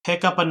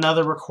pick up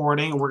another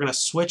recording, and we're going to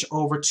switch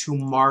over to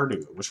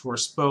Mardu, which we're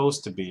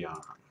supposed to be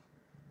on.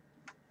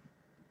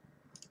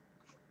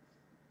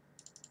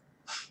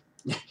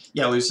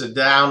 Yeah, Lucid,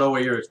 I don't know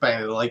what you're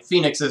expecting. Like,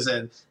 Phoenixes,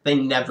 and they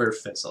never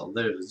fizzle.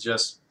 There's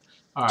just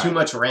too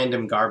much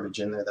random garbage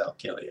in there that'll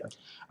kill you.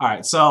 All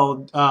right,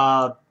 so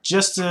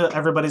just to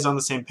everybody's on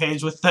the same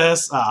page with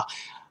this,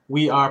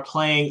 we are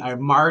playing a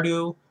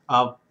Mardu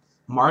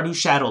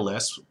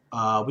Shadowless.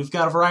 We've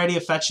got a variety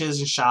of fetches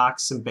and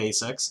shocks and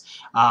basics.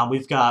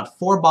 We've got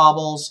 4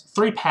 baubles,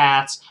 3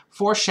 pats,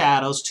 4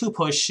 shadows, 2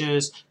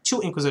 pushes,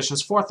 2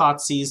 inquisitions, 4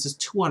 thought seizes,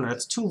 2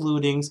 unearths, 2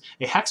 lootings,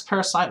 a hex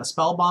parasite, a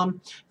spell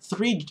bomb,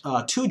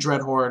 2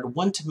 dreadhorde,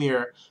 1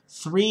 Tamir,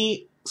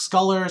 3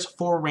 Scullers,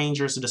 4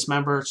 Rangers, a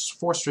Dismember,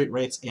 4 Street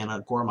Wraiths, and a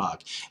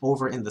Gormog.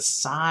 Over in the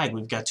side,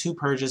 we've got 2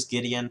 Purges,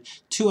 Gideon,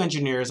 2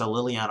 Engineers, a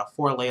Liliana,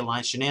 4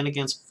 Leyline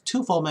Shenanigans,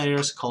 2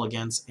 Fulminators,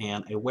 Culligans,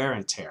 and a Wear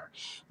and Tear.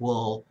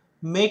 We'll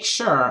make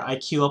sure I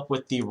queue up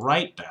with the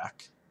right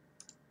deck.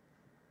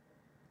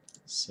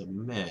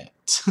 Submit.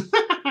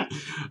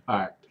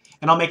 Alright.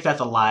 And I'll make that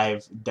the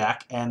live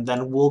deck, and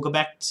then we'll go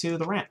back to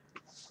the rant.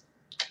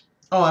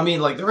 Oh, I mean,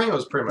 like, the rant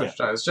was pretty much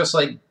done. It's just,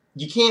 like,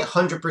 you can't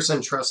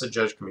 100% trust the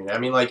judge community. I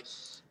mean, like,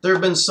 there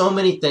have been so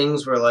many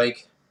things where,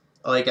 like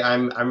I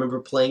remember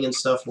playing in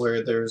stuff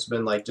where there's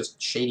been, like,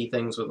 just shady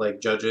things with, like,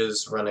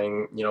 judges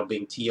running, you know,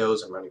 being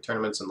TOs and running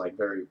tournaments in, like,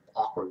 very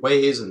awkward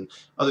ways and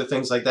other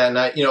things like that. And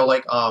I, you know,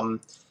 like,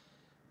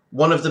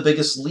 one of the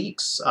biggest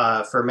leaks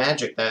for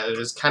Magic that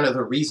is kind of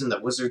the reason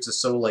that Wizards is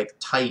so, like,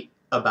 tight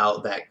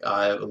about that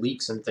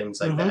leaks and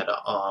things like that,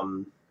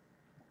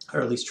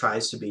 or at least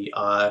tries to be.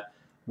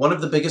 One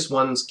of the biggest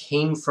ones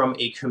came from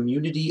a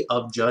community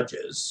of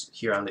judges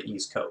here on the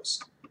East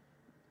Coast.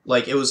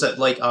 Like, it was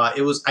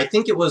I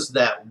think it was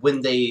that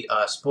when they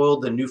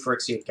spoiled the New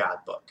Phyrexia God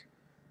book.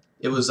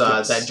 It was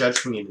that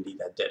judge community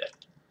that did it.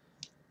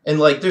 And,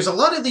 like, there's a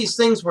lot of these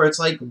things where it's,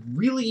 like,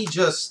 really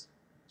just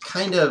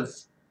kind of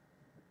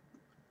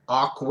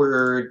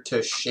awkward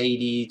to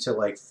shady to,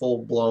 like,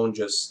 full-blown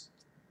just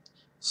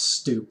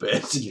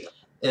stupid. Yeah.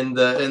 And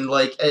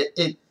like,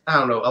 I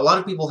don't know, a lot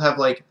of people have,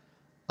 like,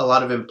 a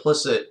lot of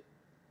implicit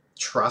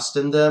trust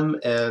in them,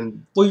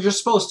 and well, you're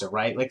supposed to,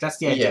 right? Like, that's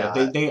the idea.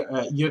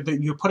 Yeah.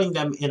 You're putting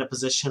them in a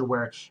position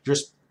where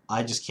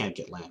I just can't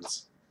get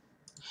lands.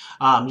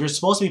 You're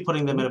supposed to be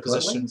putting them in a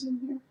position. Lands in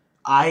here?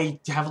 I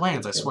have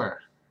lands, I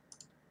swear.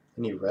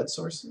 Any red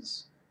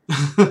sources?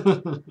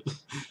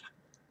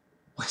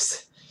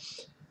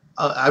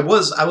 I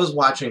was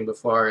watching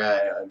before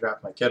I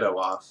dropped my kiddo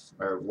off,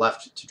 or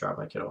left to drop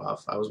my kiddo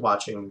off. I was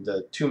watching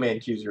the 2-man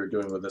queues you were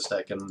doing with this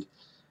deck, and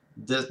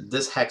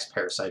this Hex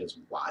Parasite is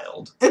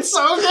wild. It's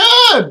so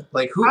good!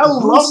 Like, who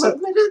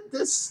submitted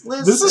this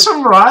list? This is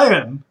from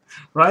Ryan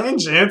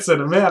Jansen,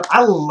 and man,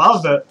 I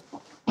love it.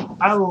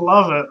 I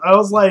love it. I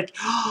was like,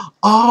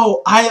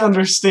 oh, I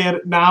understand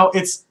it now.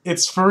 It's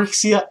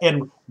Phyrexia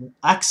and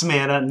X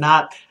mana,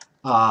 not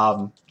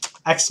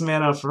X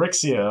mana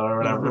Phyrexia or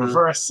whatever,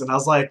 reverse. And I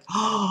was like,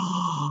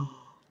 oh,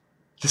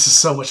 this is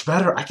so much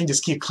better. I can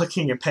just keep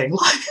clicking and paying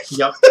life.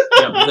 Yep.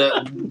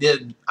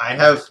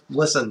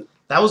 Listen,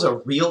 that was a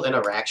real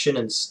interaction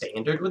in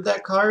Standard with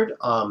that card.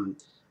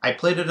 I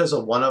played it as a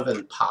one-of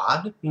in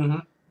Pod.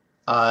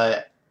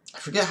 I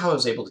forget how I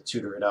was able to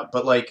tutor it up,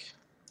 but, like,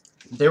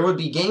 there would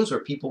be games where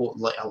people,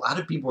 like, a lot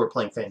of people were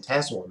playing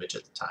Phantasmal Image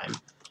at the time.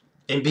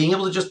 And being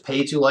able to just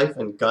pay 2 life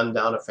and gun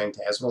down a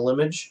Phantasmal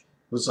Image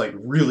was, like,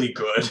 really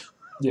good.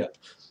 Yeah.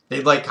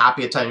 They'd, like,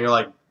 copy a time, and you're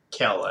like,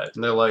 kill it.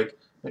 And they're like,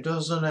 it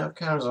doesn't have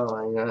counters. I'm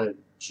like, I'm gonna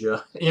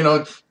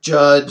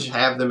judge,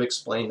 have them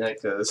explain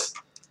it, because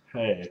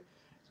hey,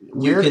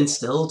 you can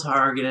still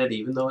target it,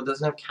 even though it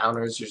doesn't have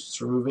counters. You're just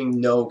removing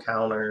no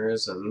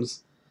counters, and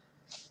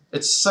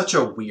it's such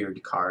a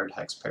weird card,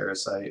 Hex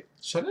Parasite.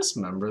 Should I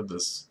dismember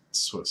this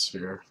Swift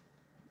Sphere?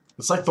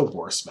 It's like the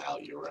worst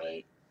value,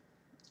 right?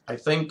 I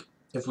think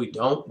if we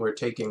don't, we're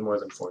taking more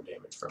than 4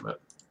 damage from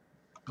it.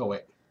 Oh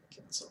wait,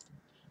 cancel.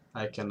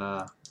 I can.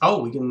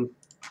 Oh, we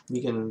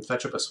can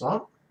fetch up a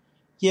swamp.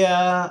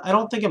 Yeah, I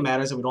don't think it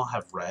matters if we don't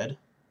have red,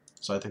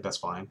 so I think that's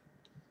fine.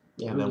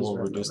 Yeah, and then we'll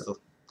reduce the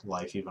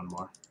life even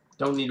more.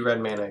 Don't need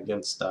red mana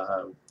against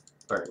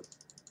burn.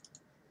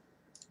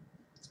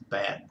 It's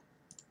bad.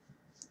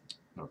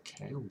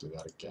 Okay, we'll do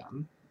that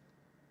again.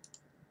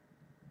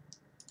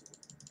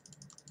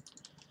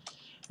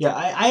 Yeah,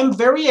 I am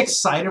very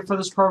excited for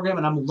this program,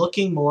 and I'm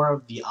looking more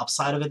of the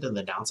upside of it than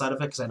the downside of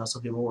it, because I know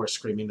some people were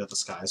screaming that the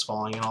sky is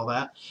falling and all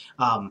that.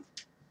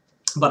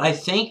 But I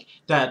think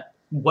that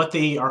what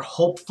they are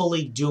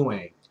hopefully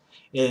doing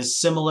is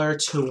similar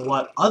to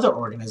what other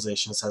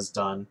organizations has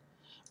done,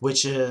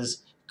 which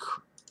is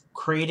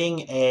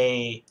creating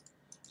a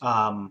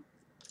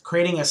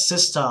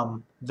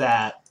system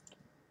that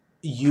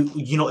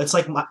you know, it's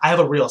like I have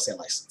a real estate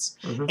license,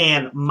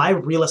 and my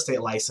real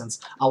estate license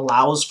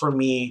allows for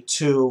me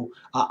to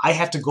I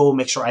have to go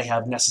make sure I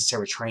have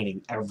necessary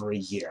training every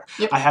year.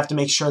 Yep. I have to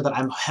make sure that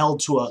I'm held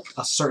to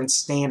a certain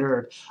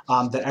standard,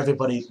 that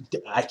everybody,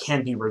 I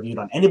can be reviewed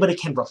on. Anybody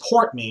can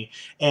report me,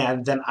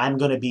 and then I'm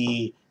going to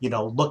be, you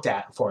know, looked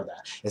at for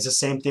that. It's the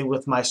same thing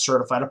with my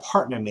certified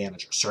apartment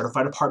manager,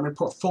 certified apartment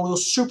portfolio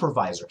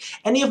supervisor.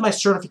 Any of my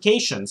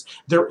certifications,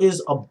 there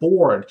is a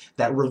board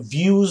that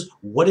reviews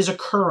what is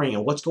occurring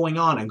and what's going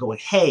on and going,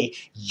 hey,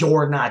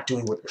 you're not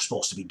doing what you're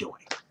supposed to be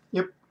doing.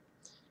 Yep.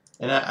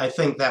 And I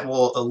think that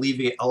will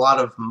alleviate a lot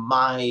of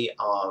my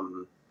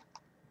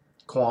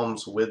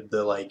qualms with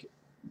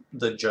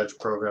the judge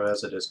program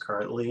as it is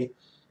currently,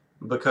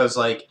 because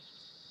like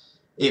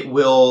it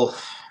will,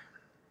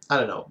 I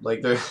don't know,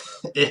 like there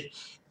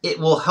it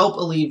will help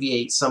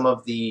alleviate some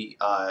of the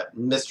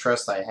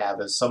mistrust I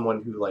have as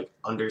someone who like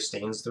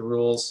understands the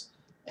rules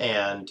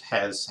and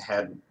has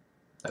had,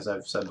 as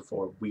I've said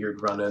before,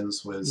 weird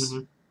run-ins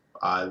with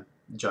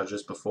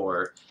judges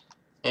before,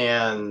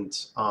 and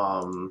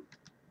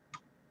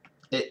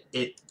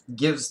it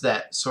gives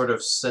that sort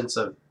of sense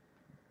of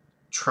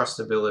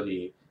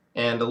trustability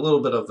and a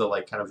little bit of the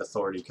like kind of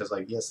authority, because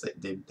like yes,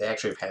 they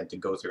actually have had to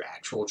go through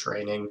actual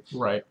training,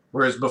 right?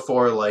 Whereas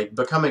before, like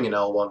becoming an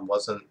L1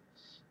 wasn't.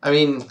 I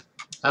mean,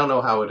 I don't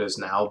know how it is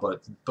now,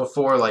 but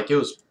before, like it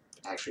was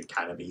actually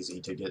kind of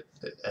easy to get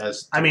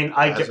as. I mean,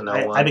 I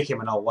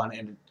became an L1,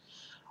 and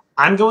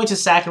I'm going to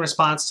sack in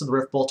response to the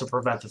Rift Bolt to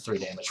prevent the 3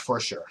 damage for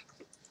sure.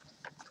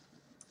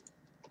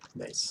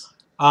 Nice.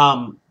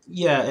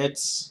 Yeah,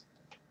 it's.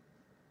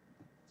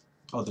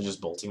 Oh, they're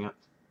just bolting it.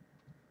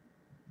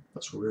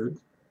 That's rude.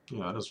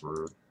 Yeah, that is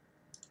rude.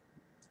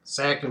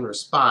 Sack and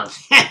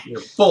response.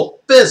 Your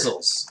bolt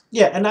fizzles.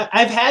 Yeah, and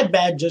I've had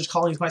bad judge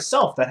callings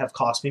myself that have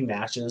cost me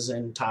matches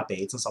and top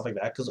 8s and stuff like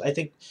that, because I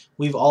think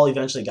we've all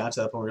eventually got to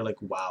that point where we're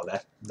like, wow,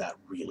 that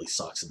really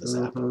sucks that this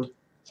happened.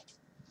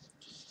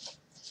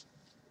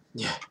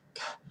 Yeah.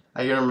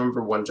 I can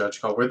remember one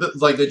judge call where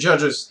the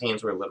judge's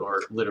hands were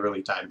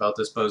literally tied about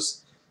this, but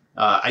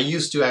I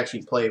used to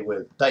actually play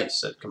with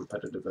dice at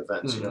competitive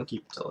events, you know,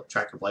 keep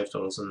track of life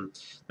totals, and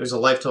there's a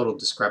life total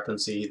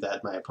discrepancy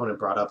that my opponent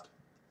brought up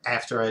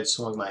after I had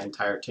swung my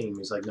entire team.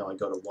 He's like, no, I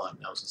go to 1.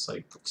 And I was just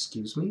like,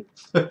 excuse me?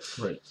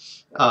 Right.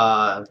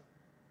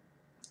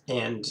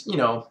 And, you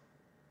know,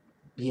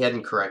 he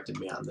hadn't corrected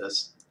me on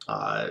this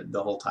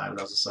the whole time, and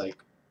I was just like,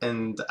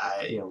 and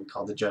we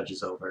called the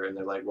judges over, and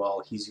they're like,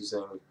 well, he's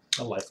using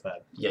a life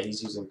pad. Yeah,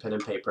 he's using pen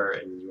and paper,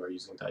 and you are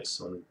using dice,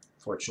 so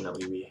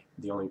unfortunately,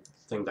 the only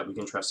thing that we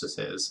can trust is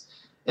his.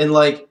 And,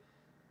 like,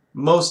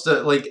 most,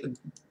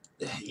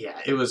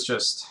 it was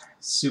just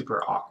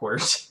super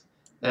awkward.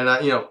 And,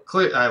 I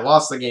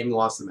lost the game,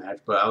 lost the match,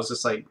 but I was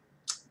just like,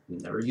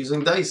 never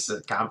using dice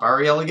at Comp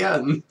REL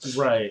again.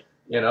 Right.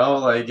 You know,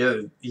 like,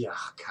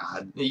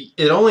 God.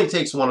 It only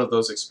takes one of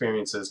those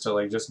experiences to,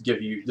 like, just to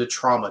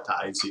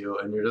traumatize you,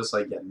 and you're just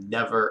like, yeah,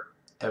 never,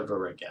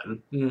 ever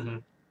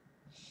again.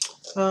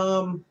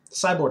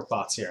 Cyborg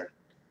thoughts here.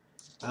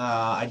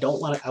 I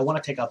want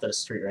to take out the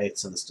Street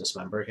Wraiths and this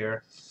Dismember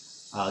here.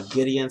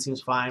 Gideon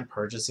seems fine,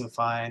 Purges seem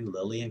fine,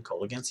 Lily and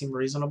Kolaghan seem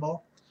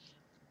reasonable.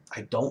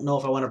 I don't know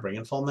if I want to bring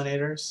in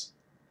Fulminators.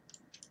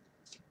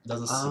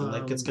 Doesn't seem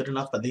like it's good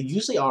enough, but they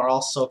usually are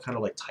also kind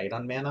of like tight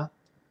on mana.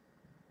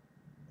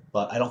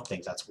 But I don't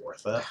think that's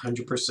worth it.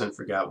 100%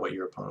 forgot what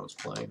your opponent was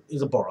playing.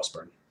 He's a Boros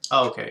Burn.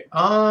 Oh, okay.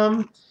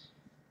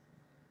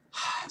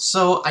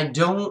 So I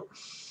don't.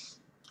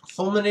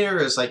 Fulminator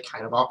is like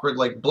kind of awkward.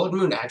 Like Blood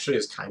Moon actually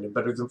is kind of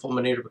better than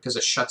Fulminator because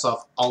it shuts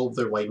off all of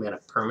their white mana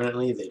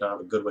permanently. They don't have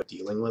a good way of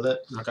dealing with it.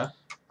 Okay.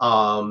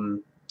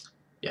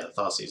 Yeah,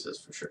 Thoughtseizes is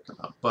for sure come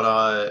out.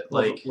 But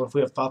well, if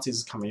we have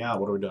Thoughtseizes coming out,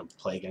 what are we doing?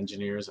 Plague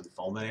Engineers and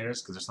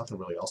Fulminators? Because there's nothing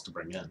really else to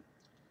bring in.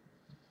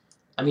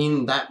 I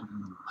mean, that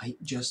might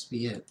just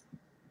be it.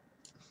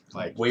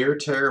 Like Wear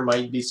Tear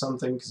might be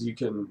something because you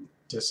can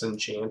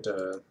disenchant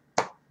a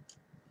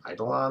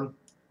Eidolon.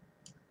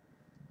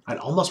 I'd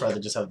almost rather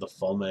just have the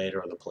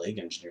Fulminator or the Plague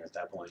Engineer at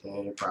that point.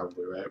 Yeah, you're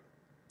probably right.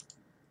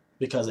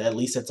 Because at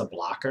least it's a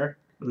blocker,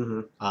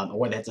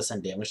 or they have to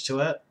send damage to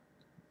it.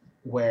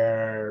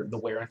 Where the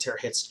Wear and Tear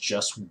hits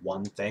just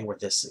one thing, where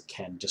this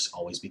can just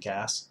always be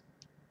cast.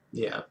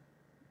 Yeah.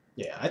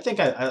 Yeah, I think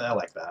I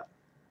like that.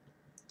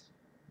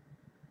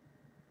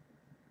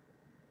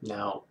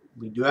 Now,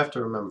 we do have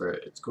to remember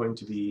it's going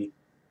to be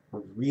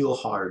real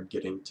hard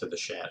getting to the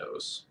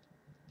Shadows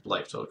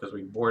life total because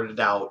we boarded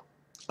out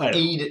a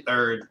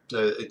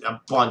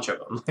bunch of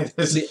them.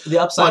 The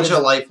upside bunch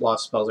of life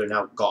loss spells are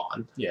now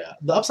gone. Yeah,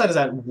 the upside is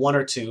that 1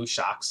 or 2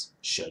 shocks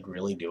should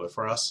really do it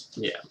for us.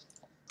 Yeah,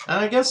 and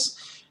I guess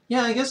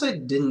I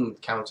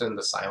didn't count in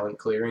the silent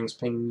clearings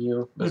pinging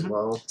you as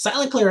well.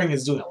 Silent clearing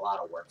is doing a lot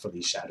of work for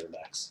these shadow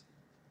decks.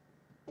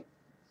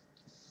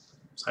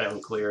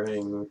 Silent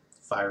clearing,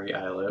 Fiery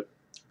Islet.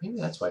 Maybe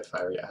that's why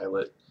Fiery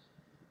Islet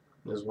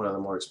is one of the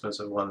more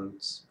expensive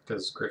ones,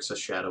 because Grixis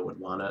Shadow would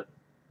want it.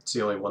 It's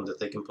the only one that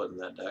they can put in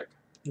that deck.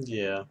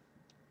 Yeah.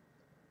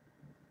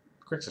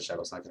 Grixis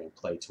Shadow's not going to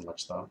play too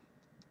much, though.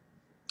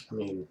 I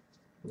mean,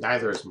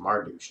 neither is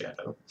Mardu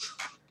Shadow.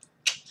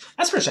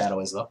 Esper Shadow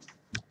is, though.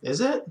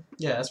 Is it?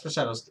 Yeah, Esper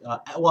Shadow's...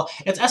 well,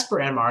 it's Esper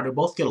and Mardu.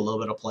 Both get a little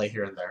bit of play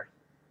here and there.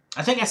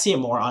 I think I see it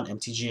more on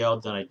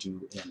MTGO than I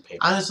do in paper.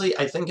 Honestly,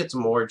 I think it's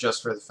more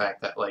just for the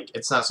fact that, like,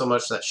 it's not so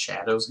much that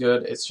Shadow's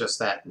good, it's just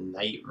that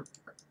Knight,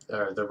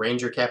 or the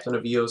Ranger Captain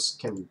of Eos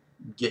can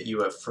get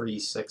you a free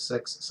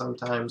 6/6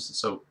 sometimes,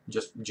 so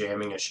just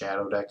jamming a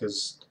Shadow deck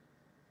is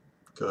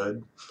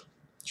good.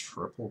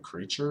 Triple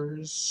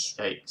creatures?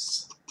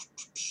 Yikes.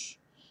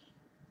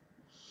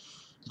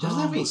 He doesn't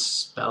have any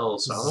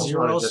spells, so I almost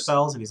want 0 to just...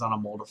 spells, and he's on a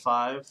mold of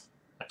 5.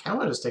 I kind of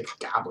want to just take a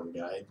Goblin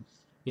Guide.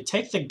 You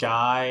take the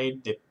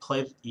guide, they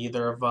play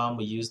either of them,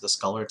 we use the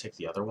Sculler to take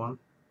the other one.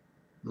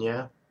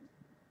 Yeah.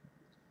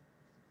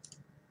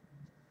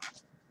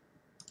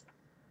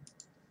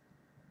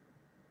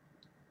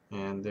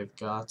 And they've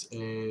got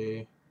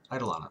a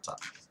Eidolon on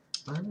top.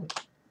 Alright.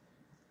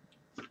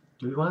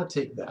 Do we want to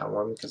take that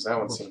one? Because that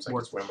one seems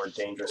like it's way more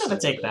dangerous. We're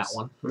going to take that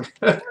one. We're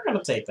going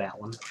to take that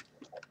one.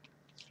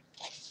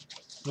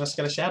 Let's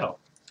get a Shadow.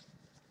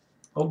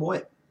 Oh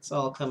boy. It's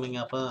all coming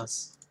up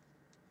us.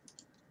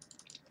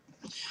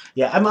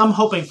 Yeah, I'm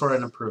hoping for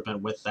an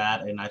improvement with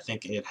that, and I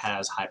think it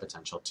has high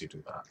potential to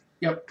do that.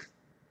 Yep.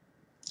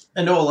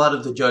 I know a lot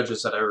of the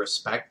judges that I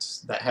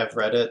respect that have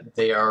read it,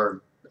 they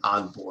are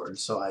on board,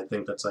 so I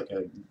think that's like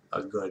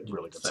a good,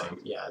 really good thing. sign.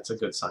 Yeah, it's a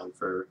good sign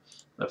for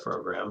the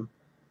program.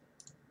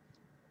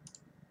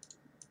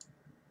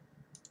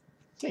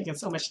 Taking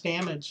so much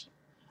damage.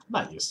 I'm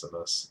not used to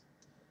this.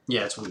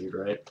 Yeah, it's weird,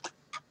 right?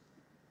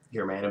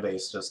 Your mana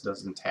base just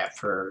doesn't tap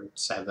for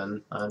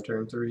 7 on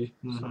turn 3.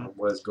 Mhm. So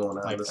what is going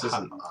on? Like, this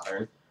isn't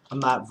modern. I'm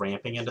not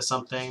ramping into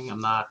something. I'm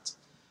not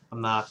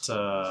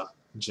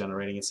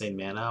generating insane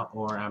mana,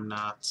 or I'm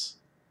not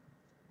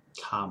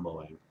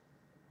comboing.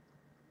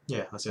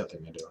 Yeah, that's the other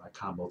thing I do. I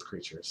combo with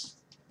creatures.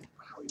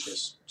 Wow, we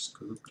just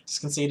scooped.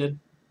 Just conceded.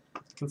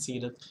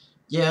 Conceded.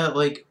 Yeah,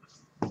 like,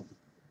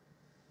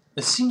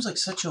 it seems like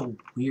such a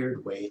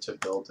weird way to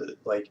build it.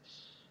 Like,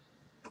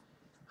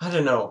 I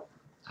don't know.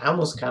 I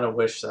almost kind of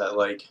wish that,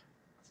 like,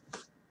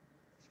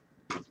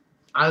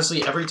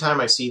 honestly, every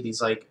time I see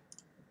these, like,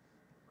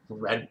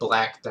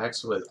 red-black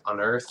decks with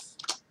Unearth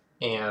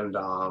and,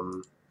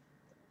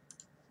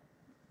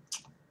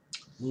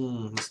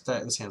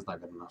 this hand's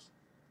not good enough.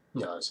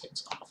 no, this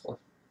hand's awful.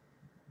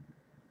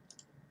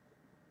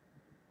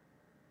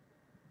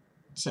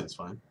 This hand's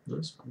fine.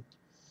 That's fine.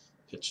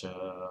 Pitch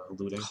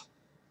looting.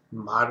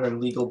 Modern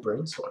Legal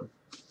Brainstorm.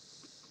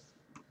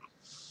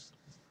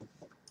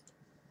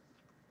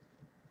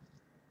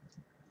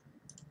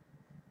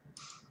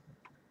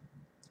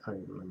 I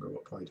don't even remember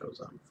what point I was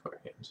on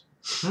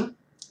beforehand.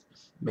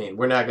 Man,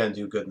 we're not gonna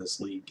do good in this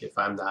league if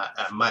I'm not.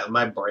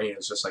 My brain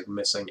is just like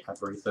missing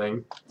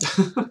everything.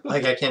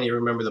 Like I can't even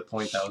remember the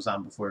point that I was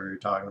on before we were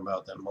talking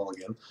about that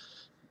mulligan.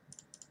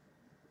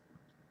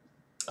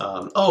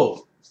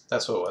 Oh,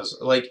 that's what it was.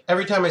 Like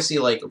every time I see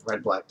like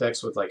red-black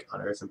decks with like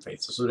Unearth and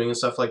Faithless Looting and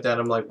stuff like that,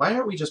 I'm like, why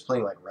aren't we just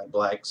playing like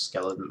red-black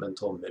Skeleton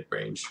Mental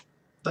mid-range?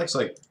 That's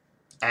like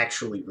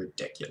actually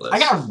ridiculous. I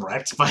got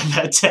wrecked by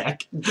that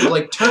deck.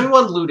 Like turn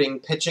 1 looting,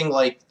 pitching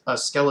like a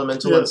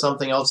Skelemental and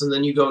something else, and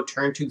then you go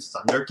turn 2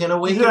 Thunderkin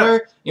Awakener.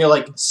 You know,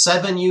 like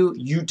 7 you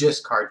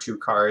discard 2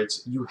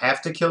 cards. You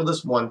have to kill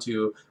this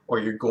 1/2, or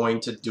you're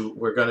going to do.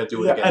 We're gonna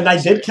do it again. And I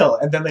did kill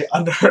it, and then they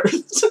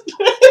unearthed.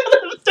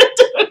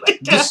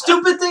 The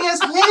stupid thing has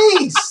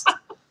haste.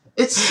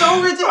 It's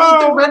so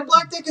ridiculous. The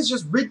red-black deck is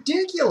just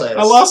ridiculous.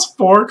 I lost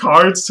 4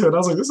 cards to it. I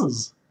was like, this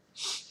is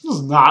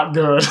not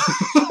good.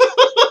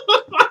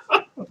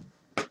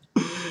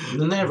 And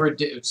then they have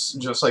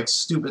just like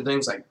stupid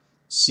things like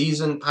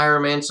Seasoned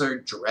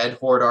Pyromancer,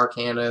 Dreadhorde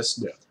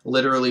Arcanist,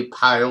 literally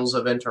piles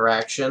of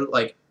interaction.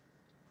 Like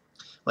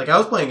I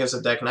was playing against a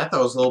deck and I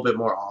thought it was a little bit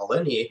more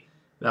all-in-y.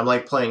 And I'm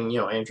like playing,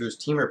 Andrew's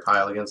Teamer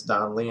pile against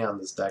Don Lee on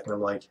this deck, and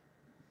I'm like,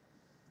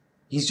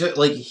 he's just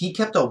like, he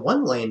kept a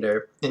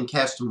 1-lander and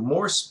cast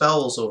more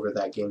spells over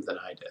that game than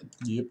I did.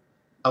 Yep.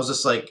 I was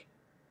just like,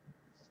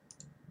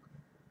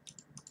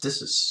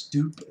 this is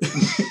stupid.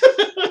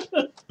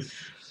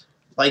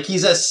 Like,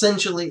 he's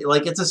essentially,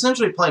 like, it's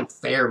essentially playing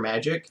fair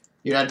Magic.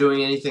 You're not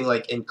doing anything,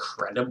 like,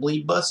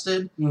 incredibly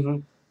busted.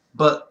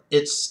 But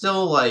it's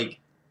still, like,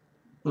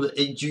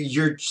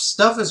 your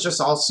stuff is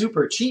just all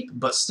super cheap,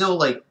 but still,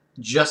 like,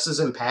 just as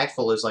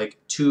impactful as, like,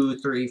 2,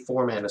 3,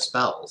 4 mana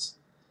spells.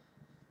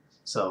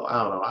 So,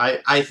 I don't know.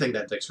 I think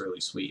that deck's really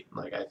sweet.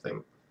 Like, I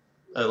think,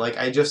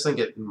 I just think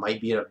it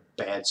might be in a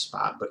bad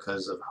spot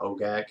because of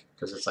Hogak,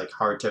 because it's, like,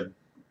 hard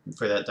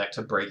for that deck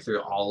to break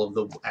through all of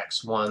the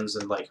X1s,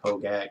 and, like,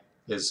 Hogak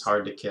is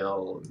hard to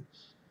kill.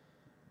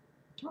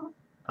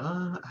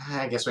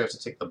 I guess we have to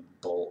take the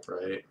bolt,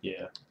 right?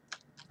 Yeah.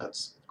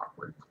 That's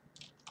awkward.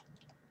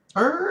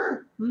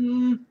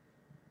 We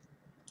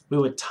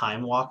would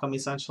time walk him,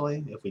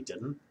 essentially, if we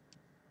didn't.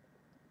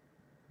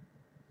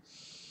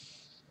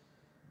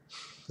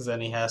 Because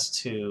then he has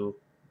to...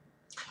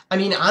 I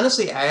mean,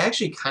 honestly, I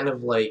actually kind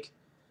of like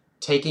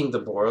taking the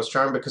Boros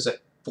Charm because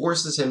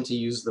forces him to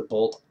use the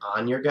bolt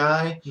on your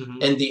guy,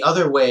 Mm-hmm. and the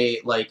other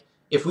way, like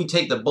if we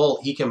take the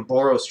bolt, he can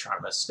Boros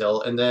Charm us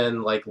still, and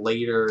then like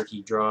later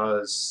he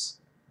draws.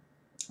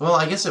 Well,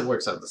 I guess it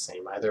works out the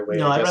same either way.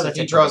 No, I I'd guess rather if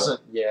he take the draws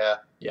bolt. it,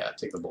 yeah,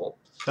 take the bolt.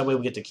 That way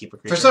we get to keep a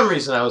creature. For some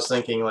reason, I was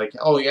thinking like,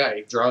 oh yeah,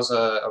 he draws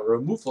a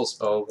removal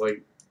spell.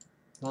 Like,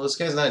 well, this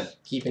guy's not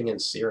keeping in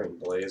Searing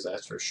Blaze,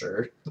 that's for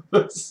sure.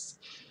 This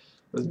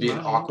would be an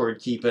Right. awkward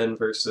keep-in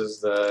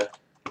versus the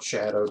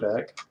Shadow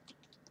deck.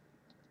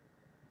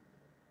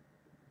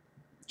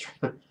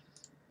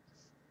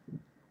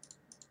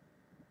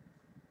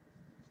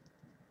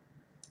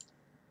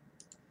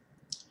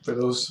 For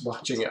those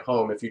watching at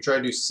home, if you try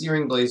to do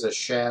Searing Blaze as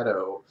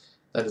Shadow,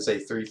 that is a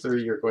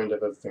 3/3, you're going to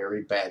have a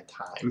very bad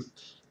time.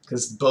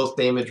 Because both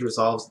damage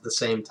resolves at the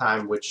same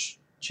time, which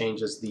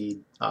changes the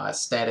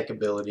static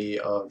ability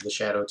of the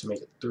Shadow to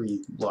make it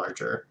 3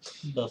 larger.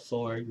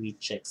 Before we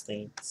check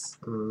states.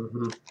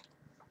 Mm-hmm.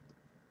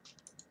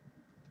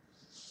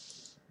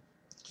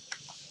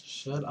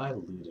 Should I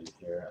loot in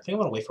here? I think I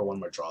want to wait for one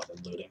more draw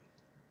than looting.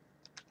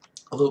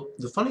 Although,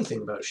 the funny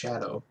thing about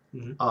Shadow,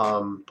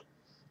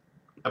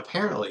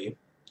 apparently,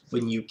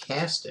 when you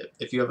cast it,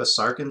 if you have a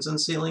Sarkhan's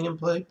Unsealing in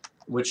play,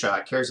 which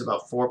cares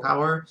about 4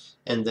 power,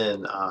 and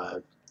then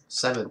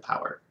 7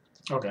 power.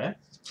 Okay.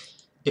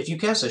 If you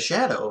cast a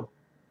Shadow,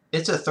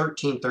 it's a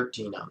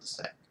 13/13 on the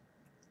stack.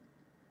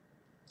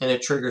 And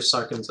it triggers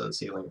Sarkhan's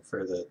Unsealing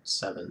for the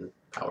 7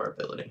 power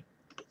ability.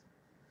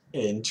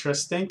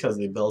 Interesting, because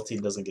the ability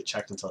doesn't get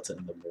checked until it's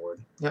in the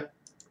board. Yep.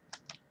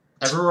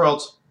 Everywhere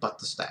else but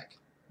the stack.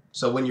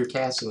 So when you're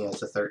casting it,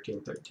 it's a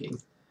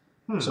 13/13.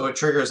 So it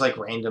triggers like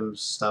random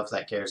stuff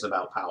that cares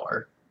about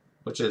power,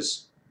 which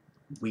is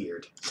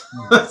weird.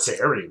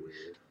 Very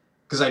weird.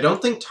 Because I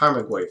don't think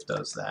Tarmogoyf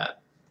does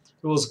that.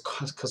 It was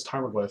because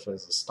Tarmogoyf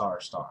is a star.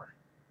 Star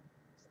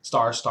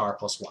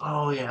 +1.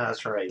 Oh yeah,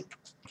 that's right.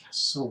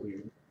 So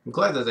weird. I'm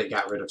glad that they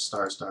got rid of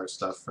star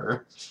stuff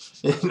for,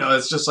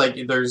 it's just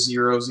like there's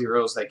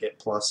 0/0s that get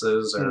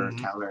pluses or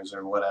counters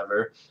or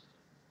whatever.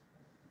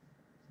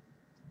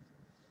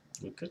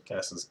 We could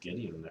cast this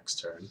Gideon next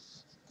turn.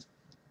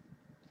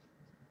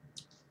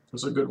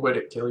 It's a good way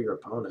to kill your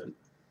opponent.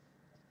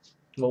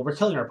 Well, we're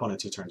killing our opponent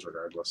 2 turns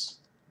regardless.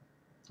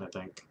 I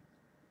think.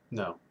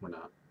 No, we're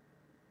not.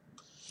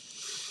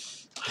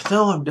 I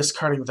know I'm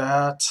discarding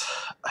that.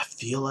 I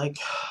feel like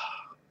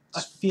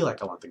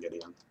I want the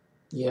Gideon.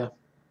 Yeah,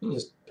 you can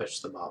just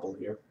pitch the bobble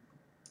here.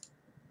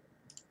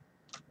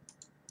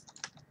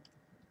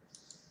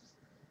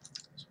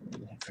 So we're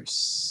gonna hit for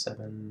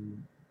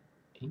 7,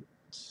 8.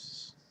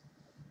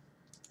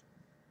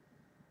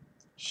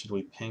 Should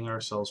we ping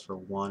ourselves for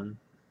 1?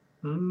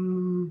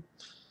 No,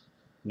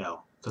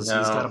 because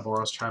he's got a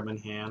Boros Charm in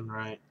hand,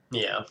 right?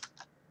 Yeah.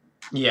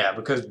 Yeah,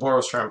 because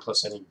Boros Charm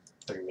plus any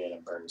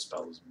 3-mana burn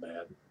spell is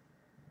bad.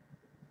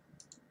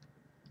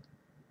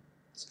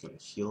 Let's go to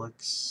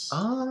Helix.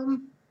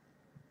 I'm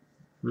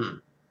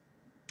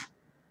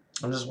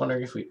just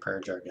wondering if we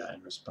purge our guy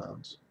in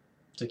response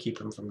to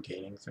keep him from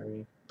gaining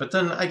 3. But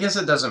then I guess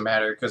it doesn't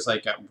matter because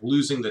like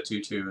losing the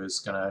 2/2 is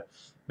gonna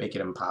make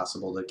it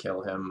impossible to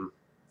kill him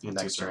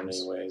next turn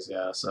anyways.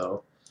 Yeah,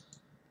 so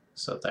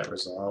that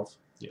resolve.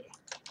 Yeah.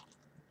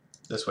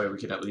 This way we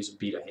can at least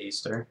beat a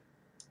haster.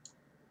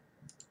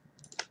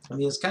 I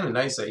mean, it's kind of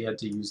nice that he had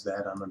to use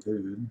that on a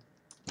dude.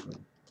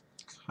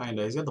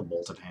 Kinda. He's got the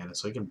bolt in hand,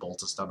 so he can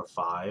bolt us down to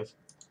 5.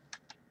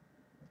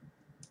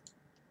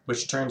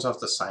 Which turns off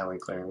the silent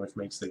clearing, which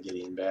makes the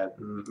Gideon bad.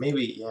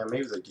 Maybe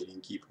the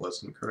Gideon keep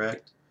wasn't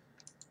correct.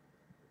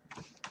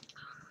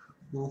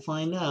 We'll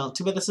find out.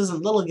 Too bad this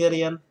isn't Little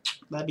Gideon.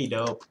 That'd be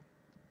dope.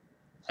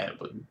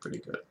 That would be pretty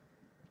good.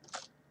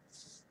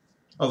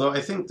 Although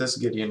I think this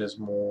Gideon is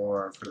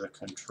more for the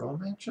control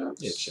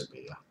matchups. It should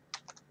be, yeah.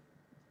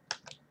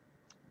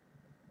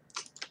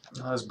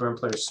 Oh, this burn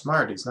player's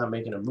smart. He's not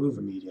making a move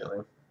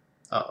immediately.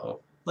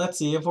 Uh-oh. Let's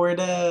see if we're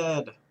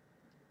dead.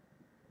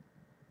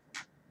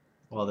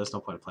 Well, there's no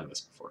point in playing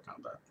this before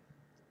combat.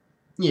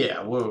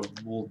 Yeah,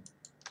 we'll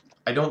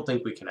I don't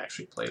think we can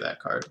actually play that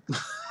card.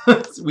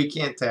 We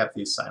can't tap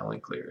these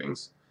silent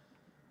clearings.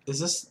 Is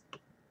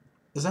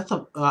that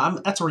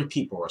the... that's a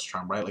repeat Boros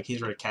Charm, right? Like,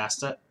 he's already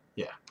cast it?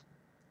 Yeah.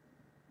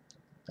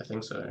 I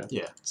think so, yeah.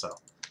 Yeah, so...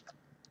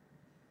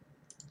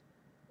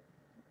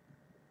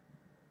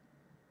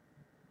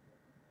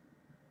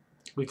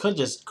 We could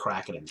just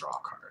crack it and draw a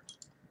card.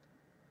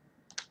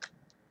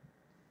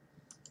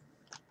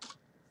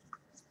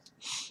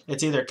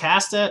 It's either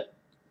cast it,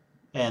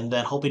 and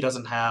then hope he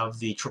doesn't have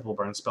the triple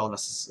burn spell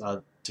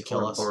to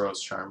kill us. Or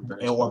Boros Charm.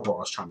 Or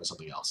Boros Charm is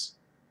something else.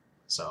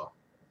 So...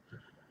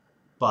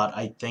 But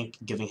I think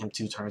giving him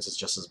 2 turns is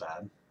just as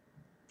bad.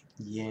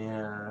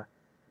 Yeah.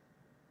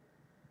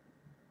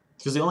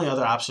 Because the only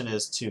other option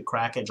is to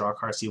crack it, draw a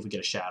card, see if we get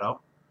a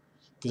shadow.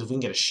 Because if we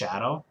can get a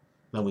shadow,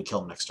 then we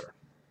kill him next turn.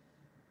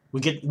 We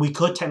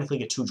could technically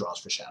get 2 draws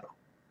for shadow.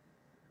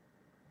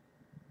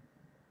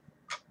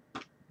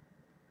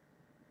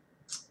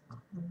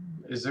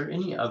 Is there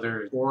any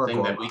other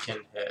thing that we can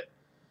hit?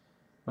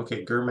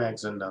 Okay,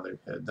 Gurmag's another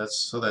hit.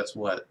 That's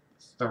what?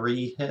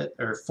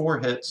 4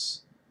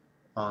 hits.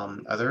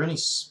 Are there any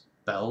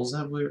spells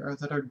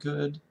that are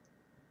good?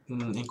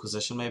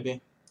 Inquisition,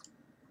 maybe.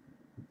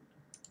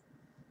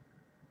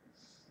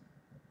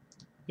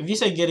 If you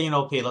say Gideon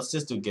OP, let's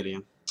just do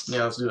Gideon.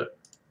 Yeah, let's do it.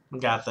 We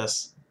got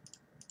this.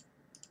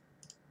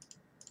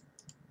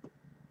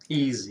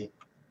 Easy.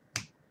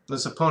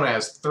 This opponent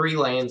has 3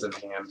 lands in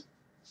hand.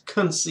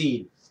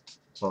 Concede.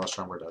 So last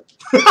turn we're done.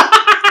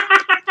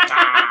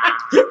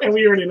 And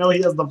we already know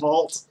he has the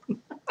vault.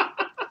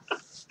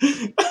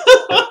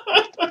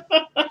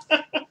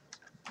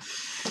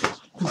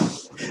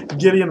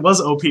 Gideon was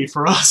OP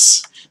for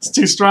us. It's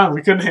too strong.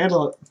 We couldn't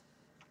handle it.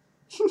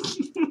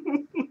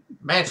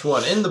 Match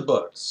 1 in the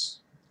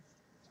books.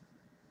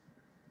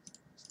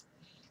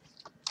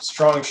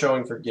 Strong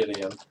showing for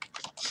Gideon.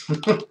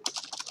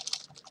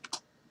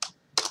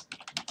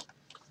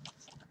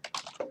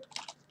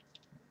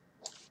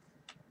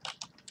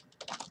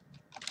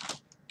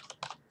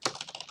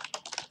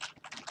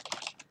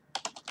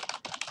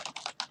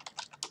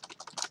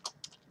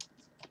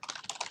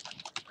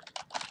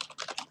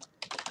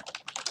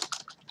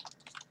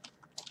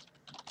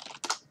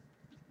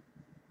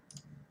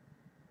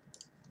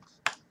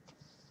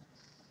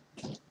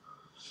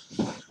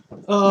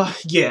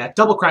 Yeah,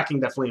 double cracking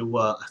definitely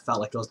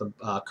felt like it was the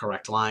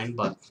correct line,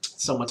 but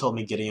someone told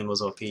me Gideon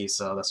was OP,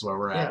 so that's where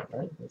we're at. Yeah,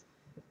 right.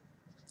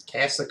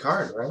 Cast the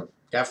card, right?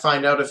 Gotta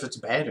find out if it's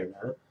bad or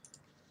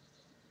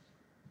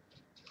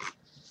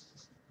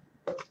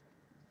not.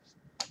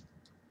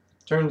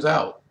 Turns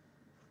out,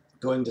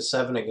 going to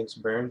 7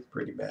 against Burn,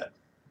 pretty bad.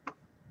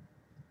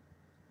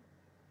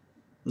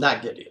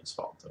 Not Gideon's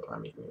fault, though. I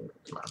mean,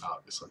 come on.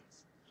 Obviously.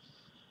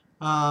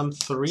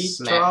 3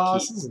 Snap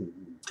draws. keep. This is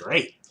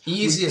great.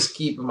 Easiest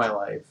keep of my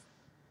life.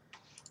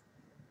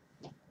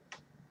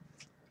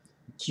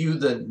 Cue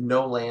the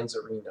no lands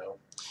arena.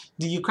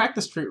 Do you crack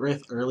the Street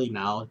Wraith early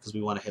now because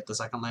we want to hit the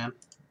second land?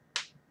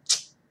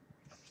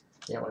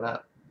 Yeah, why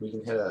not? We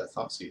can hit a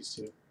Thoughtseize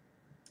too.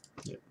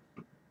 Yep.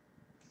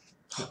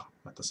 Oh,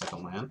 at the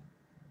second land.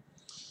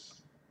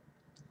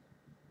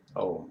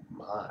 Oh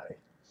my.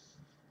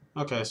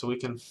 Okay, so we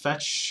can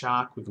fetch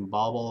shock, we can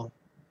bauble,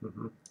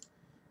 Mm-hmm.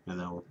 and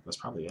then that's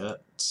probably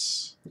it.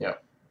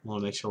 Yep. We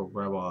want to make sure we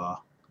grab a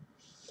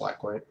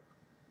Black-white.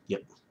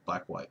 Yep,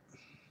 black-white.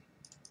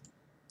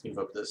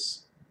 Evoke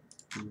this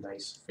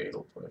nice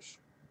fatal push.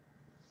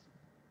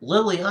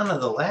 Liliana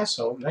the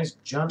Lasso, nice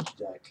jump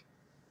deck.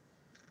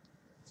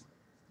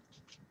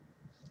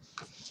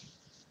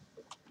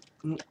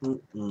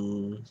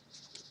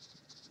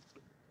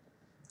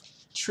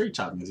 Tree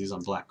Chop means he's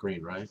on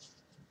black-green, right?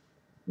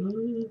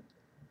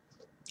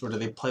 Or do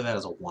they play that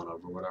as a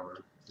 1-of or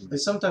whatever? They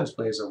sometimes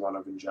play as a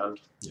 1-of in Jund.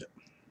 Yep.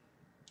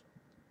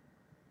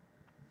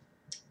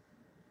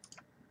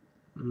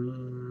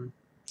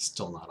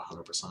 Still not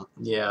 100%.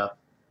 Yeah.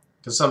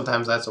 Because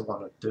sometimes that's a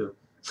 1-of too.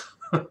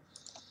 I'm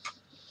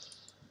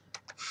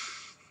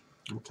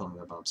killing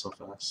that Bob so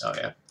fast. Oh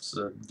yeah. It's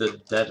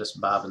the deadest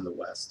Bob in the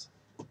West.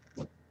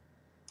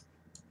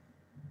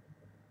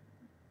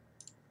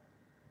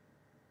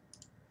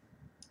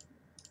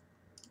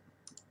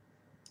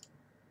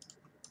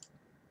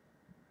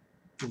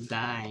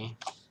 Die.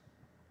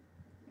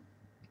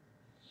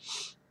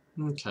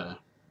 Okay.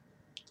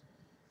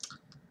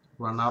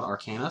 Run out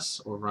Arcanus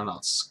or run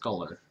out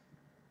Sculler?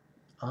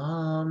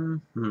 I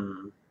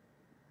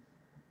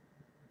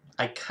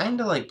kind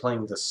of like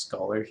playing the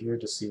Sculler here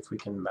to see if we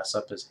can mess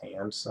up his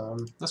hand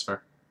some. That's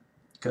fair.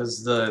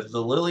 Because the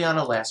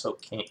Liliana Lasso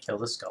can't kill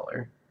the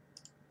Sculler.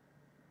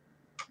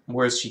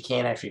 Whereas she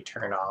can't actually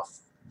turn off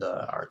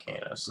the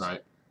Arcanus.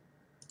 Right.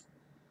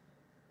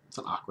 It's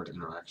an awkward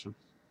interaction.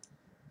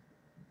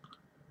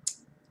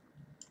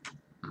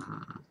 I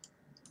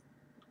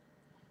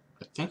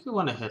think we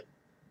want to hit...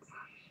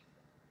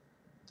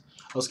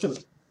 I was going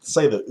to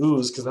say the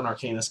Ooze, because then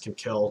Arcanus can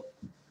kill,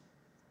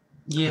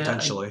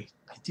 potentially.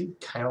 I do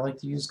kind of like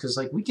to use, because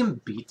like we can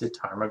beat the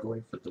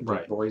Tarmogoyf with the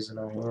big boys in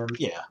our hand.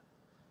 Yeah.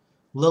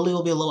 Lily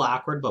will be a little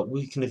awkward, but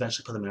we can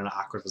eventually put them in an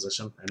awkward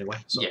position anyway.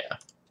 So. Yeah.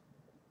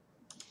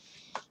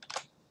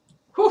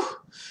 Whew.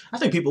 I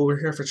think people were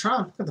here for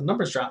Tron. Look at the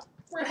numbers drop.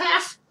 We're at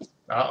half.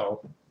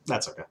 Uh-oh.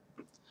 That's okay.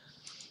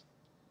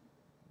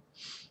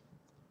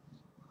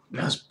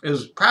 It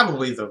was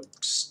probably the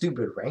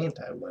stupid rant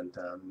I went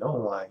on. No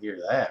one want to hear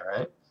that,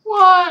 right?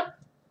 What?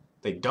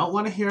 They don't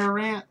want to hear a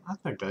rant? I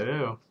think they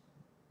do.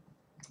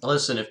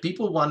 Listen, if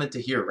people wanted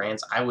to hear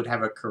rants, I would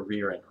have a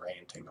career in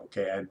ranting,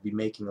 okay? I'd be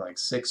making like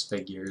 6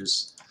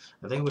 figures.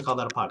 I think we call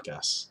that a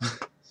podcast.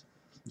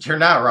 You're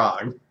not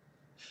wrong.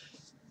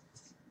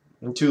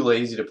 I'm too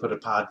lazy to put a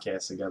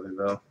podcast together,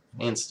 though.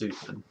 And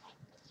stupid.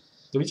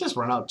 Did we just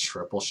run out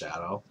triple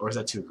Shadow? Or is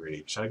that too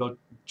greedy? Should I go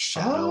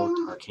Shadow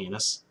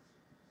Arcanus?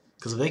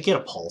 Because if they get a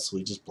Pulse,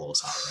 we just blow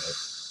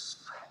us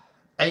out,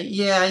 right?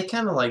 Yeah, I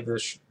kind of like the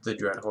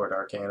Dreadhorde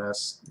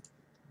Arcanus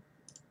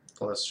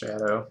plus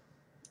Shadow.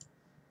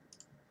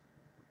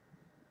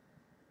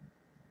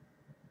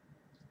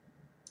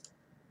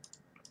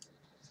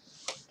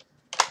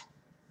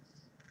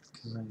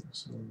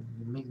 So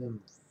you make them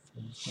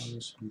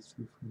Should be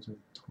 3 from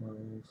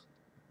 12.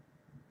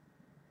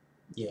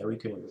 Yeah, we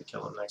couldn't even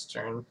kill him next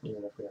turn,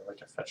 even if we had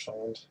like a fetch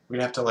land.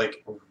 We'd have to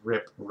like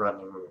rip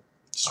running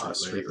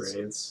street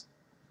raids.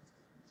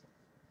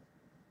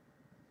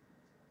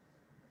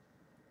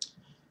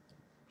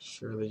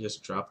 Sure, they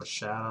just drop a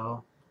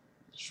shadow,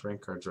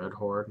 shrink our dread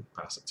horde,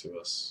 pass it to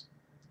us.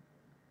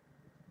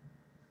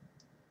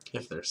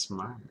 If they're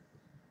smart.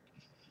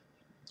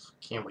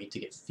 Can't wait to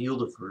get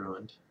Field of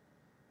Ruin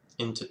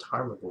into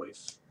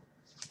Tarmogoyf.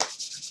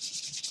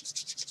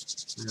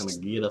 They're gonna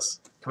get us.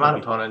 Come on,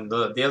 opponent.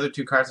 The other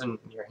 2 cards in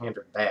your hand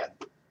are bad.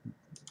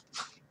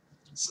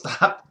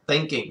 Stop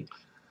thinking.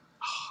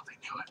 Oh, they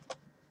knew it.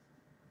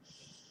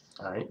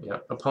 Alright,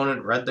 yep.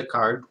 Opponent read the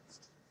card.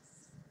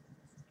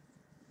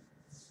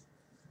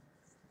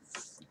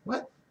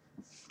 What?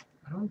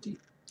 I don't do.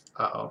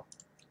 Uh-oh.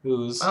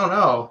 Who's I don't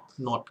know.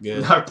 not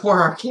good. Our poor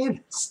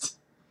Arcanist.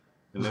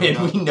 And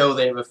And we know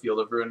they have a Field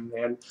of Ruin in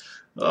hand.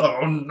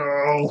 Oh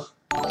no.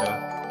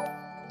 Okay.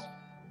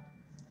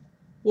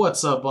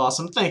 What's up,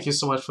 Awesome? Thank you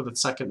so much for the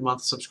 2nd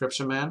month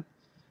subscription, man.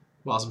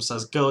 Awesome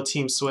says, go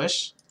Team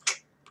Swish.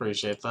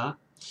 Appreciate that.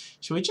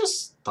 Should we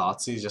just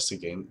Thoughtseize just a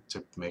game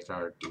to make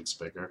our dudes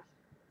bigger?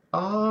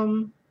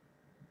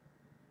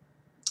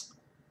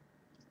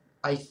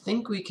 I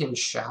think we can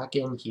shock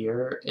in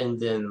here and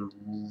then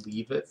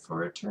leave it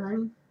for a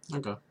turn.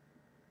 Okay.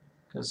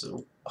 Because this is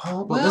a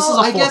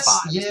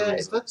 4/5. Yeah,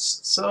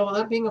 so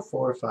that being a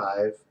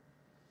 4/5.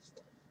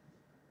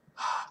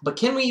 But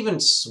can we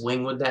even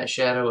swing with that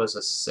shadow as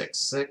a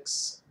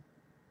 6/6?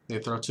 They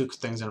throw 2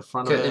 things in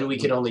front of it. And we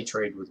could only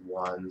trade with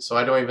 1, so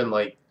I don't even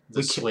like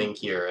the swing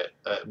here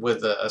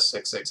with a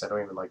 6/6. I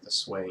don't even like the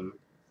swing,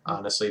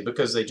 honestly,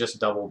 because they just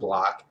double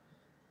block,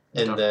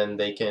 and then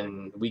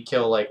we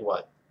kill like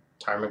what,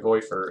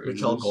 Tarmogoyf or we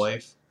kill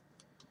Goyf,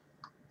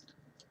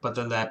 but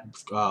then that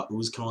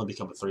ooze can only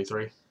become a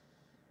 3/3.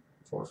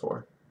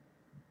 4/4.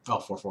 Oh,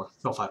 4/4.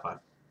 No, 5/5.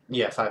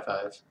 Yeah,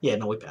 5/5. Yeah,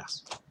 no, we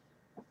pass.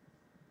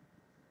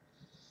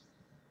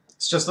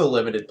 It's just the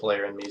limited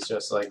player in me. It's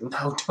just like,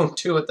 no, don't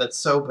do it. That's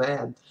so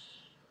bad.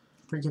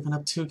 We're giving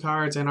up 2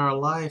 cards in our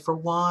life for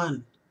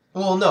 1.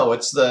 Well, no,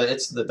 it's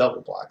the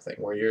double block thing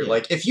where you're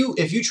like, if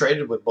you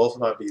traded with both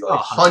of them, it'd be like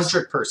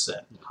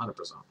 100%.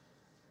 100%.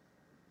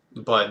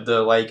 But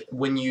the like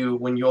when you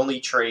only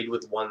trade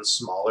with 1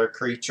 smaller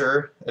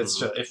creature, it's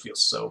just it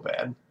feels so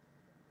bad.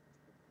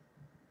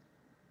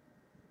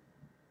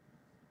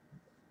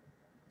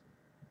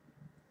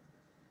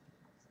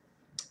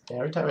 Yeah,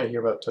 every time I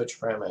hear about Twitch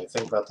Prime, I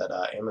think about that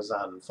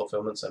Amazon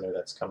fulfillment center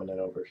that's coming in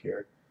over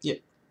here. Yeah.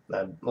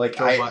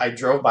 I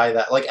drove by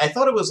that. Like, I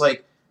thought it was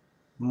like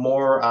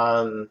more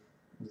on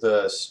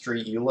the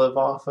street you live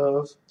off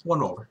of.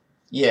 1 over.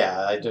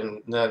 Yeah, I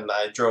didn't. Then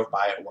I drove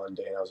by it one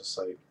day and I was just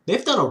like,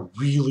 they've done a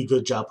really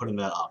good job putting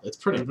that up. It's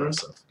pretty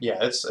impressive.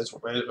 Yeah, it's.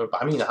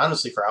 I mean,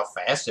 honestly, for how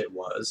fast it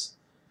was,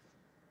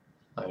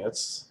 like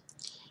that's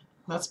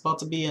about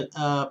to be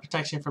a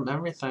protection from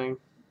everything.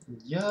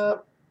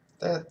 Yep,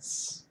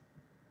 that's.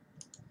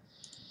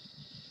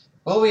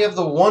 Well, we have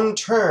the 1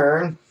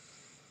 turn.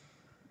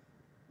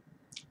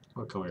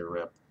 What can we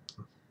rip?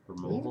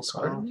 Removal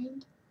spell?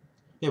 We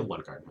have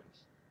 1 card now.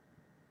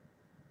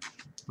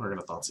 We're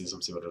gonna Thoughtseize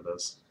them, see what it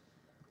is.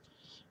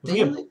 If we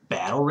get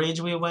Battle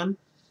Rage, we win.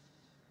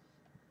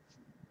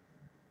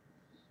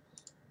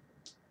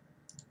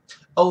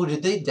 Oh,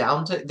 did they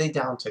downtick? They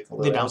downticked a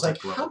little. I was like,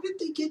 how did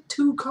they get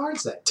 2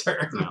 cards that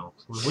turn? No,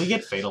 we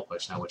get Fatal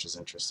Push now, which is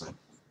interesting.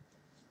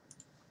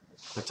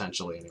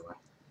 Potentially, anyway.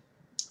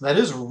 That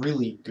is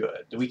really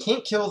good. We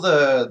can't kill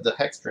the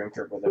Hex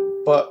Drinker with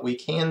it, but we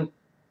can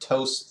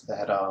toast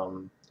that.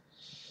 Gosh,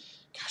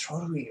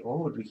 what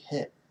would we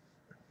hit?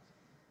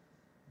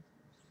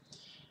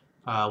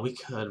 We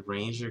could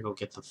Ranger go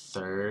get the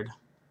 3rd,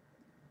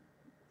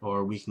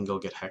 or we can go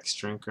get Hex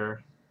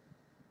Drinker.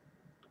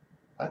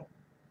 What?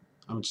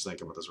 I'm just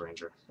thinking with this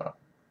Ranger. Oh.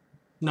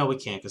 No, we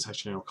can't because Hex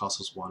Drinker will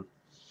cost us 1.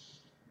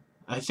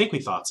 I think we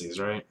Thoughtseize,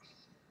 right?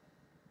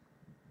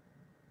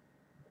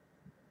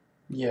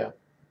 Yeah.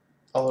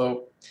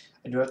 Although,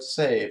 I do have to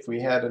say, if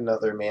we had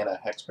another mana,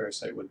 Hex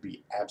Parasite would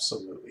be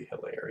absolutely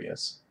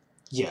hilarious.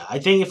 Yeah, I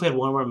think if we had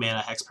 1 more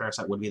mana, Hex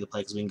Parasite would be the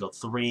play because we can go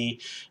 3,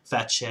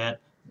 fetch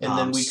it, and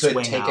then we could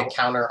take out a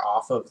counter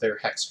off of their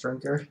Hex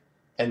Drinker,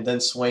 and then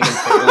swing and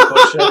Fatal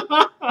Push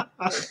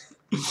it.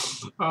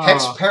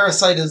 Hex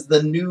Parasite is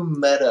the new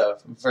meta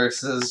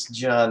versus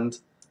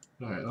Jund.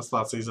 Alright, let's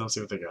Thoughtseize them, see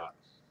what they got.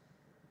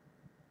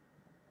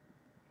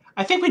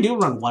 I think we do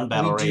run 1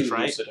 Battle Rage,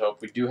 right? Lucid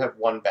Hope. We do have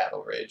 1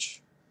 Battle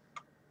Rage.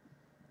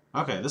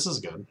 Okay, this is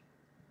good.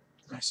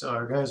 So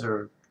our guys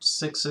are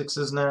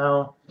 6/6s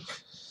now.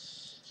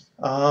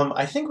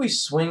 I think we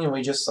swing and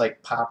we just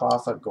like pop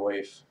off a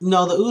Goyf.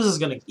 No, the ooze is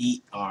gonna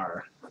eat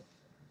our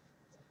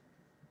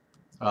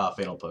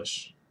Fatal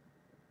Push.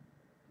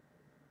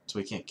 So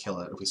we can't kill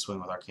it if we swing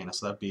with Arcana,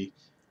 so that'd be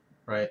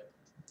right.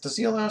 Does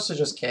he allow us to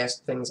just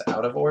cast things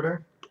out of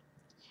order?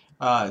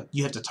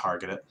 You have to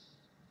target it.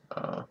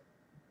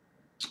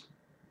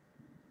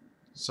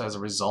 So as a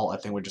result, I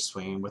think we're just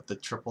swinging with the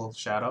triple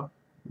shadow.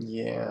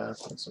 Yeah,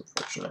 that's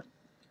unfortunate.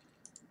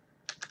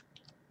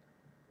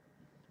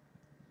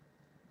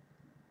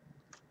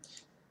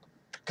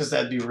 Because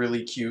that'd be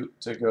really cute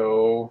to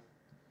go.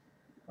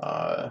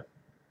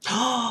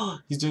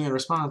 He's doing a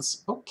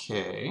response.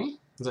 Okay.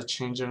 Does that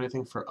change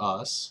anything for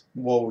us?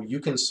 Well, you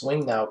can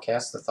swing now,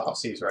 cast the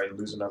Thoughtseize, right, and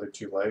lose another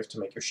 2 life to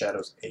make your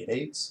shadows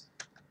 8/8s.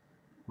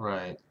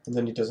 Right. And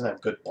then he doesn't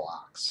have good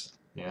blocks.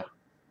 Yeah.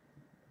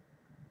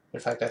 In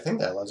fact, I think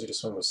that allows you to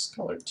swing with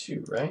Sculler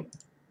too, right?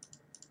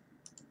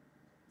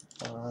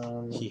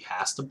 He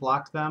has to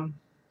block them?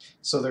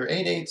 So they're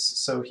 8/8s,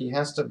 so he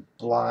has to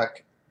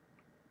block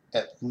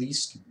at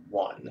least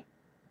 1.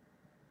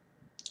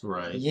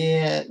 Right.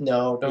 Yeah,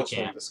 no, don't We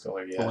swing can't. with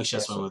Sculler yet. But we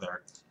should swing with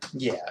her.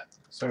 Yeah,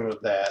 swing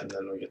with that, and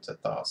then we get to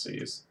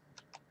Thoughtseize.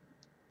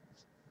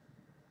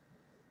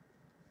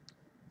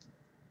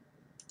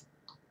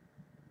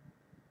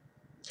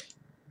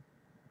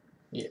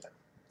 Yeah.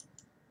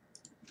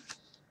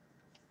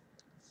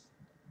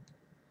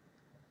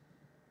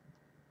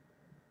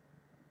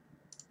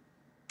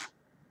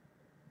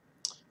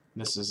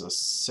 This is a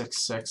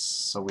 6/6,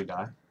 so we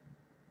die.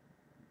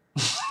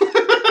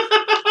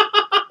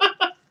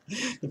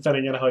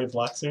 Depending on how he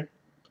blocks here.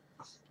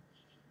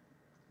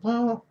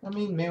 Well, I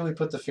mean, maybe we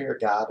put the Fear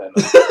of God in him.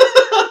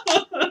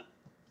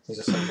 He's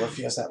just like, what if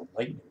he has that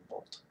lightning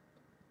bolt?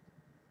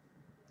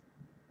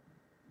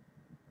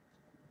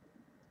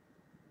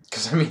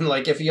 Because, I mean,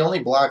 like, if he only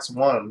blocks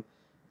 1,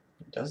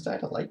 he does die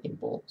to lightning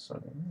bolt,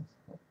 so...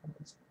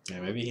 Yeah,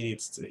 maybe he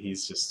needs to,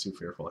 he's just too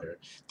fearful here.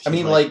 I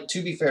mean, like,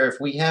 to be fair, if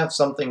we have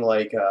something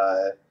like,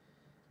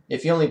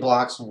 if he only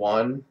blocks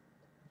 1,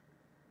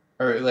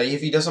 or, like,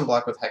 if he doesn't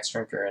block with Hex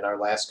Drinker and our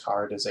last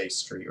card is a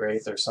Street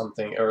Wraith or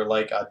something, or,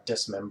 like, a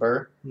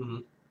Dismember,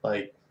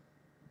 like,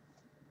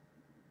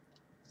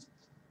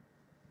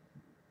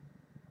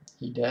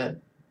 he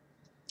dead.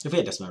 If he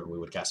had Dismember, we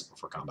would cast it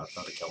before combat.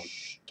 That would kill him.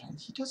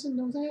 He doesn't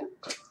know that?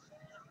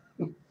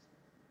 He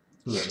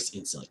would just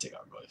instantly take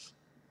out Goyf.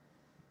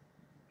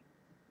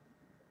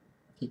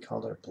 He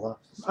called our bluff.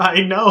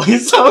 I know,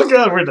 he's so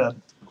good. We're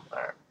done.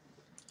 Alright.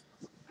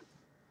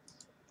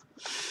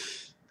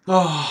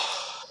 Oh.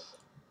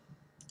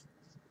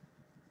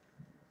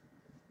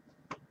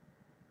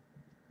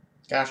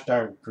 Gosh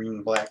darn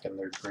green-black and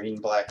their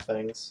green-black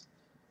things.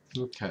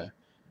 Okay.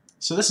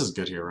 So this is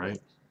good here, right?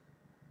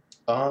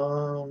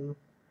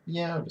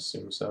 Yeah, I would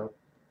assume so.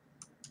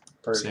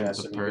 Purge Same has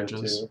with to the be good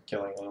purges. too.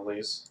 Killing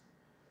lilies.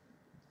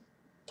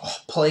 Oh,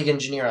 Plague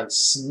Engineer on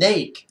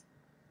Snake!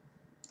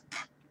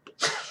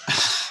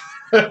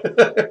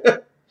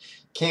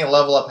 Can't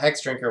level up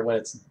Hex Drinker when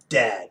it's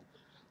dead.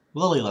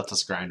 Lily lets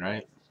us grind,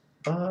 right?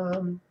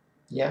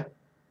 Yeah.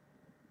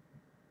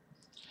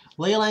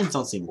 Ley lines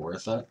don't seem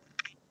worth it.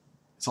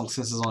 Since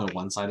it's only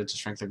one-sided to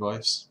shrink the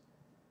Goyfs.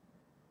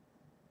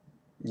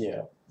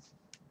 Yeah.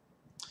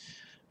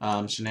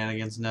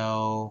 Shenanigans,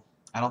 no.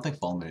 I don't think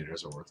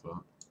Fulminators are worth it.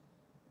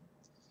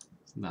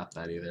 Not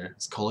that either.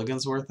 Is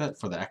Colligan's worth it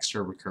for the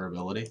extra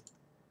recurability?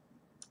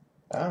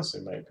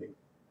 Honestly, might be.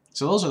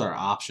 So those are our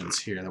options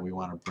here that we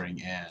want to bring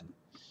in.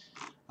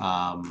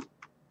 I'm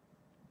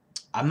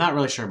not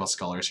really sure about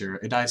Scullers here.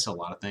 It dies to a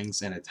lot of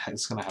things, and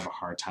it's going to have a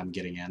hard time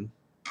getting in.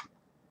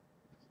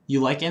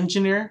 You like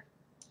Engineer,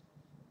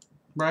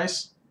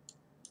 Bryce?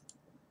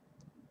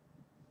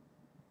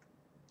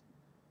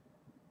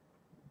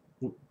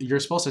 You're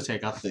supposed to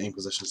take out the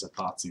Inquisitions and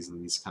Thoughtseize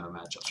in these kind of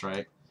matchups,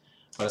 right?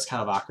 But it's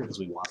kind of awkward because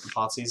we want the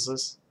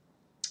Thoughtseizes.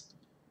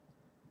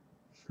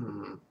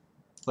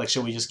 Like,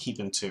 should we just keep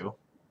in 2?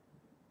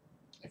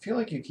 I feel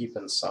like you keep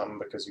in some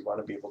because you want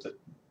to be able to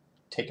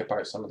take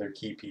apart some of their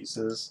key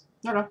pieces.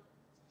 Okay.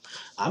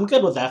 I'm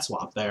good with that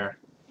swap there.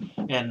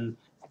 And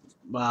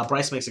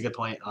Bryce makes a good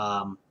point.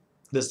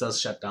 This does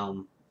shut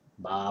down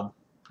Bob,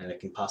 and it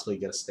can possibly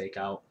get a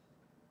stakeout.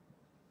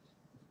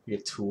 You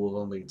get 2 of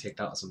them, we can take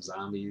out some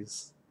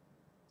zombies.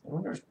 I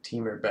wonder if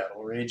Teamer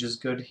Battle Rage is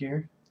good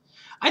here.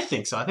 I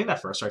think so. I think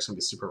that first strike's going to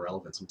be super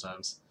relevant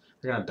sometimes.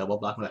 They're going to double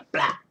block with that.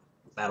 Blah!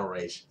 Battle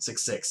Rage.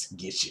 6/6.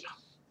 Get you.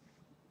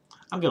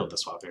 I'm good with the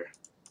swap here.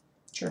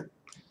 Sure.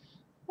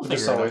 We'll I'm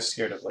just figure it always out.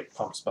 scared of like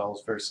pump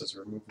spells versus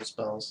removal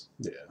spells.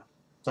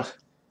 Yeah.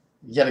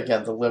 Yet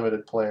again, the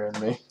limited player in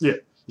me. Yeah.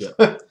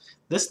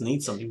 This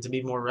needs something to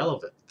be more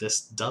relevant.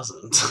 This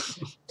doesn't.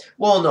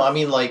 Well, no, I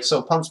mean, like,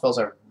 so pump spells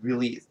are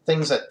really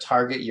things that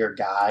target your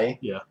guy.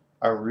 Yeah.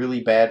 Are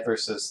really bad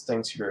versus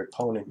things your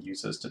opponent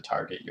uses to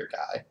target your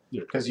guy.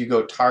 Yeah. Because you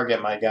go target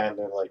my guy and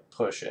they're like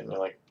push it and you're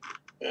like,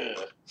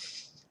 ugh.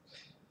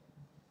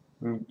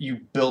 You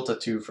built a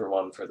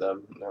 2-for-1 for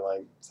them and they're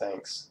like,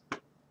 thanks.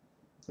 And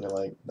you're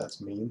like, that's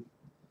mean.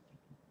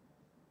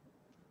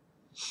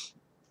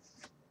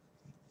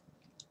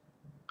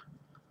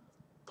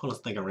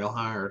 Opponent's thinking real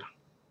hard.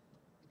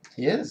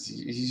 He is.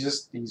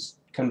 He's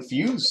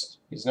confused.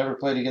 He's never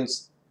played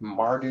against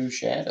Mardu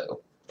Shadow.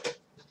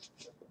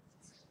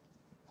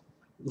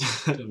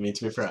 I mean,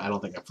 to be fair, I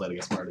don't think I've played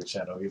against Mardu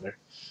Shadow either.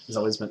 He's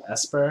always been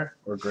Esper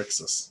or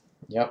Grixis.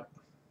 Yep.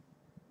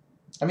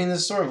 I mean, this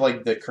is sort of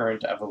like the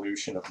current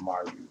evolution of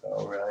Mardu,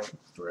 though, right?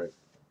 Right.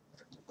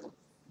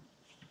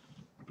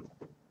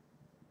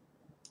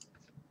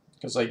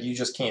 Because, like, you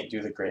just can't do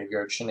the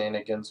graveyard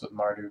shenanigans with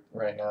Mardu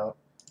right now.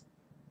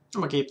 I'm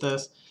gonna keep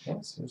this.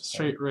 Yeah,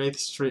 Street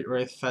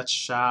Wraith, fetch,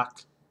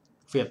 shock.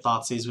 If we had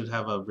Thoughtseize, we'd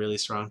have a really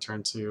strong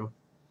turn 2.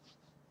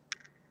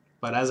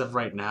 But as of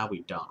right now,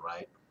 we don't,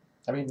 right?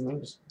 I mean, we're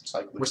just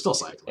cycling. We're still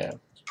cycling. Yeah.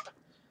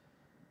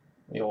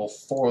 The old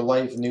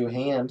 4-life new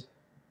hand.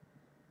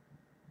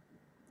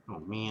 Oh,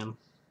 man.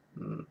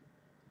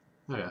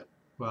 Okay.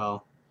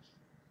 Well,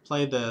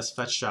 play this,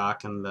 fetch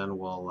shock, and then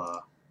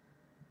we'll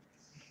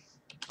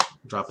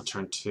drop a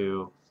turn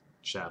 2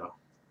 shadow.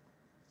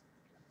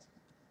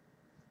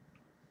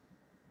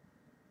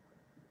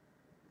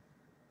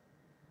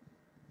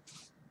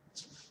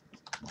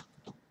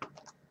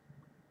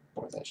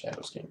 Boy, that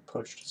shadow's getting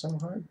pushed so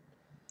hard.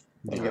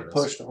 They Yeah, get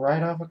pushed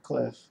right off a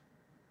cliff.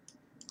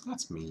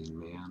 That's mean,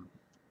 man.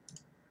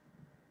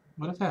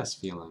 What if it has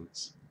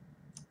feelings?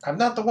 I'm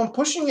not the one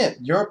pushing it.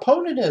 Your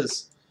opponent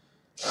is.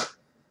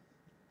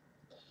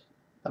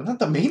 I'm not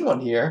the mean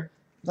one here.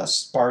 I'm not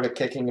Sparta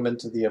kicking him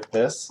into the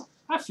abyss.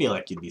 I feel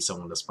like you'd be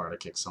someone to Sparta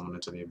kick someone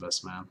into the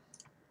abyss, man.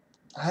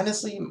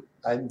 Honestly,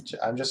 I'm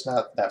just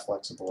not that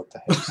flexible at the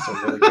hips to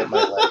really get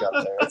my leg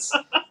up there.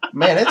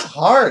 Man, it's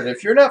hard.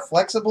 If you're not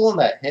flexible in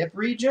that hip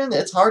region,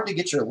 it's hard to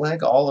get your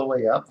leg all the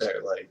way up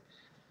there. Like,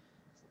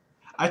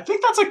 I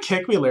think that's a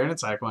kick we learn in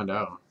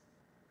Taekwondo.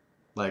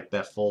 Like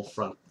that full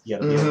front. You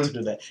gotta be able to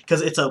do that.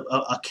 Because it's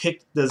a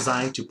kick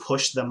designed to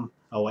push them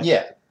away.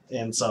 Yeah.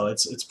 And so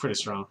it's pretty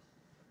strong.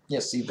 Yeah,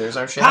 see, there's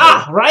our shadow.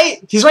 Ah,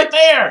 right? He's right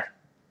there!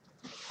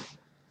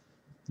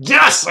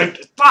 Yes! I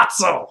thought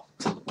so!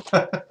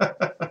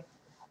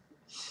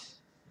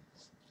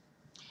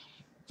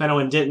 If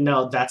anyone didn't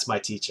know, that's my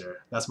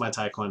teacher. That's my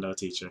Taekwondo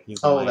teacher. He's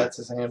Oh, that's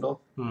his handle?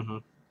 Mm-hmm.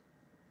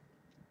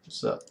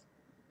 What's up?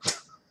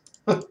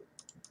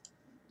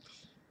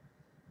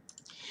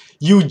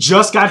 You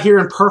just got here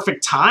in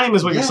perfect time,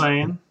 is what you're Yeah.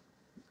 saying.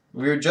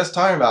 We were just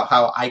talking about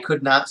how I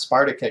could not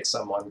Sparta kick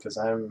someone because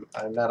I'm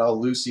not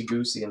all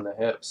loosey-goosey in the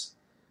hips.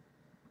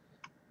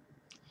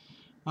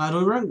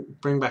 Do we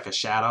bring back a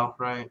shadow,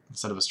 right?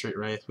 Instead of a street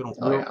wraith? We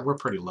don't. We're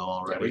pretty low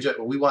already. Yeah,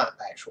 we want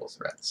actual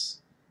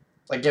threats.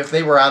 Like if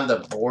they were on the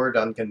board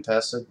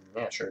uncontested,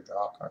 yeah, sure,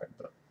 draw a card,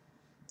 but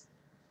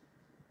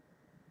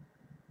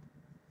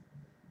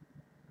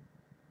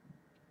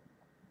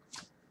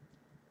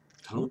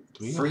I don't,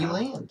 do we free have...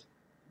 land.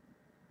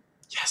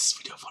 Yes,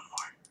 we do have one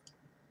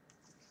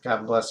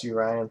God bless you,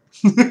 Ryan.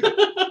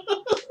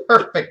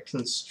 Perfect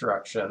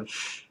construction.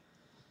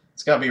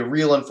 It's gotta be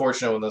real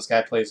unfortunate when this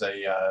guy plays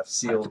a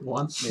sealed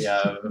one.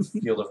 Yeah,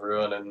 Field of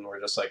Ruin, and we're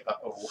just like,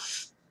 uh-oh,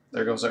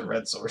 there goes our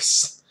red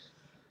source.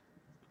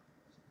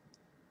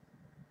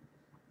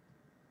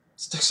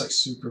 This deck's like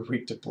super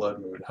weak to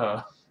Blood Moon,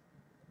 huh?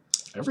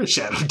 Every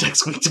shadow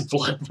deck's weak to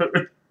Blood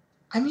Moon.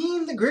 I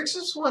mean, the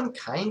Grixis one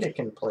kinda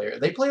can play.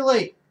 They play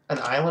like an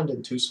island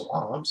and 2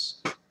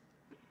 swamps.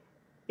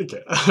 I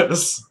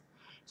guess.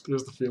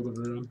 There's the Field of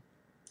Ruin.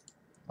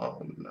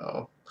 Oh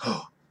no.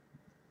 I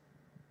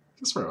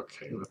guess we're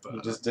okay with that.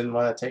 You just didn't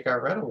want to take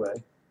our red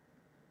away.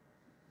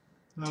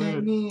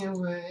 Take me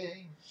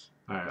away.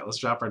 Alright, let's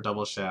drop our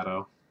double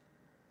shadow.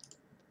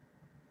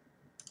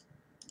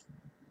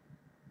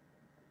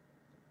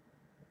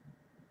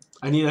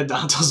 I need a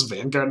Danto's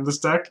Vanguard in this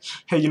deck.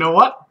 Hey, you know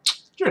what?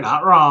 You're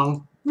not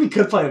wrong. We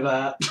could play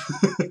that.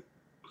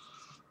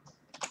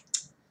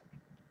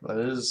 That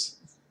is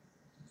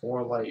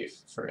 4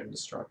 life for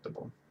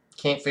indestructible.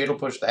 Can't fatal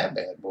push that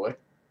bad boy.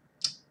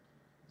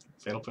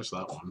 Fatal push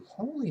that one.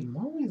 Holy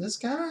moly, this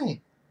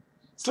guy.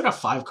 Still got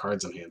 5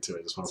 cards in hand too.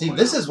 I just want to See,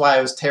 this is why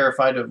I was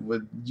terrified of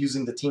with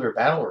using the Teamer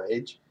Battle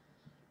Rage.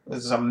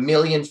 There's a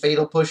million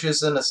fatal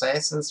pushes and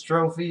Assassin's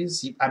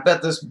trophies. I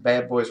bet this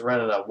bad boy's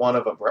running a 1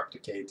 of Abrupt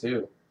Decay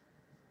too.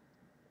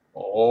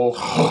 Oh,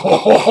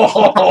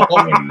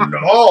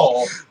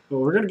 no!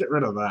 Well, we're gonna get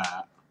rid of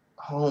that.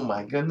 Oh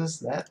my goodness,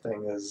 that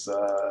thing is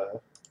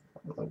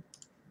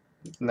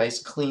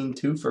nice clean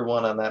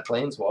 2-for-1 on that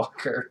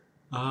Planeswalker.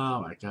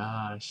 Oh my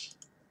gosh.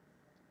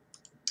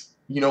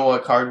 You know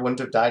what card wouldn't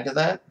have died to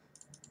that?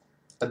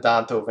 A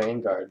Danto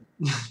Vanguard.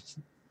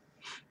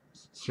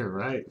 You're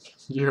right.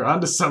 You're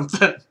onto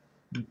something.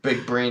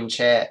 Big brain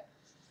chat.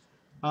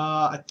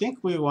 I think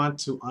we want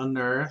to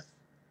unearth,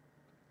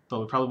 but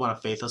we probably want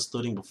a Faithless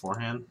Looting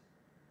beforehand.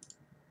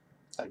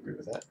 I agree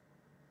with that.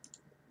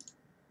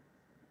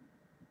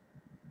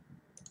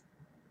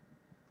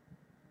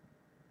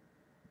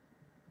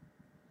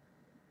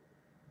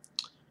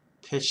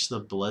 Pitch the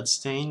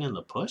Bloodstain and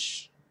the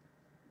push.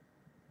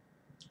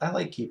 I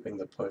like keeping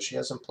the push. He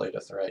hasn't played a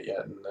threat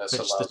yet. And this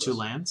Pitch the allows 2 us-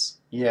 lands.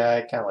 Yeah,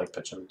 I kind of like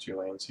pitching the 2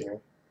 lands here.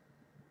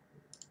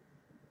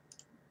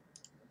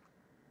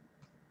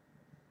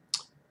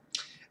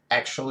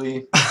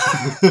 Actually,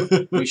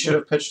 we should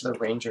have pitched the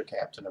Ranger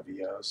Captain of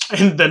EOS.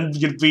 And then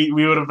we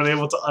would have been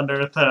able to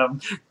unearth him,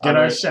 get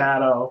our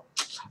shadow.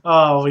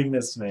 Oh, we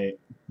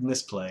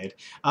misplayed.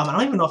 I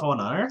don't even know if I want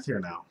to unearth here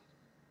now.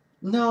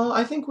 No,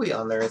 I think we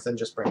unearth and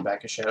just bring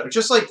back a shadow.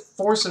 Just like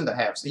force him to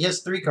have. So he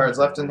has 3 cards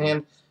left in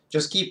hand.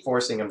 Just keep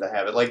forcing him to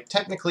have it. Like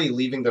technically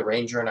leaving the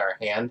Ranger in our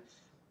hand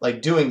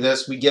like doing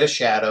this, we get a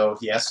shadow.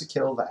 He has to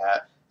kill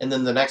that. And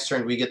then the next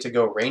turn, we get to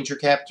go Ranger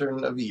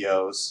Captain of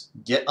Eos,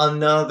 get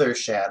another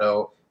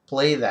shadow,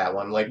 play that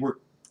one. Like, we're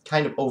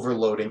kind of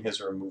overloading his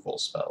removal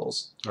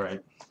spells.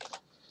 Right.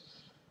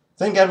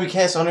 Thank God we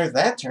cast Unearth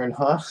that turn,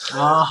 huh?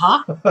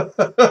 Uh-huh.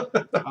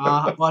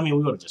 Well, I mean,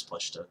 we would have just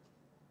pushed it.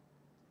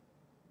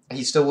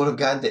 He still would have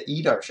gotten to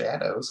eat our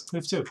shadows. We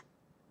have 2.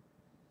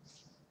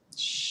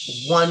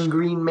 1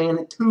 green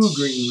mana, 2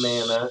 green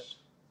mana.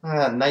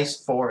 Ah, nice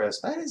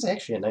forest. That is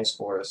actually a nice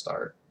forest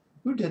art.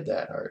 Who did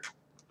that art?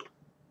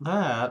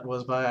 That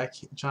was by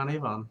John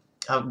Avon.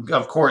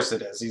 Of course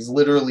it is. He's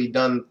literally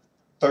done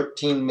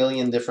 13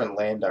 million different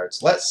land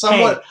arts. Let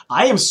someone... Hey,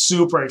 I am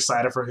super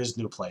excited for his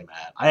new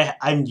playmat.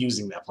 I'm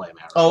using that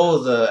playmat right Oh,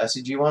 now. the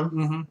SCG one?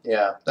 Mm-hmm.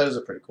 Yeah, that is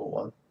a pretty cool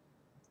one.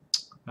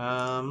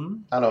 I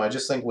don't know, I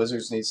just think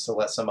Wizards needs to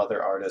let some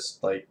other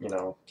artist, like, you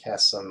know,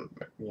 cast some,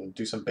 you know,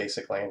 do some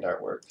basic land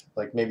artwork.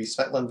 Like, maybe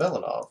Svetlin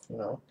Velinov, you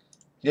know?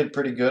 He did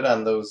pretty good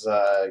on those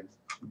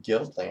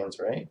guild lands,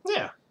 right?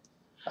 Yeah.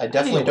 I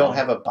definitely don't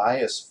have a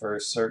bias for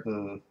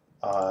certain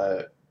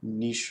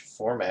niche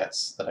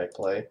formats that I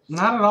play.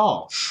 Not at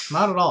all.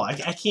 Not at all. I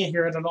can't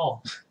hear it at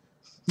all.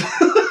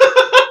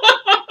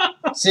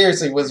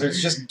 Seriously,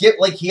 Wizards, just get,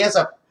 like, he has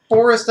a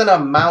forest and a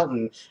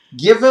mountain.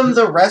 Give him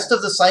the rest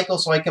of the cycle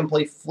so I can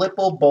play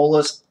Flipple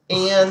Bolus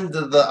and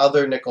the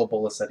other Nicol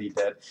Bolus that he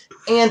did.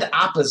 And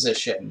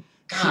Opposition.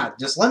 God,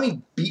 just let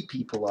me beat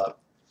people up.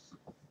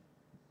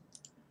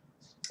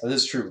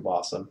 This is true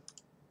awesome.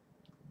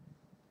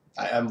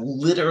 I'm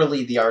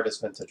literally the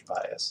artist vintage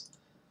bias.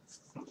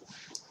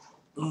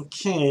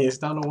 Okay, it's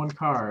down to 1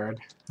 card.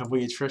 Have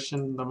we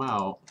attritioned them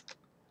out?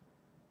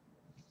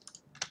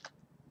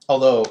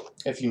 Although,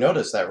 if you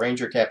notice that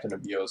Ranger Captain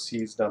of Eos,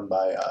 he's done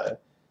by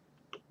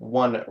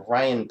one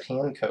Ryan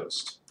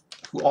Pancoast,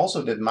 who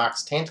also did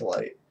Mox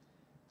Tantalite.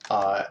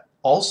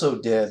 Also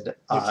did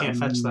You can't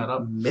fetch that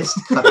up.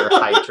 Mistcutter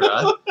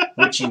Hydra,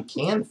 which you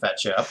can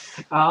fetch up.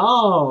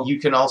 Oh. You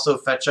can also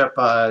fetch up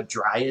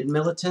Dryad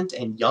Militant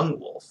and Young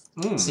Wolf.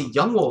 See,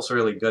 Young Wolf's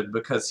really good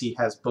because he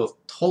has both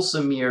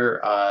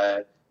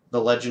Tulsamir,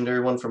 the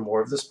legendary one from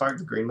War of the Spark,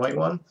 the green-white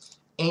one,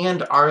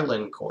 and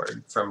Arlen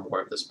Cord from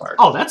War of the Spark.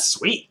 Oh, that's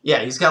sweet. Yeah,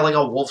 he's got like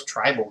a wolf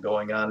tribal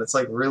going on. It's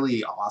like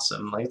really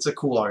awesome. Like, it's a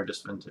cool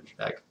artist vintage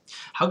deck.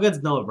 How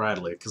good's Noah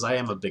Bradley? Because I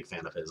am a big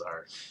fan of his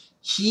art.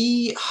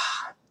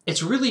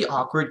 It's really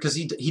awkward because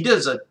he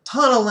does a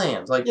ton of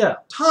lands, like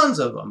tons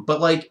of them. But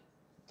like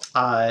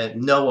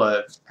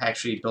Noah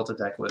actually built a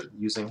deck with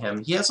using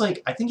him. He has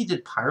like, I think he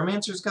did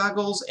Pyromancer's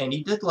Goggles, and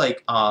he did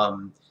like I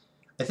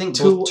think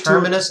both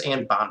Terminus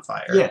and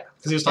Bonfire. Yeah,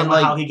 because he was talking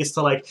about like, how he gets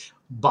to like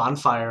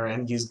Bonfire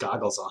and use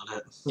goggles on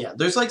it. Yeah,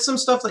 there's like some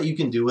stuff that you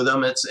can do with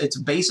him. It's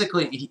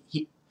basically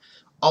he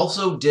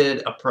also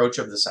did Approach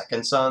of the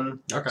Second Sun.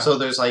 Okay. So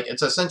there's like,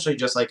 it's essentially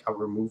just like a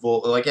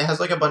removal. Like, it has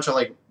like a bunch of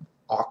like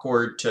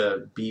awkward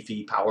to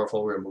beefy,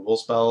 powerful removal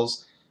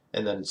spells,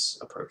 and then it's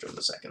Approach of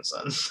the Second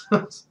Sun.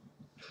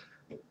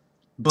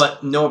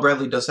 But Noah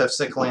Bradley does have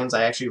sick lands.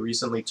 I actually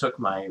recently took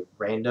my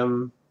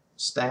random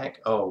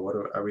stack. Oh, what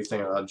are we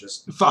thinking about?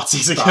 Just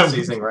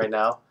Thoughtseizing right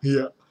now?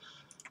 Yeah.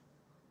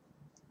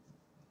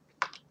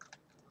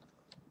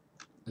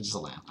 Just a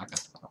land. Okay.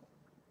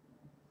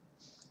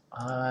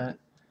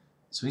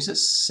 So he's at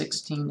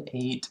 16,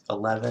 8,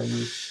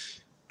 11,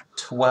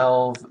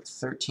 12,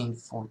 13,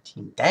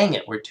 14. Dang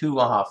it, we're 2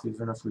 off,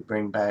 even if we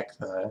bring back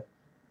the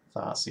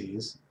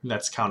Thoughtseize.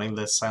 That's counting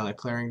the silent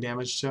clearing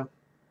damage too?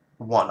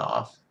 1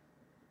 off.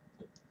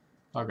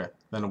 Okay,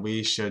 then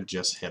we should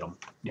just hit them.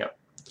 Yep.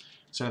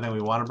 Is there anything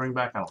we want to bring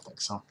back? I don't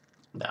think so.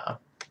 Nah.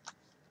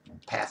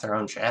 Path our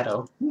own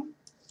shadow.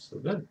 So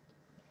good.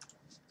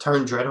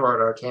 Turn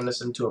Dreadhorde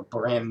Arcanus into a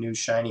brand new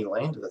shiny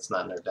land that's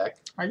not in our deck.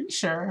 Are you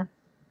sure?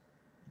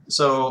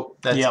 So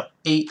that's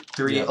 8,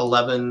 3,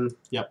 11,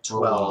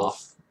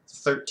 12,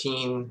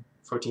 13,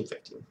 14,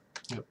 15.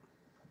 Yep.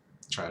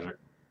 Tragic.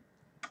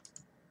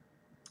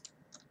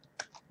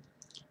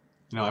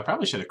 You know, I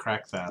probably should have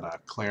cracked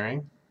that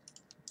clearing.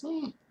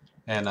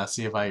 And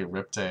see if I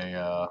ripped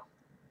a...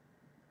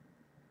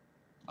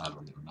 I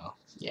don't even know.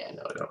 Yeah,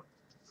 no, I don't.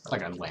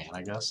 Like a land,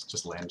 I guess.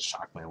 Just land,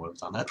 shock land would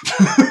have done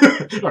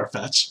it. Or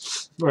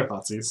fetch. Or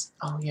Thoughtseize.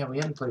 Oh, yeah, we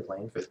haven't played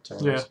land for the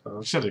turn, yeah, I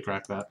suppose. Should have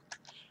cracked that.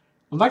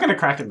 I'm not going to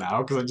crack it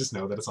now, because I just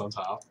know that it's on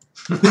top.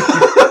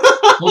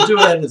 We'll do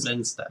it as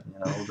end step, you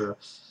know.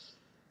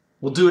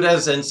 We'll do it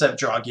as end step,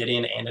 draw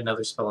Gideon, and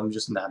another spell, and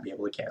just not be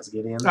able to cast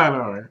Gideon. I know,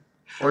 right?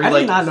 Or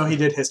I did not know he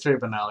did History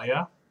of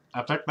Benalia.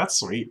 Epic, that's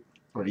sweet.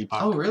 Or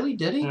Epoch. Oh, really?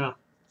 Did he? Yeah.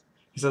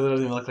 He said it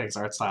doesn't even look like his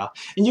art style.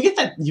 And you get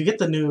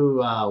the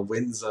new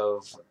Winds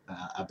of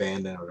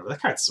Abandon or whatever.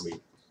 That card's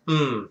sweet.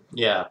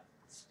 Yeah.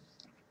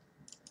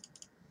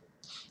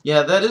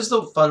 Yeah, that is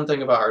the fun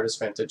thing about Artist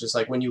Vintage. It's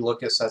like when you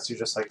look at sets, you're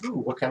just like, ooh,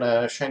 what kind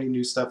of shiny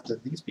new stuff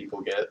did these people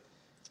get?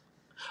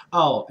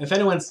 Oh, if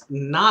anyone's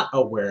not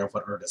aware of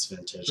what Artist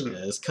Vintage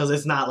is, because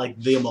it's not like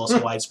the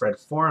most widespread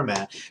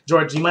format,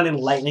 George, do you mind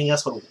enlightening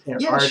us what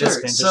Artist sure.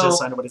 Vintage So, is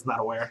so anybody's not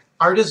aware?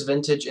 Artist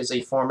Vintage is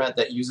a format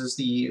that uses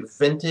the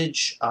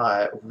Vintage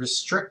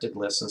restricted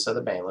list instead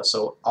of ban list.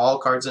 So all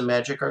cards in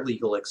Magic are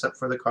legal except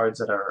for the cards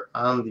that are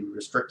on the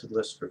restricted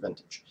list for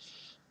Vintage.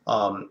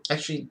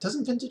 Actually,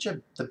 doesn't Vintage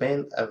have a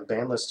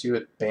ban list too?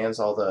 It bans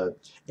all the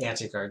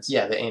anti cards.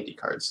 Yeah, the anti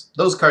cards.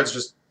 Those cards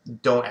just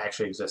don't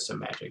actually exist in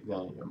Magic.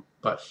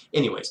 But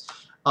anyways,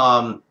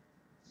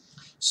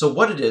 so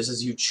what it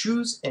is you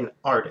choose an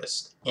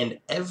artist, and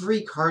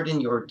every card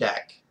in your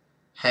deck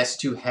has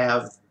to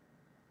have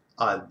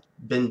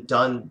been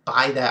done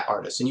by that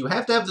artist, and you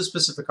have to have the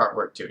specific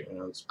artwork too. You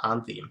know, it's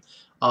on theme.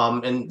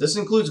 And this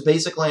includes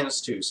basic lands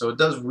too, so it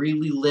does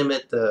really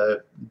limit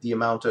the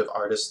amount of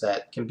artists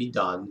that can be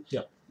done.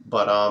 Yep.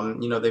 But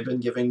you know, they've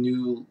been giving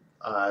new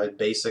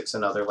basics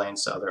and other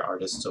lands to other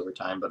artists over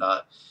time.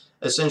 But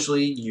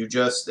essentially, you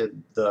just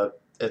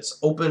it's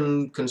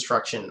open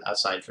construction.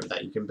 Aside from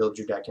that, you can build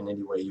your deck in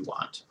any way you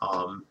want.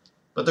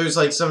 But there's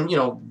like some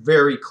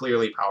very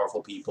clearly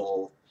powerful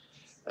people.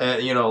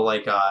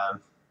 Like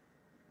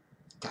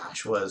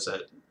gosh, what is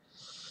it?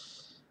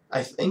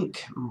 I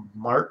think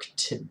Mark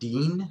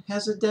Tadine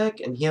has a deck,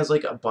 and he has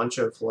like a bunch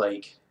of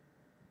like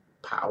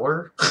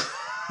power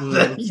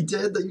that he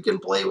did that you can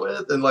play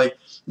with, and like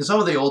some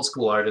of the old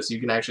school artists, you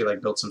can actually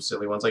like build some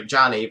silly ones. Like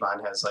John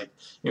Avon has like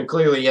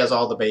clearly he has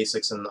all the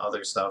basics and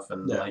other stuff,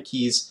 and like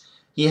he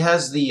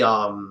has the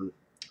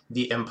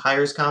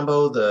Empires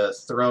combo, the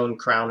Throne,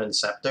 Crown, and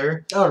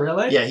Scepter. Oh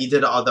really? Yeah, he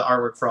did all the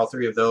artwork for all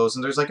three of those,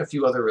 and there's like a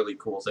few other really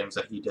cool things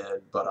that he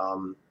did, but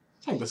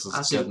I think this is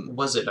honestly, good.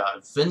 was it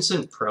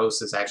Vincent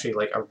Prost is actually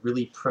like a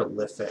really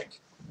prolific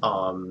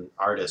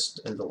artist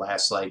in the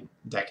last like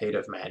decade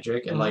of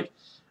Magic, and like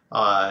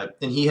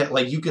and he had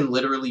like you can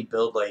literally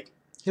build like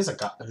is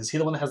he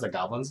the one that has the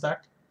goblins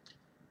deck?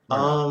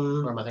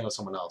 Or am I thinking of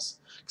someone else?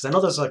 Because I know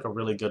there's like a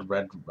really good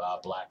red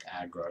black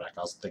aggro deck.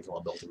 I was thinking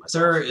about building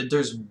myself.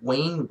 There's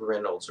Wayne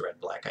Reynolds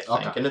red black, I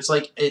think, and it's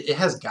like it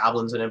has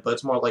goblins in it, but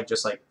it's more like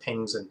just like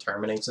pings and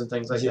terminates and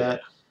things like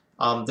that.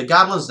 The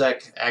Goblins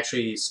deck,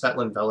 actually,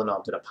 Svetlin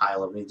Velinov did a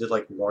pile of them. He did,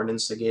 like, Warren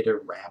Instigator,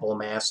 Rabble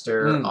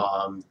Master,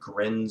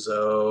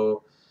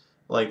 Grinzo.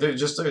 Like,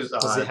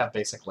 does he have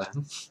basic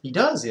land? He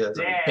does. He has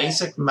a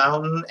basic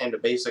mountain and a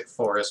basic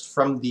forest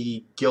from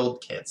the guild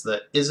kits.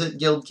 The Izzet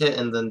guild kit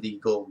and then the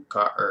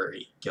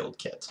Golgari guild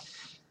kit.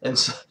 And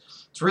so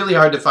it's really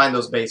hard to find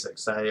those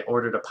basics. I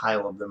ordered a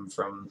pile of them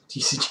from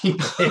TCG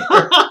Player.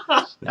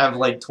 I have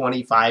like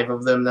 25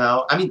 of them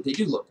now. I mean, they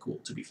do look cool,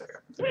 to be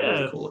fair. They're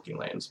really cool looking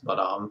lands. But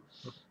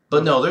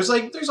no,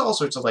 there's all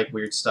sorts of like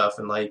weird stuff,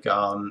 and like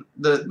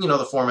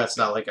the format's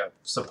not like a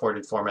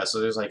supported format,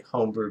 so there's like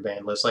homebrew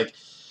ban lists. Like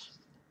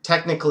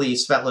technically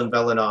Svetlin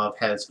Velinov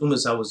has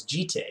Umezawa's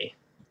Jite.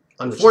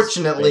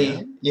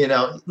 Unfortunately,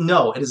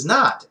 no, it is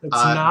not. It's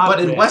not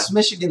but in West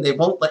Michigan, they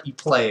won't let you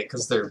play it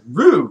because they're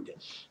rude.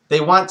 They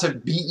want to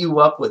beat you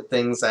up with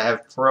things that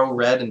have pro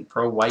red and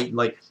pro white.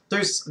 Like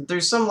there's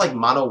some like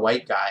mono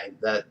white guy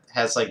that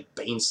has like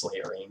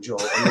Baneslayer Angel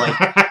and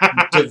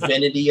like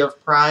Divinity of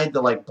Pride,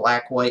 the like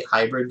black white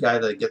hybrid guy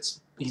that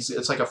gets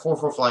it's like a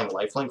 4/4 flying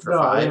lifelink for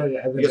 5.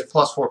 He gets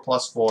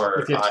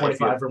 +4/+4. If you have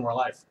 25 or more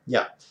life.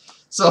 Yeah.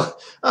 So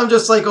I'm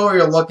just like over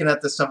here looking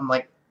at this stuff. I'm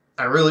like,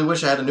 I really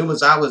wish I had a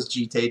Umezawa's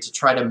Jite to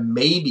try to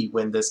maybe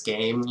win this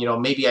game.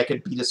 Maybe I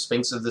could beat a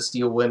Sphinx of the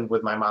Steel Wind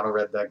with my mono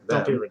red deck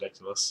then. Don't be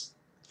ridiculous.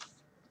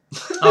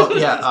 Oh,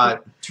 yeah.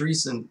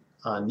 Teresa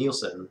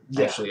Nielsen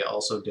actually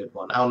also did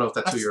one. I don't know if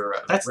that's who you're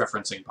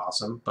referencing,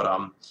 Possum,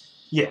 but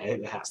yeah,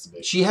 it has to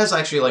be. She has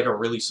actually like a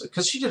really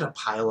because she did a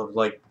pile of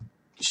like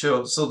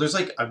so there's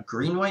like a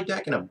green-white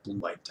deck and a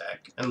blue-white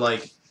deck, and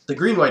like the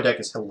green-white deck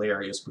is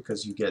hilarious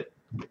because you get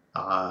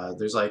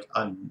there's like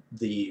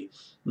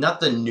not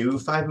the new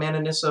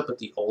 5-mana Nissa, but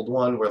the old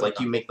one where like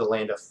you make the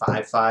land a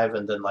 5/5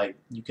 and then like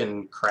you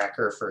can crack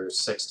her for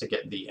 6 to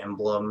get the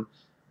emblem.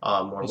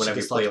 Or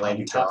whenever you play a land,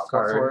 you draw a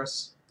card.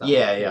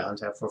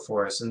 Untap for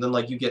forest, and then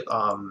like you get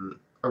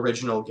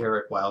original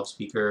Garrick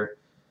Wildspeaker,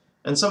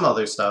 and some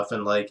other stuff,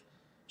 and like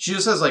she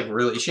just has like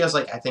she has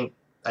like I think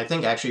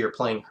actually you're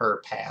playing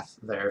her Path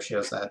there. She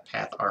has that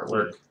Path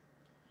artwork.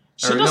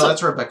 No,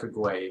 that's Rebecca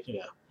Guay.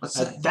 Yeah,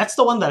 that's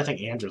the one that I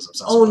think Andrew's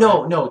obsessed with.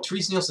 Oh no,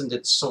 Teresa Nielsen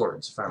did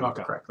Swords, if I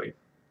remember correctly.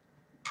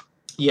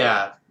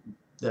 Yeah.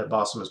 Yeah,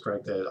 Boston was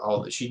correct.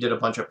 She did a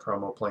bunch of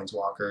promo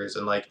planeswalkers,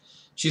 and like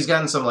she's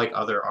gotten some like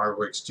other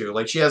artworks too.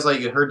 Like she has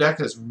like her deck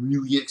is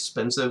really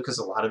expensive because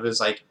a lot of it is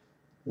like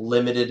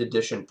limited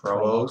edition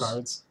promo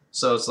cards.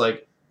 So it's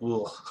like,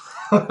 ooh,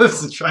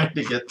 trying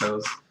to get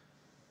those.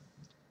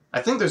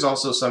 I think there's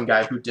also some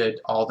guy who did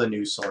all the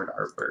new sword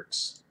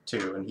artworks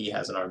too, and he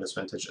has an Artist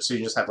Vintage. So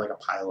you just have like a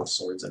pile of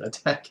swords in a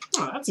deck.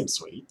 Oh, that seems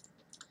sweet.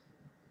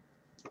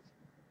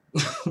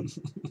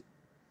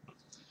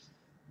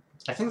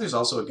 I think there's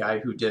also a guy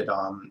who did,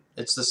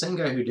 it's the same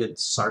guy who did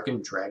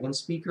Sarkhan Dragon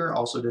Speaker,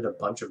 also did a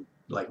bunch of,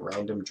 like,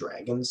 random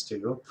dragons,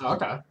 too.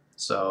 Okay.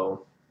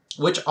 So,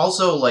 which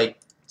also, like,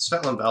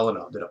 Svetlin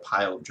Velinov did a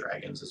pile of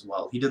dragons as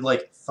well. He did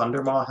like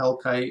Thundermaw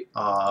Hellkite,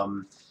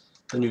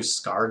 the new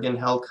Skargan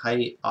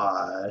Hellkite.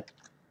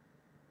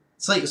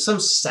 It's like some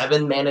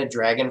 7-mana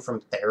dragon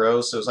from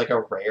Theros. So it's like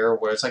a rare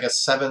where it's like a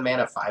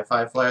 7-mana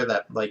 5/5 flyer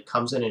that like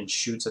comes in and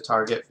shoots a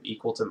target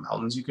equal to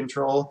mountains you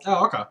control.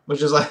 Oh, okay.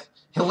 Which is like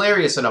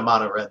hilarious in a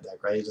mono red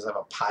deck, right? You just have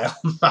a pile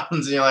of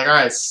mountains and you're like, all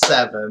right,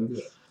 7.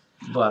 Yeah.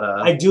 But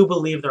I do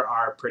believe there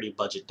are pretty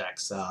budget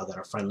decks that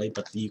are friendly,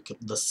 but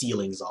the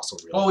ceiling is also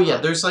really. Oh yeah,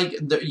 there's like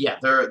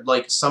there are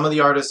like some of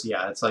the artists.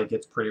 Yeah, it's like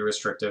it's pretty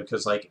restrictive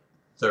because like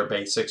their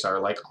basics are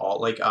like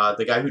all like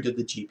the guy who did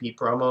the GP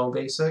promo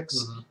basics.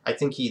 Mm-hmm. I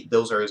think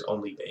those are his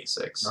only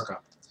basics. Okay.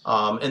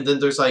 And then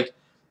there's like,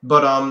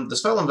 but the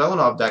Svetlin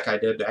Velinov deck I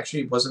did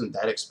actually wasn't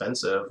that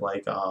expensive.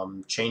 Like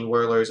Chain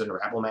Whirlers and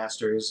Rabble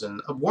Masters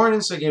and Warren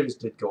Instigators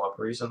did go up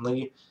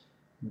recently,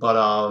 but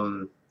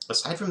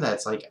aside from that,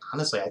 it's like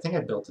honestly, I think I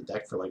built a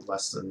deck for like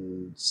less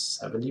than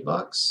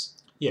 $70.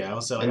 Yeah,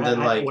 so and then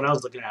like when I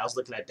was looking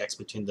at decks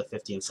between the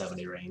 50 and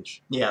 70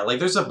 range. Yeah, like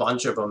there's a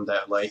bunch of them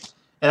that like,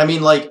 and I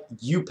mean like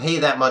you pay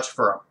that much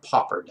for a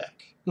pauper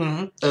deck,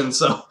 and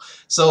so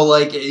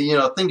like you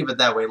know think of it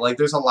that way. Like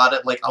there's a lot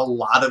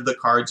of the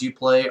cards you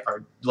play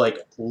are like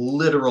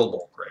literal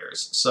bulk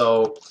rares.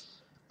 So,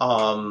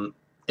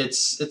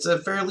 it's a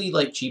fairly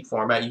like cheap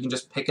format. You can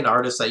just pick an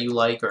artist that you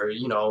like, or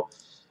you know,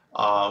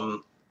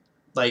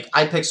 like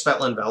I picked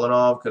Svetlin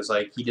Velinov because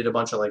like he did a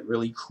bunch of like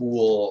really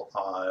cool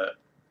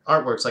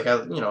artworks. Like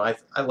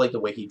I like the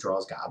way he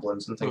draws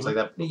goblins and things like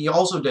that. He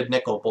also did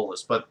Nicol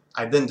Bolas, but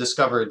I then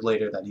discovered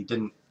later that he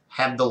didn't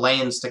have the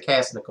lands to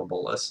cast Nicol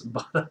Bolas.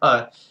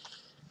 But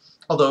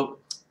although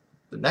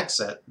the next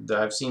set,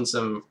 I've seen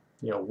some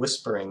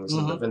whisperings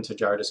in the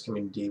vintage artist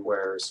community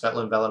where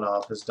Svetlin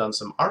Velinov has done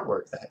some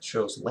artwork that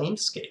shows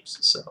landscapes.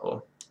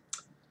 So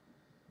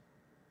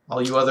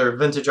all you other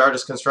vintage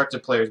artist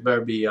constructed players better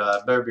be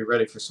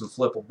ready for some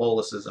flipple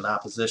boluses and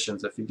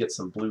oppositions if you get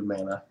some blue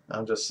mana.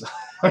 I'm just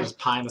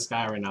pie in the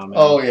sky right now, man.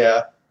 Oh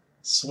yeah,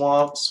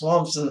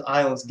 swamps and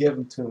islands, give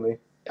them to me.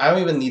 I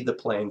don't even need the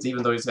plains,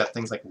 even though he's got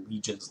things like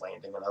Legion's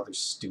Landing and other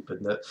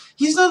stupidness.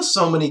 He's done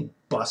so many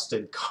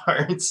busted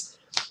cards,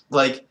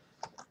 like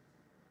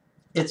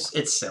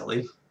it's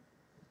silly.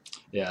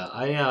 Yeah,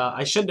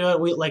 I should do it.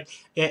 We like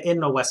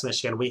in West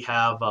Michigan we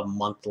have a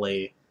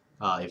monthly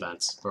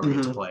events where we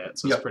get to play it,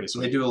 so it's pretty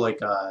sweet. They do like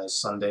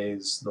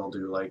Sundays. They'll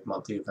do like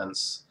monthly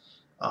events.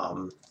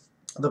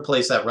 The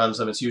place that runs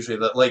them, it's usually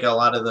like a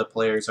lot of the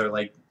players are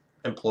like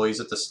employees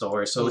at the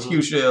store, so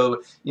usually they'll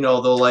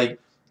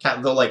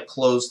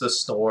close the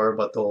store,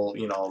 but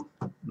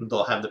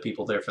they'll have the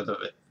people there for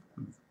the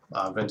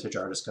vintage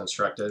artist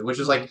constructed, which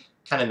is like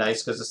kind of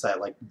nice because it's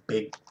that like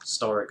big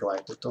store at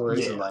Galactic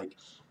Toys and like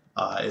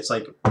it's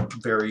like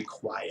very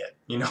quiet.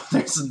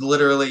 There's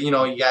literally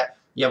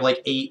you have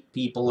like 8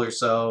 people or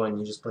so, and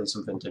you just play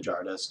some vintage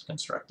artist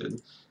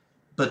constructed.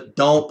 But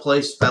don't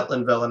play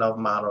Svetlin Velinov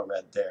mono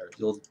red there.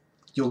 You'll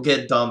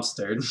get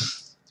dumpstered.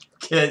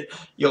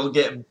 You'll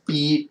get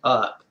beat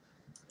up.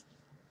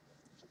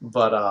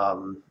 But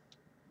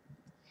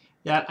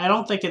yeah, I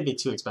don't think it'd be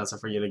too expensive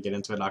for you to get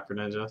into a Dr.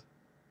 Ninja.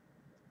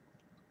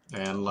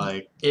 And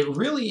like it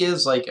really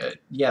is like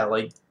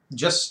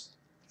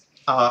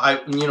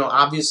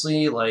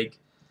obviously like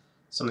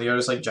some of the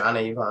artists like John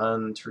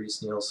Avon,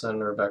 Therese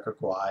Nielsen, Rebecca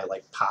Kwai,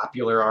 like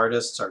popular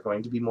artists are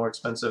going to be more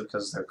expensive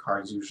because their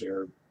cards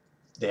usually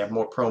they have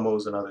more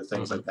promos and other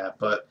things like that.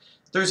 But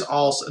there's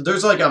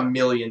like a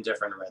million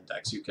different red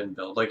decks you can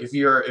build. Like if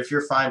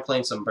you're fine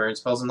playing some burn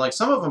spells, and like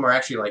some of them are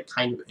actually like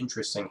kind of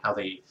interesting how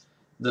the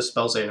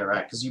spells they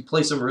interact, because you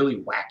play some really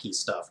wacky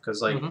stuff,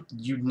 because like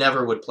you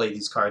never would play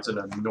these cards in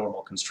a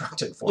normal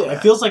constructed format. Yeah,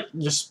 it feels like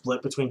you're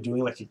split between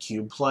doing like a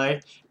cube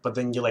play, but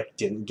then you like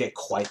didn't get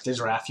quite the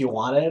draft you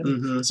wanted,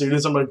 so you're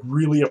doing some like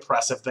really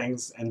oppressive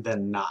things and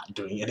then not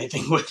doing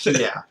anything with it.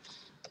 Yeah,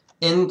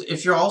 and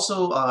if you're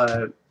also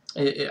I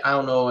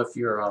don't know if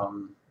you're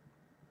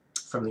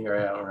from the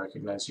area, I don't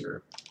recognize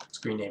your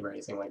screen name or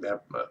anything like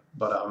that, but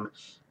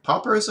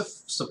Pauper is a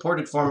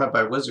supported format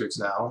by Wizards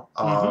now.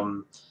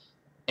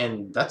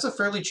 And that's a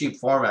fairly cheap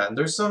format. And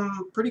there's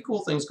some pretty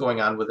cool things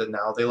going on with it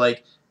now.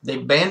 They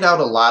banned out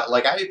a lot.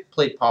 Like I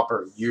played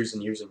Pauper years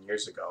and years and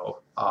years ago.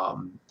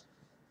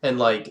 And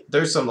like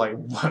there's some like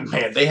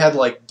man, they had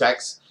like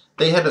decks.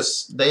 They had a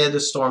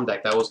Storm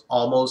deck that was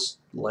almost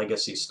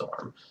Legacy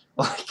Storm.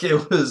 Like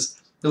it was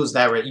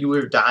that rare. You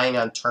were dying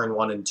on turn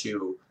 1 and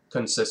 2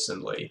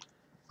 consistently.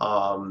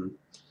 And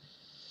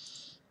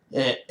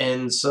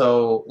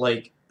so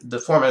like the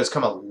format has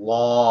come a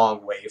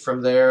long way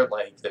from there.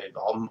 Like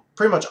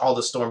pretty much all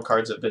the Storm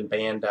cards have been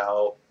banned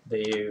out.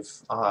 They've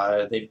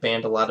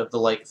banned a lot of the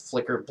like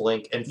Flicker,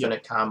 Blink,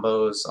 Infinite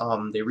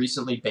combos. They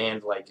recently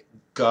banned like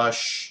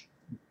Gush,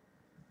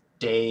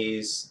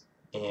 Daze,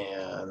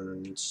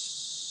 and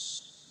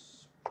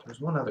there's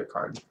one other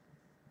card.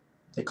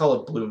 They call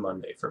it Blue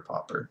Monday for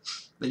Pauper.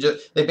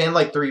 They banned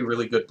like 3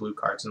 really good blue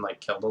cards and like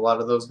killed a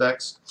lot of those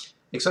decks.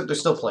 Except they're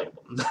still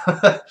playable.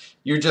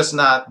 You're just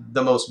not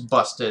the most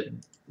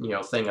busted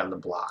thing on the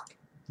block.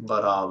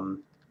 But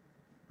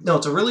No,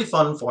 it's a really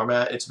fun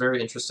format. It's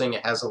very interesting.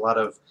 It has a lot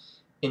of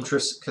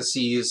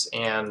intricacies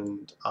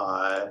and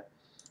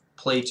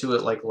play to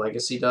it like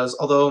Legacy does.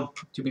 Although,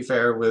 to be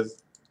fair,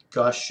 with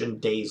Gush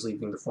and Days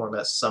leaving the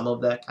format, some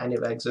of that kind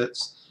of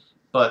exits.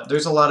 But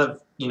there's a lot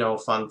of,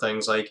 fun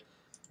things. Like,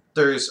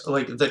 there's,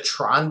 like, the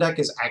Tron deck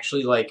is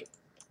actually, like,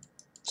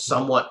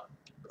 somewhat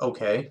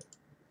okay.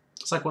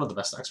 It's like one of the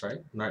best decks,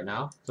 right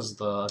now, because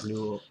the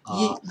new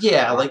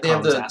yeah, like they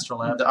have the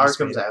Astrolabe.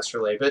 Arkham's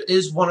Astrolabe. It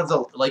is one of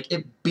the, like,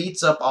 it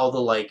beats up all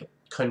the, like,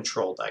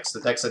 control decks,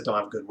 the decks that don't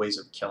have good ways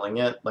of killing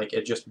it. Like,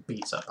 it just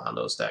beats up on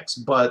those decks.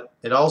 But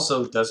it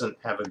also doesn't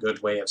have a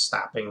good way of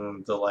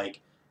stopping the, like,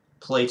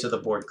 play to the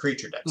board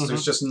creature decks.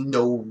 There's just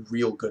no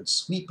real good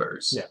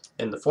sweepers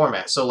in the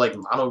format. So, like,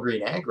 mono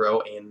green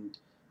aggro, and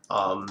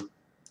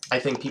I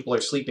think people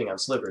are sleeping on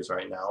slivers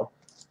right now.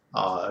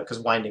 Because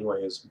Winding Way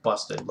is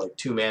busted. Like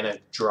 2 mana,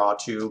 draw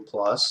 2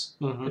 plus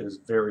is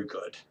very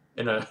good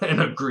in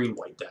a green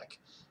white deck.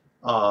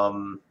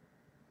 But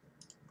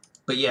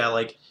yeah,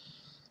 like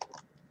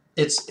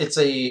it's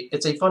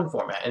a fun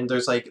format, and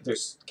there's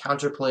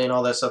counterplay and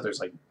all that stuff.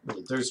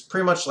 There's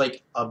pretty much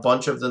like a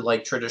bunch of the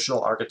like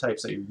traditional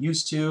archetypes that you're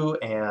used to,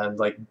 and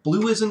like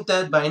blue isn't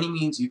dead by any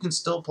means. You can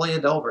still play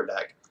a Delver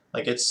deck.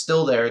 Like it's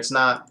still there. It's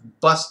not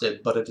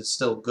busted, but it is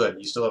still good.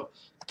 You still have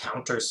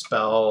counter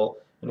spell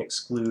and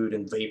exclude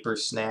and vapor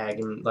snag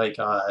and like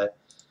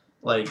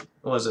what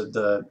was it,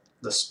 the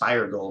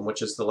Spire Golem,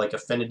 which is the like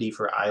affinity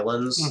for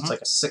islands. It's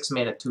like a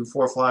 6-mana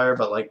 2/4 flyer,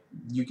 but like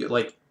you get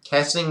like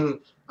casting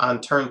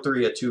on turn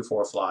 3 a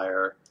 2/4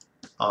 flyer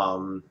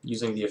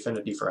using the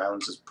affinity for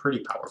islands is pretty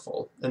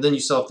powerful. And then you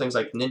still have things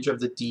like Ninja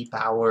of the Deep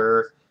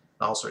Power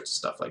and all sorts of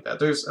stuff like that.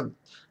 There's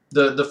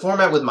the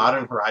format with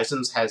Modern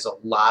Horizons has a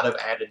lot of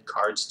added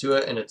cards to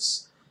it, and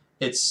it's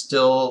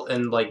still,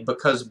 and like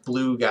because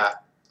blue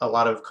got a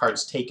lot of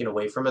cards taken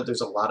away from it, there's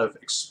a lot of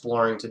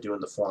exploring to do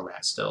in the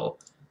format still.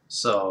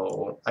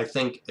 So I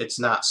think it's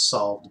not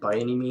solved by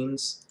any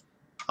means.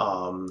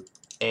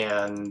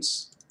 And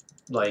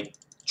like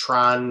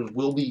Tron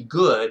will be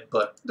good,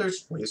 but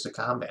there's ways to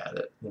combat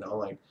it.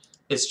 Like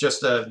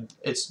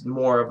it's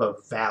more of a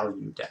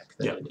value deck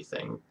than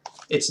anything.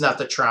 It's not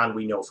the Tron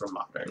we know from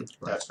Modern,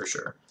 that's for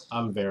sure.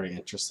 I'm very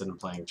interested in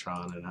playing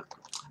Tron, and I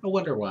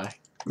wonder why.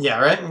 Yeah,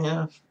 right?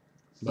 Yeah.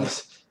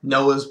 But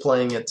Noah's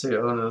playing it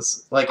too, and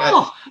it's like,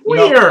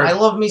 weird. I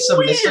love me some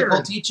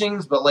mystical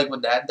teachings, but like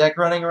with that deck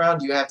running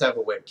around, you have to have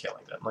a way of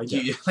killing them. Like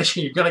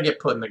you're gonna get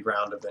put in the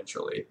ground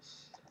eventually.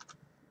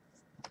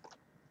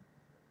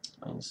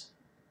 Nice.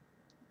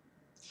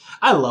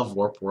 I love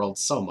Warp World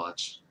so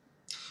much.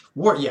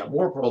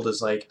 Warp World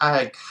is like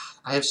I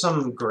have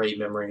some great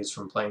memories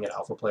from playing at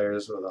Alpha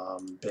Players with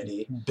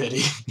Biddy.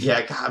 Biddy.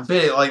 Yeah, God,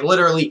 Biddy. Like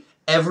literally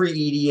every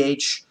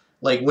EDH.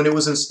 Like, when it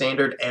was in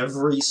Standard,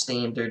 every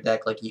Standard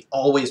deck, like, he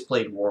always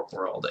played Warp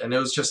World. And it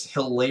was just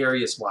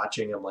hilarious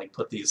watching him, like,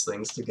 put these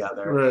things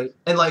together. Right.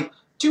 And, like,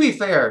 to be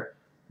fair,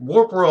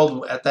 Warp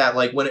World at that,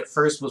 like, when it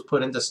first was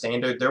put into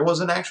Standard, there was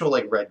an actual,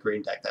 like,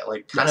 red-green deck that,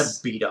 like, kind of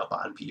beat up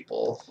on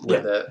people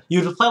with it.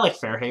 You would play, like,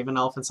 Fairhaven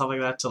Elf and stuff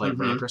like that to, like,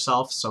 ramp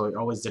yourself, so you're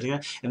always doing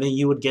it. And then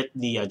you would get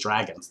the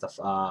dragons, the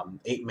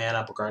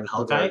 8-mana Garden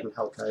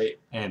Hellkite.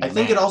 And I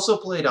think it also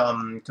played,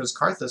 because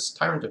Karthus,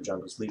 Tyrant of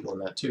Jungle, was legal in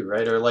that, too,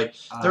 right? Or, like,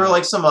 there were,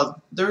 like,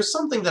 there was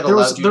something that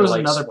allowed you to,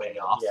 like... There was another way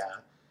off. Yeah.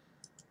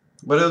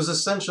 But it was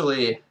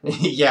essentially...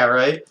 yeah,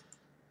 right?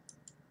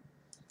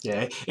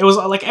 Yeah, it was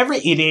like every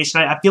EDH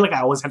night. I feel like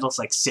I always had to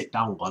like sit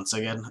down once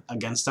again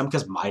against them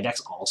because my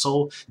decks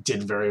also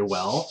did very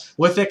well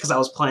with it because I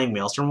was playing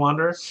Maelstrom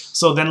Wanderer.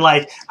 So then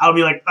like I would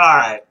be like, all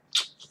right,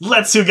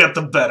 let's who get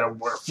the better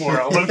Warp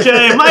World.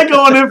 Okay, am I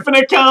going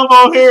infinite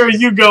combo here? Or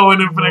you going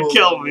infinite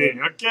kill me?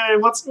 Okay,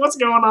 what's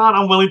going on?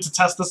 I'm willing to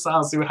test this out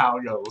and see how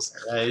it goes.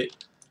 Right.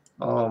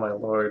 Oh my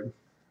lord.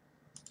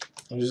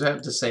 I just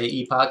have to say,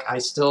 Epoch,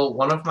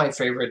 one of my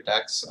favorite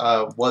decks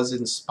was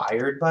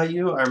inspired by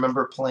you. I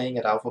remember playing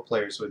at Alpha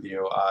Players with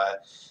you,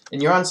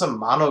 and you're on some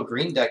mono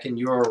green deck, and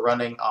you were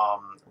running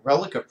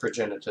Relic of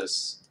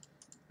Progenitus,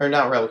 or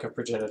not Relic of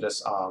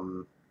Progenitus,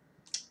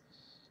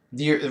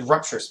 the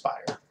Rupture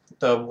Spire,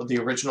 the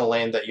original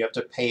land that you have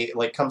to pay,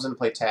 like comes in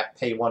play tap,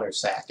 pay 1 or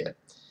sack it,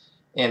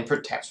 and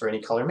taps for any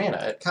color mana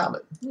at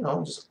Comet.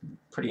 Just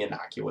pretty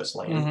innocuous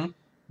land,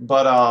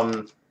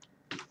 but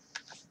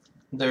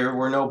there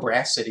were no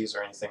brass cities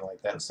or anything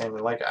like that.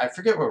 And like I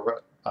forget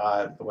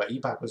what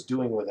Epoch was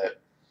doing with it,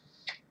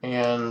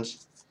 and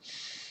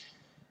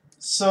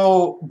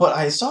so but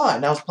I saw it,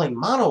 and I was playing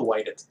mono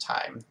white at the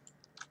time,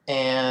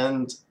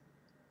 and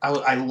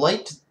I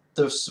liked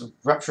this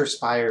Rupture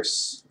Spire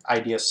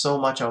idea so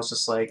much. I was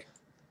just like,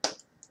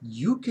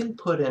 you can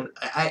put in.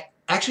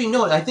 Actually,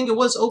 no, I think it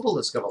was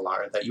Obelisk of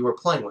Alara that you were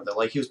playing with it.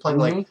 Like he was playing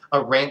like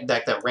a ramp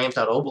deck that ramped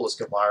out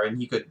Obelisk of Alara, and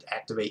he could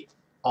activate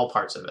all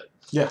parts of it.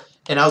 Yeah.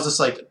 And I was just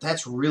like,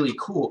 that's really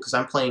cool, because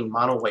I'm playing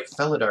mono-white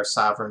Felidar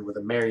Sovereign with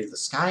a Mary of the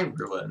Sky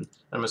Ruin, and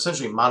I'm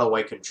essentially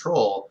mono-white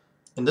control,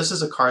 and this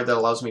is a card that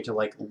allows me to,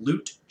 like,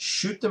 loot,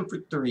 shoot them for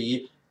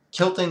 3,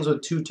 kill things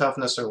with 2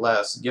 toughness or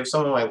less, give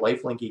some of my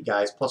lifelinky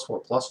guys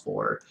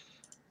 +4/+4,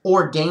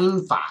 or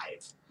gain 5.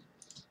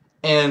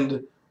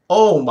 And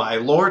oh my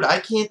lord, I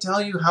can't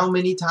tell you how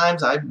many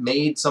times I've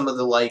made some of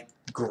the like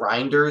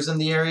grinders in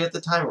the area at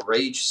the time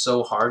rage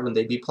so hard when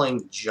they'd be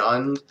playing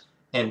Jund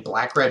and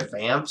Black-Red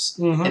Vamps,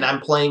 and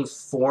I'm playing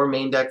 4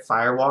 main deck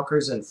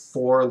Firewalkers and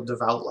 4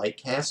 Devout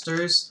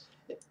Lightcasters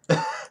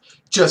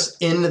just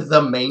in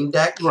the main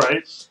deck.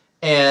 Right.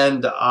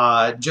 And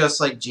just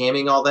like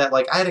jamming all that.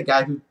 Like I had a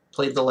guy who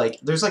played the like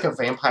there's like a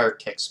vampire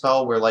kick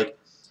spell where like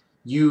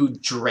you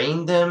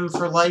drain them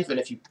for life,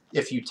 and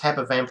if you tap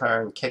a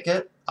vampire and kick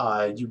it,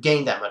 you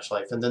gain that much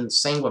life. And then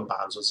Sanguine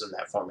Bonds was in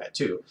that format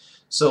too.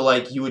 So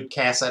like you would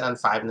cast that on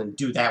 5 and then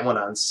do that one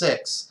on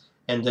 6,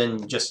 and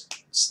then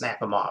just snap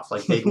them off.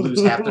 Like they'd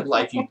lose half their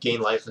life, you'd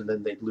gain life, and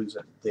then they'd lose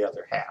the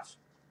other half.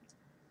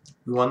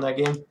 We won that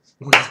game?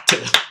 We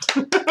did.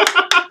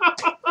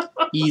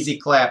 Easy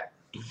clap.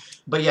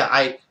 But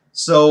yeah,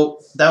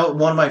 so that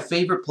one of my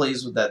favorite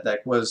plays with that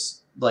deck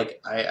was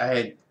like I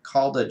had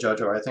called a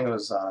judge, or I think it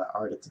was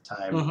Art at the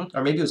time,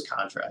 or maybe it was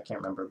Contra, I can't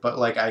remember. But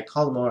like I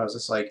called him over, I was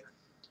just like,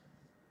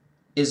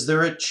 is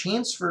there a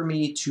chance for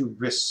me to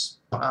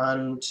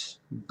respond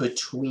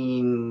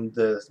between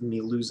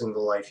me losing the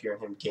life here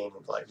and him gaining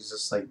the life? He's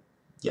just like,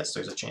 yes,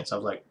 there's a chance. I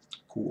was like,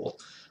 cool.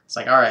 It's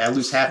like, all right, I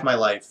lose half my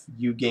life,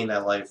 you gain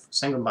that life.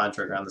 Sanguine Bond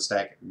trigger on the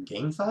stack,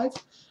 gain 5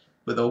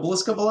 with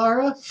Obelisk of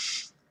Alara.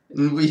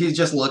 And he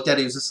just looked at it,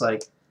 he was just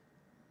like,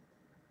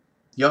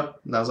 yep.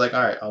 And I was like,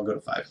 all right, I'll go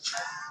to 5.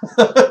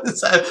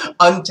 So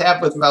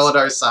untap with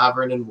Felidar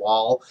Sovereign and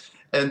Wall.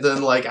 And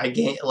then like I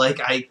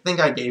think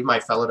I gave my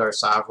Felidar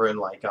Sovereign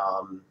like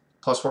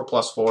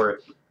 +4/+4,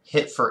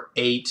 hit for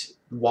 8,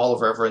 Wall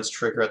of Reverence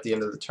trigger at the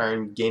end of the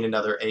turn, gain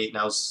another 8, and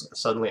I was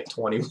suddenly at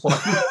 21.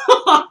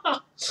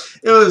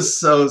 It was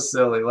so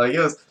silly. Like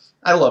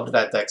I loved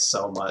that deck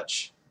so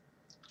much.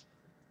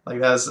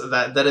 Like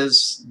that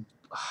is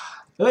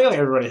I think like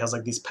everybody has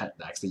like these pet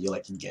decks that you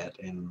like get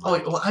in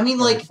like, well, I mean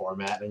like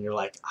format, and you're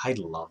like, I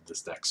love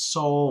this deck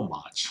so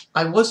much.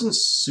 I wasn't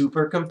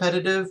super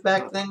competitive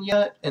back then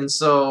yet, and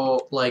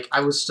so like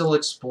I was still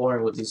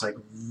exploring with these like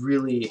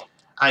really.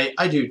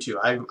 I do too.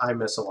 I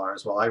miss Alara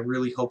as well. I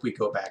really hope we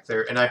go back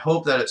there, and I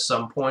hope that at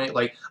some point,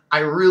 like I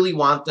really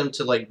want them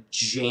to like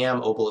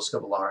jam Obelisk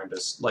of Alara into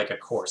like a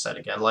core set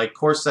again, like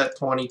core set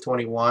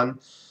 2021.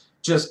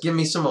 Just give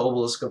me some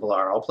Obelisk of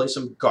Alara. I'll play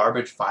some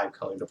garbage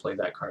 5-color to play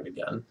that card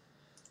again.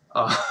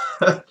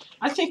 I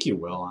think you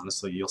will,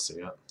 honestly. You'll see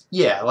it.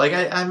 Yeah, like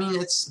I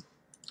mean, it's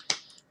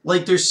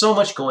like there's so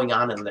much going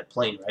on in that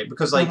plane, right?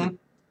 Because like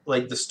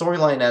like the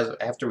storyline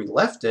after we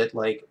left it,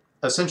 like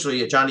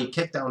essentially Johnny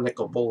kicked out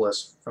Nicol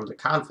Bolas from the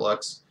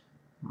Conflux,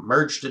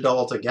 merged it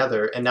all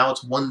together, and now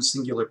it's one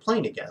singular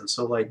plane again.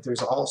 So like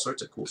there's all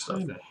sorts of cool stuff.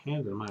 Kind of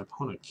hand in my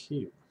opponent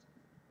keep.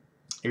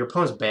 Your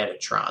opponent's bad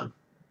at Tron.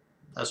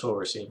 That's what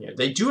we're seeing here.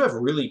 They do have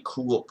really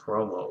cool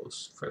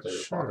promos for their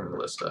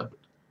Ballista.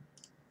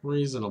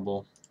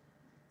 Reasonable.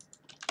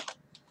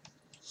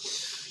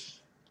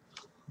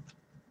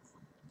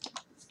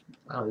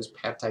 Wow, these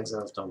path tags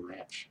don't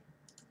match.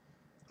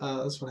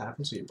 That's what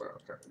happens when you borrow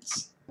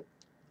cards.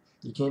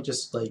 You can't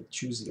just like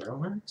choose the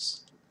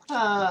artworks?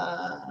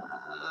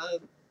 I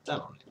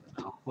don't even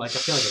know. Like I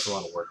feel like it's a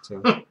lot of work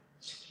too.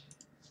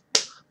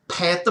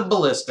 Pat the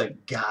Ballista,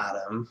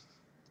 got him.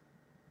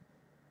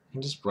 You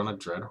can just run a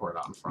Dreadhorde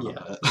out in front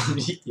of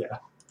it. Yeah.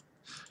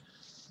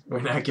 We're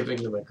not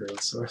giving them a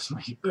great source.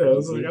 I don't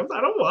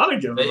want to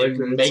give them a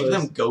great Make source.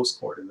 them ghost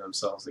hoarding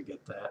themselves to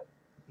get that.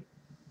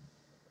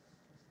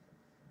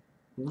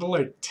 I'm gonna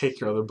like take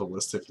your other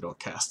ballista if you don't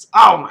cast.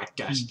 Oh my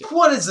gosh!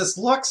 What is this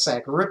luck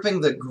sack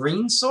ripping the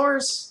green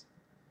source?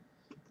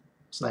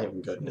 It's not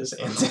even good in his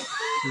hand.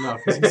 No,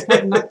 because he's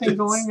got nothing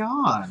going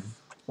on.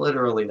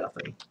 Literally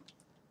nothing.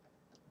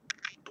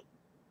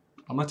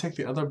 I'm gonna take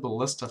the other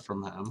ballista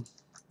from him.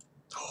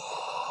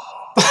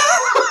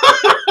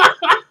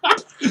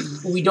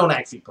 We don't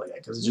actually play that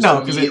because it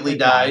just immediately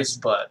dies.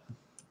 But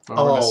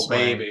oh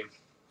baby,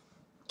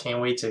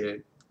 can't wait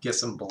to get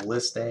some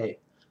ballista.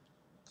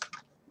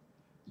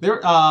 There,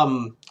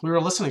 we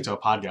were listening to a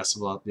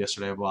podcast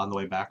yesterday on the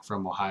way back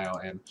from Ohio,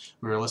 and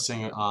we were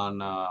listening on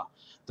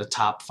the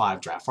top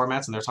 5 draft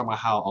formats, and they're talking about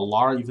how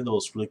Alara, even though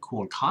it's really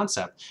cool in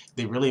concept,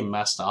 they really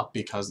messed up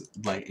because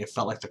like it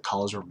felt like the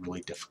colors were really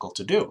difficult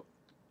to do.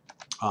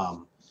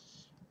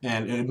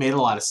 And it made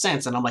a lot of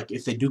sense, and I'm like,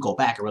 if they do go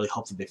back, I really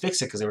hope that they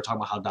fix it, because they were talking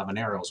about how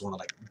Dominaria was one of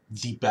like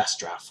the best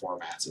draft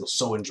formats. It was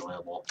so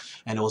enjoyable,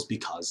 and it was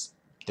because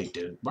they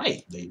did it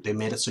right. They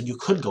made it so you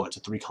could go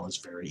into 3 colors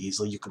very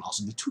easily. You can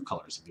also do 2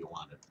 colors if you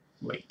wanted.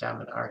 Wait,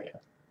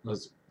 Dominaria? I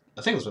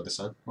think that's what they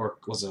said. Or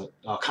was it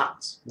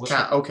Cons?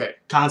 Okay.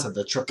 Cons had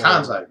the triple.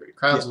 Cons, I agree.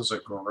 Cons was a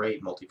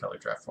great multicolor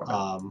draft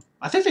format.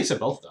 I think they said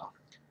both, though.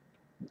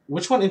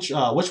 Which one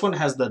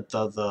has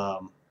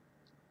the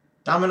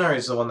Dominaria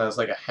is the one that has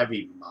like a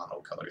heavy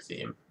monocolor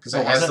theme. Because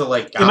it has the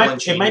like Goblin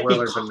Chain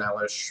Whirler,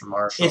 Vanellish,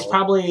 Marshall. It's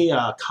probably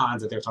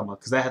Cons that they were talking about,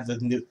 because they had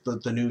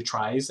the new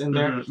tries in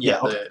there. Yeah,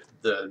 okay.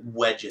 the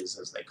wedges,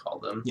 as they call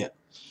them. Yeah.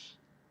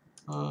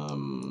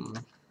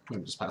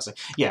 I'm just passing.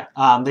 Yeah,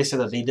 they said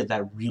that they did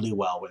that really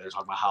well, where they're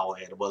talking about how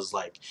it was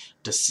like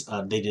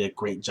they did a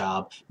great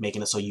job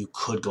making it so you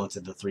could go into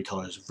the 3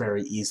 colors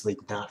very easily,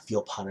 not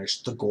feel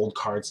punished. The gold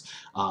cards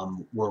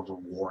were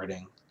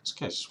rewarding. This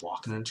guy's just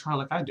walking in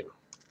Toronto like I do.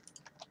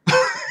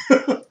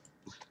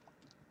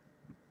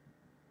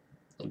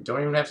 You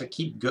don't even have to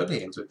keep good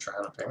hands with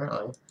Tron,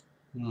 apparently.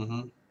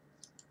 Mm-hmm.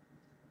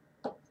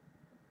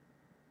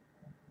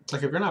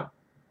 Like, if you're not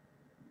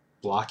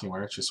blocking, why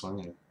aren't you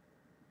swinging?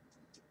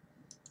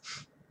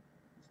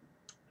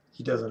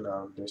 He doesn't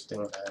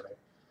understand either.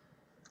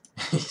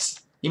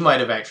 He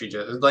might have actually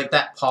just... Like,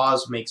 that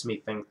pause makes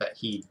me think that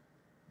he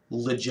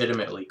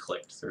legitimately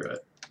clicked through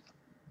it.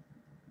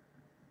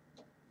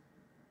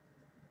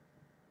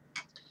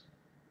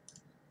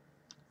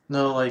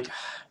 No, like...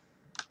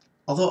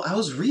 Although, I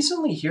was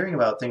recently hearing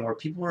about a thing where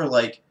people were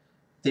like,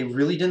 they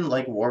really didn't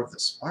like War of the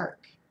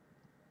Spark.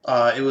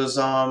 It was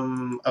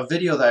a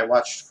video that I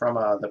watched from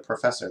the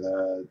professor,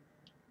 the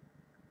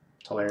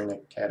Tolarian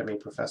Academy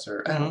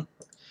professor.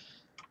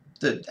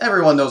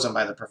 Everyone knows him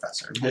by the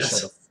professor. I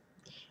should have.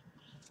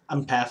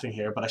 I'm pathing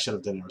here, but I should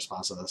have done in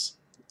response to this.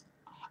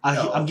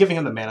 No. I'm giving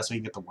him the mana so he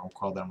can get the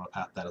Wormcoil, then I'm going to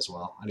path that as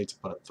well. I need to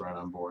put a threat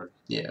on board.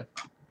 Yeah.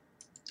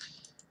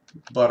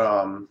 But,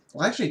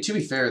 well, actually, to be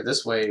fair,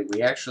 this way,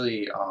 we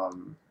actually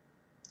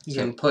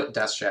can put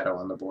Death Shadow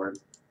on the board.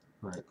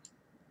 Right.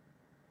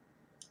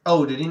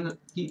 Oh, did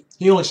he?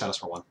 He only shot us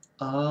for 1.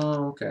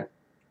 Oh, okay.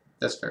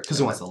 That's fair. Because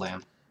he wants the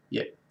land.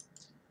 Yeah.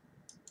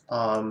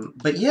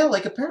 But yeah,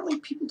 like, apparently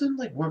people didn't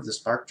like War of the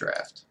Spark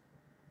draft.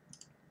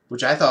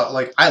 Which I thought,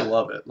 like, I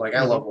love it. Like,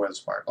 I love War of the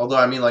Spark. Although,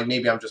 I mean, like,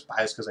 maybe I'm just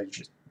biased because I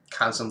just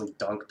constantly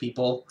dunk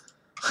people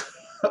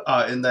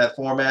in that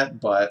format.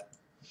 But,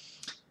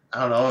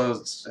 I don't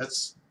know.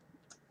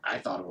 I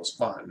thought it was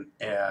fun.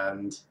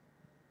 And,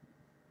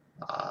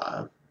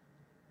 but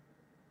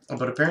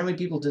apparently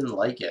people didn't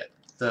like it.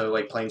 The,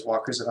 like,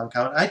 Planeswalkers of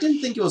Uncommon. I didn't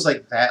think it was,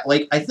 like, that.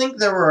 Like, I think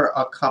there were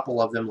a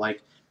couple of them,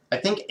 like, I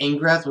think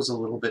Ingrath was a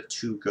little bit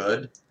too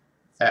good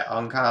at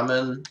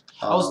Uncommon.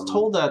 I was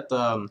told that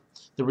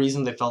the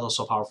reason they felt it was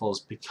so powerful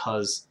is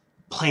because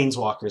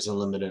Planeswalkers in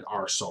Limited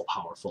are so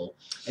powerful.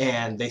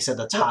 And they said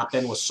the top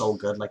end was so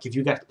good. Like, if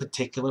you got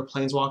particular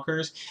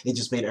Planeswalkers, it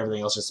just made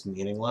everything else just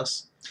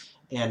meaningless.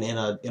 And in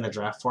a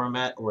draft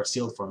format or a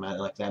sealed format,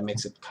 like, that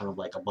makes it kind of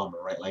like a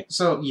bummer, right? Like,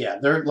 so, yeah,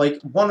 they're,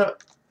 like,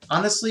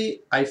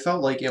 honestly, I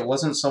felt like it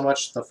wasn't so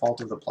much the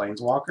fault of the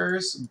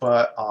Planeswalkers,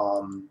 but,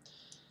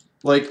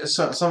 like,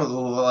 some of the,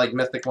 like,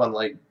 Mythic one,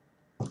 like,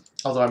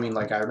 although, I mean,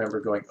 like, I remember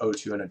going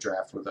 0-2 in a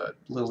draft with a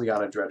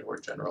Liliana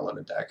Dreadhorde General in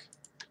a deck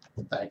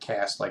that I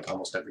cast, like,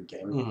 almost every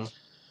game.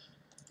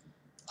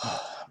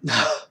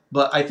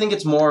 But I think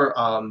it's more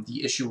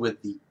the issue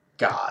with the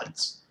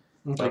gods.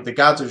 okay. Like, the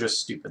gods are just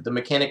stupid. The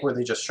mechanic where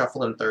they just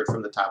shuffle in third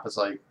from the top is,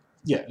 like...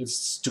 Yeah, it's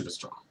stupid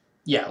strong.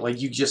 Yeah,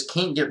 like, you just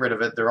can't get rid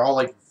of it. They're all,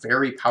 like,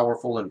 very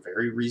powerful and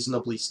very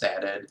reasonably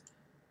statted.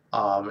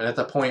 And at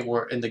the point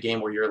where in the game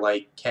where you're,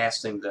 like,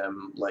 casting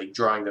them, like,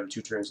 drawing them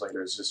 2 turns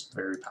later is just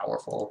very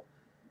powerful.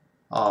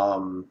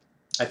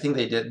 I think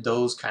they did,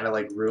 those kind of,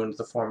 like, ruined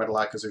the format a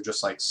lot because they're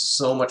just, like,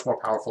 so much more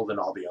powerful than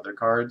all the other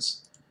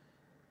cards.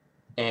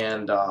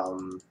 And,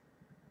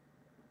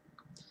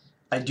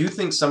 I do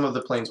think some of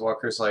the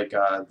Planeswalkers, like,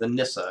 the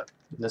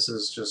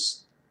Nissa's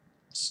just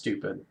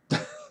stupid.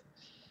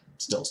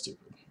 Still stupid.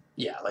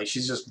 Yeah, like,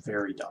 she's just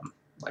very dumb.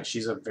 Like,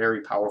 she's a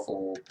very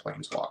powerful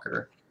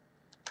Planeswalker.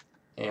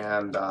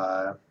 And,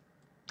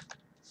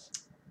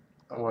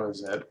 what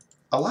is it?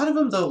 A lot of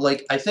them, though,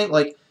 like, I think,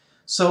 like,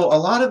 so a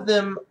lot of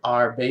them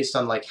are based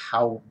on, like,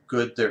 how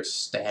good their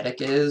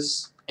static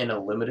is in a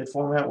limited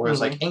format,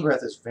 whereas, like,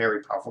 Ingrath is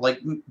very powerful. Like,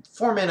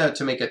 4 mana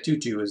to make a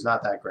 2-2 is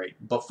not that great,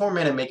 but 4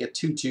 mana make it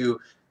 2-2,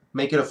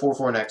 make it a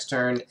 4-4 next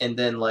turn, and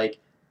then, like,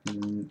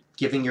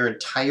 giving your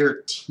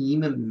entire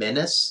team a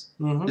menace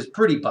is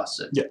pretty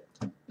busted. Yeah.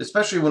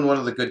 Especially when one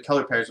of the good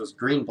color pairs was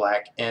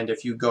green-black, and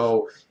if you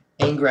go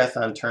Ingrath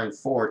on turn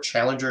 4,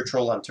 Challenger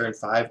Troll on turn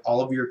 5,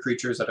 all of your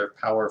creatures that are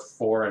power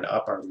 4 and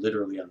up are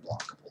literally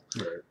unblockable.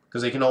 Right.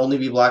 Because they can only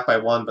be blocked by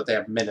 1, but they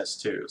have menace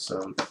too,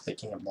 so they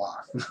can't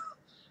block.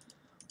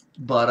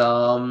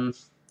 But,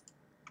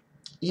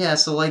 yeah,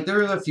 so, like, there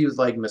were a few,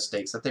 like,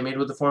 mistakes that they made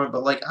with the format,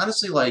 but, like,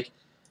 honestly, like,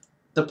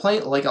 a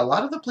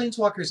lot of the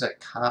Planeswalkers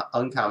at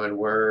Uncommon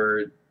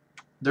were,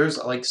 there's,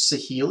 like,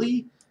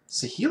 Saheeli.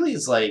 Saheeli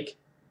is, like,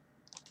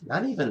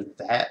 not even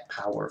that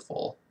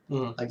powerful.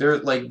 Like, they're,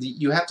 like,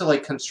 you have to,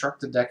 like,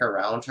 construct a deck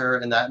around her,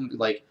 and that,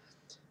 like,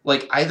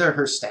 either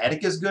her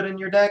static is good in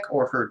your deck,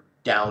 or her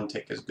down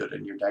tick is good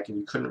in your deck, and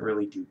you couldn't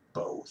really do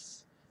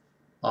both.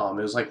 It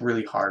was, like,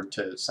 really hard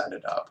to set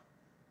it up.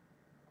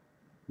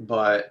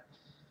 But,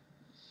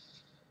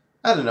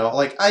 I don't know,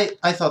 like,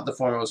 I thought the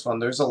format was fun.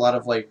 There's a lot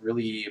of, like,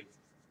 really,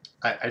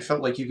 I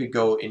felt like you could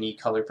go any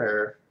color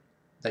pair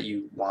that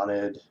you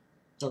wanted.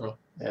 Okay.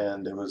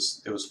 And it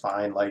was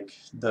fine. Like,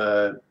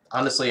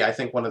 honestly, I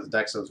think one of the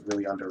decks that was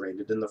really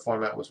underrated in the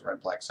format was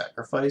Red-Black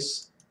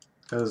Sacrifice.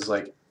 Because,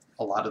 like,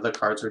 a lot of the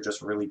cards are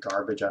just really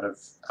garbage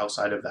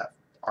outside of that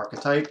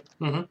archetype.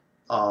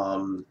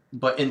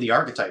 But in the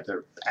archetype,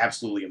 they're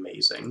absolutely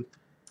amazing.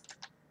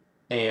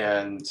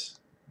 And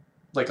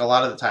like a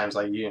lot of the times,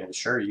 like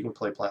sure you can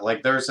play.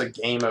 Like there's a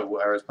game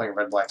where I was playing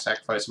Red Black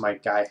Sacrifice. My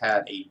guy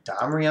had a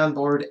Domri on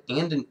board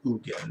and an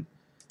Ugin,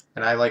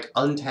 and I like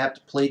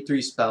untapped, played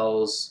 3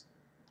 spells,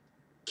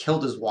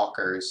 killed his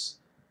walkers,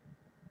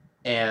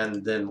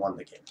 and then won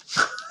the game.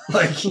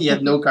 Like he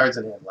had no cards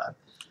in hand left.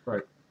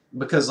 Right.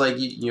 Because like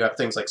you have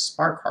things like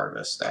Spark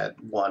Harvest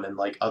at 1, and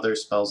like other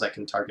spells that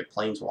can target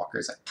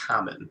planeswalkers at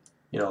common.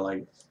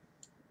 Like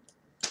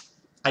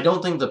I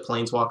don't think the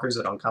planeswalkers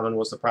at uncommon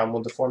was the problem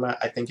with the format.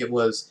 I think it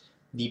was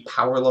the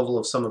power level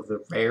of some of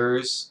the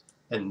rares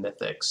and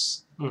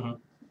mythics. Mm-hmm.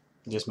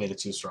 Just made it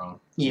too strong.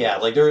 Yeah,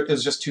 like it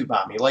was just too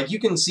bomby. Like you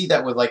can see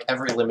that with like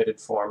every limited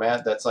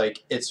format. That's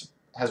like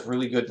has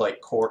really good like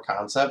core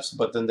concepts,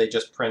 but then they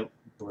just print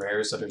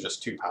rares that are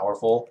just too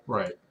powerful.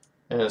 Right.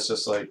 And it's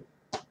just like,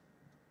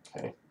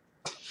 okay.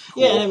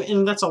 Cool. Yeah,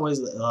 and that's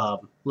always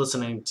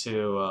listening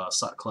to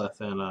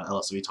Sutcliffe and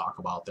LSV talk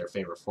about their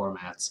favorite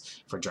formats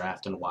for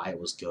draft and why it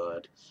was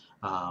good.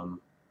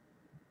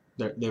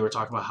 They were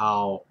talking about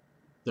how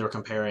they were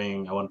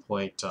comparing at one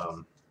point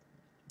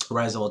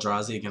Rise of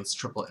Eldrazi against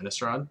Triple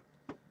Innistrad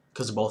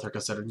because both are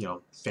considered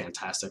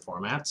fantastic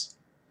formats.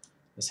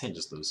 This hand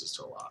just loses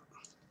to a lot.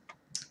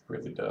 It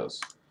really does.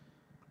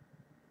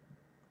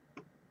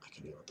 I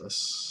can deal with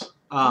this.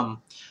 They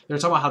were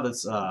talking about how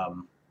this.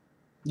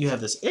 You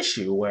have this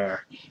issue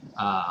where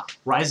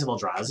Rise of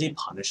Eldrazi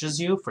punishes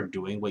you for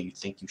doing what you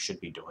think you should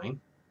be doing.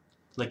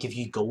 Like, if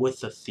you go with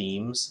the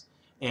themes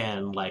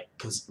and, like,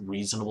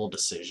 reasonable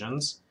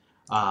decisions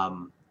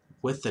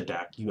with the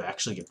deck, you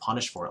actually get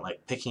punished for it.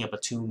 Like, picking up a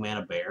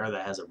 2-mana bear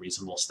that has a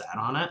reasonable stat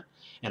on it,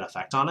 and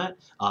effect on it.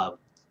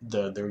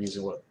 They're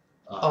using what?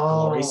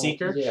 Glory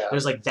Seeker. Yeah.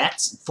 There's, like,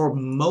 that's, for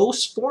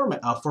most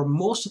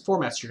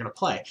formats you're going to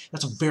play,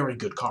 that's a very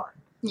good card.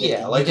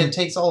 Yeah, like it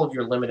takes all of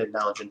your limited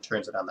knowledge and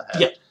turns it on the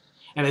head. Yeah,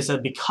 and they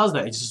said because of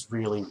that, it's just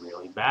really,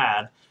 really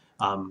bad.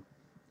 I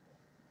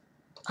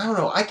don't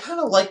know. I kind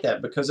of like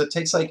that because it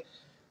takes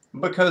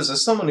because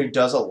as someone who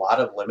does a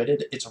lot of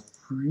limited, it's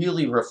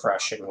really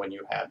refreshing when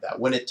you have that.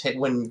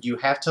 When you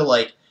have to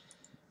like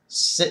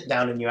sit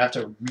down and you have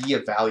to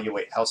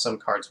reevaluate how some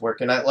cards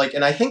work, and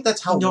I think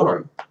that's how.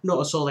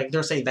 No. So like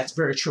they're saying that's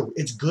very true.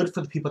 It's good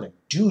for the people that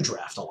do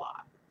draft a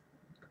lot,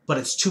 but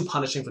it's too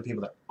punishing for the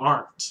people that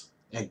aren't.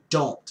 And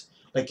don't.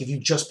 Like, if you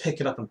just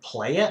pick it up and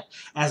play it,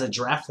 as a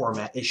draft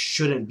format, it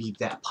shouldn't be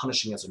that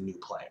punishing as a new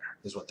player,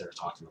 is what they're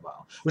talking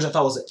about. Which I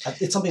thought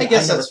it's something I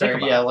guess never that's think fair.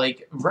 about. Yeah,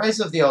 like, Rise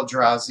of the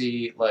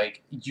Eldrazi,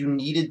 like, you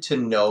needed to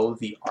know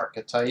the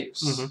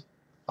archetypes.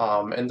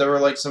 Mm-hmm. And there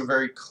were, like, some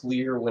very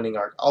clear winning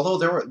archetypes. Although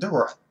there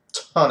were a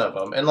ton of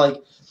them. And, like,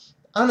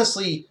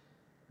 honestly,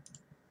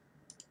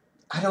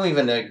 I don't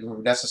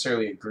even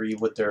necessarily agree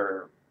with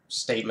their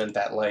statement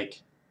that,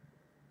 like,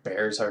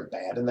 bears are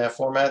bad in that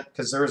format,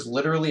 because there's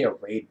literally a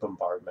raid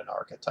bombardment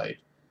archetype,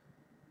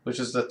 which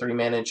is the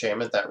 3-mana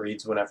enchantment that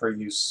reads whenever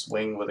you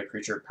swing with a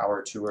creature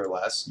power 2 or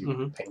less,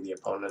 you ping the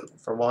opponent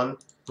for 1.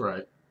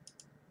 Right.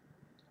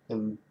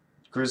 And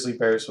grizzly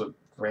bears with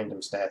random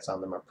stats on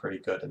them are pretty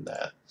good in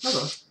that.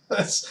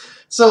 Okay.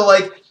 So,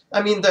 like,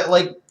 I mean,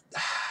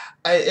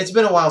 it's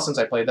been a while since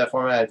I played that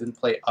format. I didn't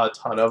play a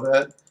ton of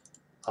it.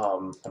 I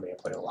mean,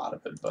 I played a lot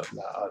of it, but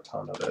not a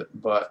ton of it.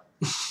 But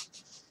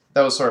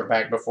that was sort of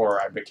back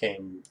before I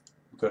became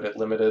good at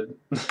limited.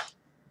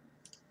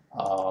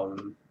 So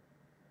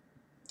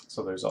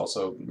there's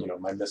also,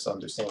 my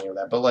misunderstanding of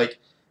that. But, like,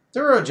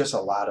 there are just a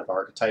lot of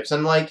archetypes.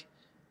 And, like,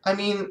 I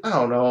mean, I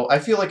don't know. I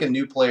feel like a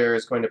new player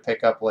is going to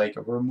pick up, like,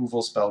 a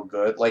removal spell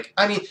good. Like,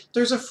 I mean,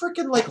 there's a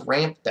freaking, like,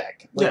 ramp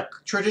deck. Like,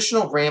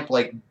 traditional ramp,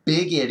 like,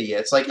 big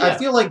idiots. Like, I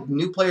feel like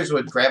new players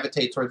would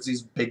gravitate towards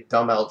these big,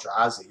 dumb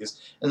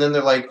Eldrazi's. And then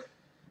they're like,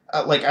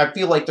 I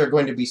feel like they're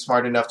going to be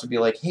smart enough to be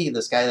like, hey,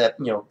 this guy that,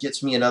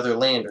 gets me another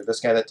land, or this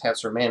guy that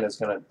taps for mana is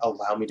going to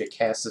allow me to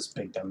cast this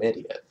big dumb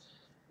idiot.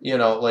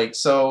 Like,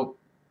 so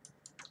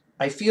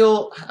I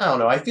don't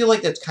know, I feel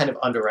like that's kind of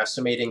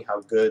underestimating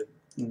how good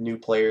new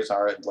players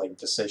are at, like,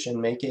 decision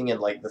making and,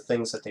 like, the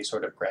things that they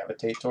sort of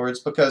gravitate towards,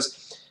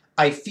 because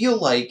I feel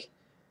like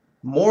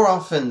more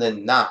often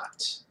than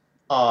not,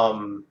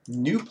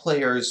 new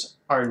players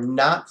are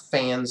not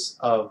fans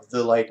of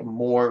the, like,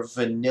 more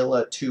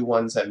vanilla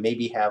 2/1s that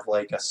maybe have,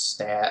 like, a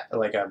stat,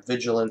 like a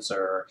vigilance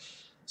or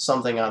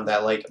something on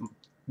that. Like,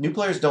 new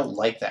players don't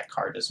like that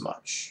card as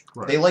much.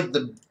 Right. They like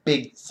the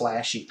big,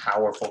 flashy,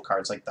 powerful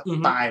cards, like the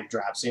 5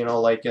 drops.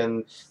 Like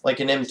in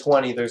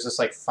M20, there's this,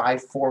 like,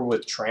 5/4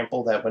 with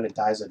trample that when it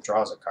dies, it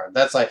draws a card.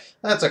 That's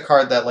a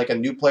card that, like, a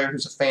new player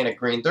who's a fan of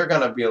green, they're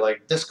gonna be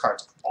like, this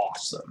card's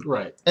awesome.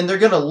 Right. And they're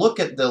gonna look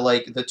at the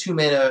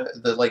 2-mana,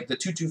 the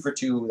 2/2 for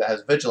 2 that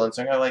has vigilance.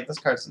 They're gonna be like, this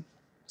card's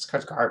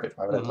garbage.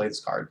 Why would I play this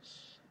card?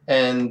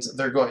 And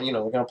they're going,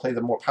 they're gonna play the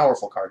more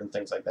powerful card and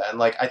things like that. And,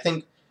 like, I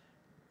think,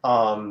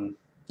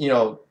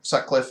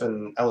 Sutcliffe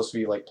and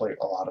LSV, like, play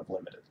a lot of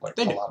limited. Like,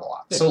 a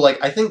lot. So, like,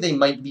 I think they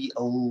might be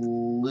a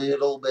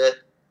little bit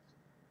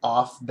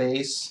off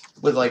base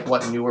with like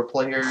what newer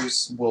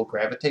players will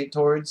gravitate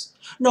towards?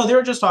 No, they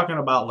were just talking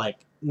about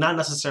like not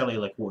necessarily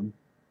like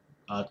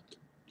uh,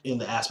 in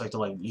the aspect of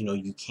like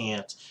you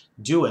can't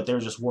do it. They were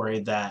just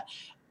worried that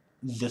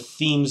the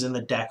themes in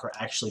the deck are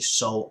actually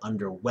so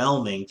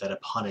underwhelming that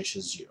it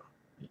punishes you.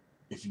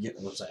 If you get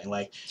what I'm saying,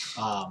 like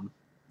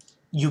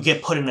you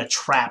get put in a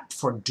trap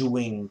for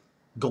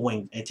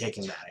going and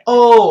taking that.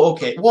 Oh,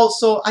 okay. Well,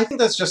 so I think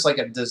that's just like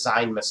a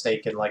design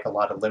mistake in like a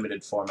lot of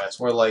limited formats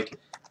where like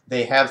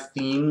they have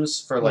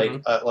themes for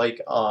like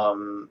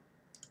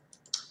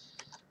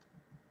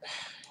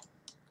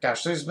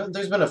gosh, there's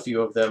been a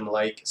few of them.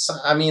 Like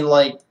I mean,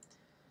 like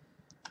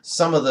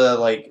some of the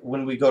like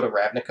when we go to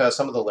Ravnica,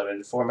 some of the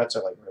limited formats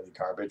are like really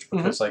garbage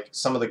because like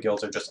some of the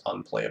guilds are just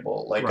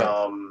unplayable. Like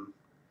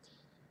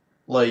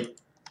like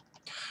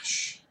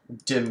gosh,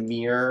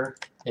 Demir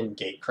and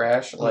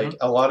Gatecrash. Like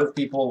a lot of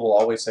people will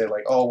always say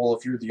like, oh well,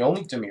 if you're the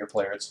only Demir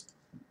player, it's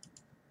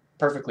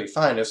perfectly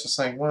fine. It's just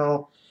like,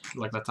 well,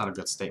 like that's not a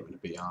good statement to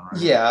be on,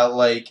 right? Yeah,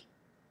 like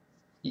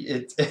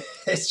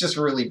it's just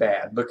really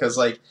bad because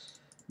like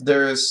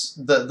there's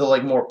the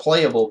like more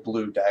playable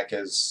blue deck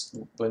is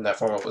when that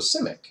format was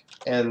Simic,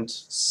 and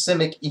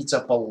Simic eats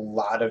up a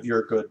lot of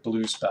your good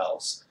blue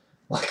spells,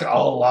 like a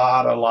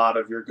lot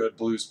of your good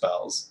blue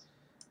spells.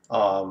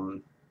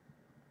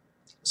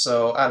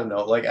 So I don't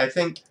know. Like I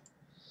think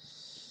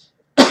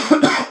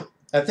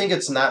I think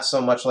it's not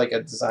so much like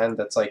a design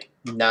that's like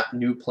not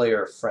new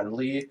player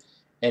friendly,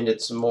 and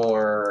it's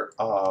more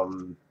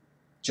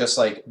just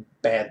like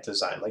bad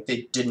design. Like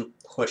they didn't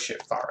push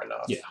it far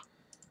enough. Yeah.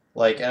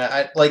 Like and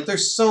I like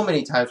there's so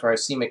many times where I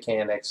see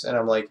mechanics and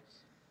I'm like,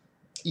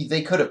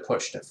 they could have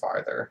pushed it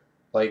farther.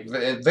 Like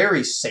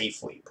very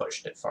safely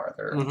pushed it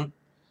farther.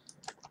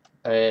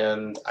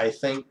 And I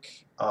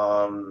think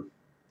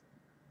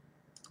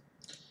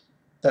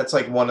that's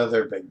like one of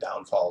their big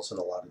downfalls in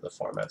a lot of the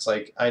formats.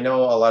 Like I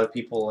know a lot of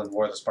people in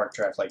War of the Spark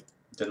Draft like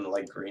didn't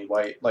like green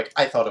white. Like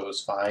I thought it was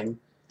fine,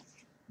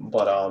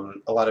 but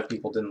a lot of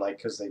people didn't like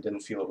because they didn't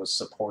feel it was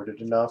supported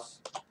enough.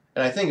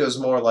 And I think it was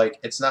more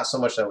like it's not so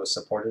much that it was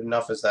supported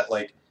enough as that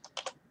like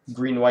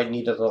green white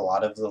needed a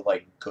lot of the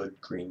like good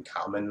green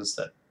commons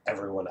that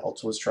everyone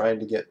else was trying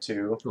to get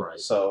to. Right.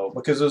 So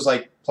because it was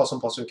like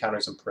 +1/+2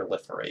 counters and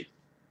proliferate.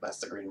 That's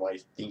the green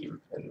white theme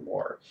in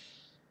War.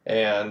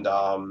 And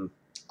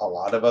a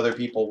lot of other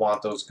people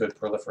want those good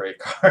proliferate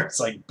cards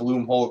like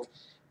Bloom Hulk,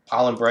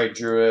 Pollen Bright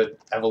Druid,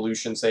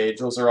 Evolution Sage.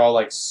 Those are all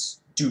like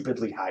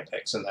stupidly high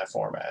picks in that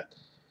format.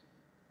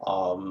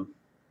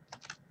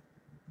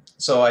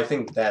 So I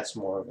think that's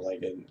more of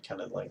like a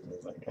kind of like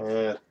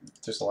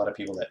there's a lot of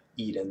people that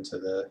eat into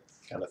the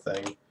kind of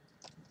thing,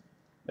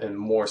 and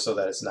more so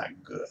that it's not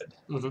good.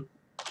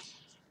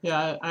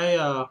 Yeah,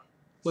 I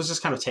was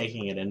just kind of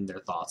taking it in their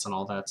thoughts and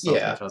all that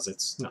stuff because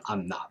it's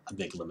I'm not a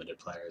big limited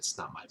player. It's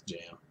not my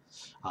jam.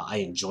 I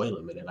enjoy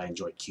limited. I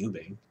enjoy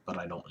cubing, but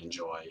I don't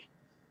enjoy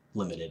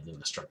limited in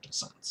the strictest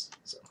sense.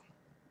 So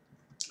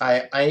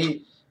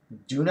I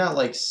do not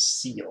like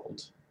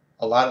sealed.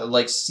 A lot of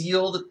like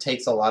sealed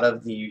takes a lot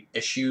of the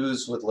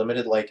issues with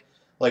limited. Like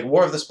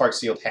War of the Spark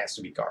sealed has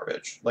to be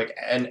garbage, like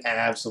an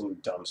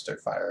absolute dumpster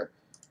fire,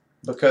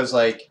 because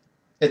like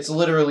it's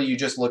literally you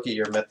just look at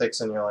your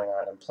mythics and you're like, all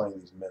right, I'm playing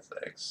these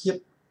mythics.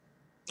 Yep.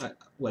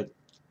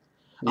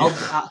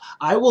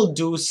 I will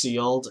do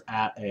sealed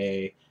at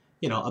a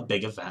a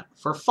big event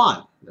for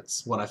fun.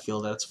 That's what I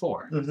feel that it's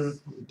for.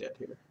 We did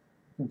here.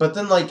 But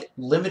then like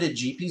limited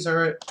GPs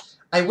are.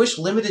 I wish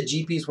limited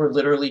GPs were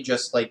literally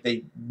just like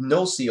they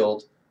no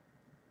sealed,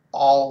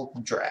 all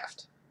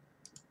draft.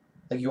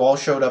 Like you all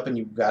showed up and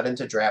you got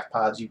into draft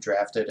pods, you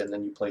drafted, and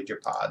then you played your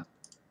pod,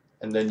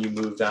 and then you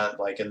moved on.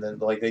 Like and then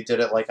like they did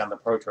it like on the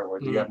Pro Tour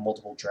where you have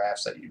multiple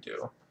drafts that you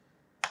do.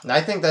 And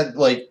I think that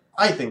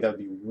would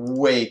be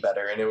way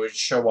better, and it would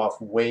show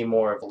off way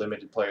more of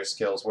limited player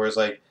skills. Whereas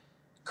like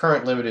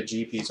current limited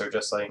GPs are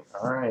just like,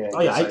 all right.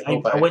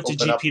 I went to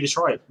GP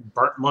Detroit,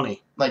 burnt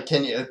money. Like,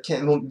 can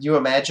you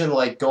imagine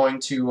like going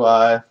to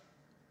a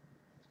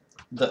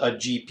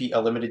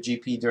limited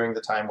GP during the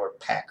time where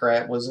Pack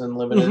Rat was in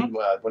limited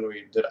when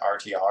we did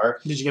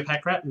RTR? Did you get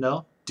Pack Rat?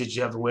 No. Did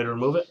you have a way to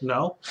remove it?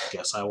 No.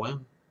 Guess I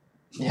win.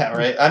 Yeah,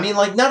 right. I mean,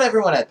 like not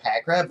everyone had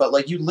Pack Rat, but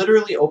like you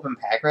literally open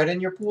Pack Rat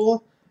in your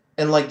pool,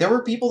 and like there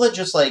were people that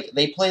just like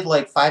they played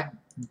like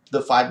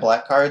the 5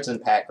 black cards in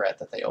Pack Rat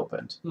that they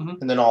opened,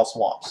 and then all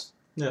swamps.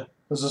 Yeah. It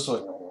was just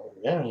like,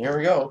 yeah, here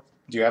we go.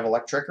 Do you have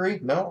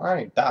Electrickery? No? All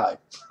right, die.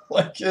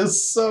 Like,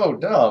 it's so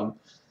dumb.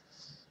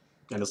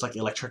 And it's like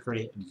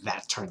Electrickery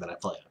that turn that I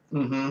play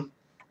it.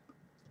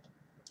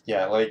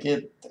 Yeah, like,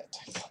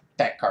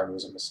 that card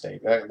was a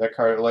mistake. That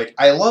card, like,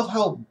 I love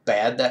how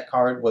bad that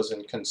card was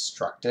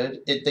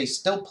constructed. They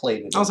still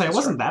played it. I was like, it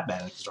wasn't that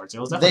bad in constructed.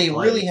 It was definitely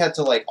really had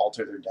to, like,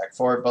 alter their deck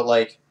for it, but,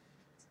 like,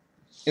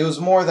 it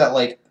was more that,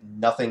 like,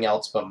 nothing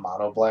else but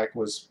Mono Black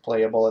was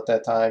playable at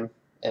that time,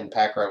 and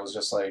Pack Rat was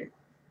just, like,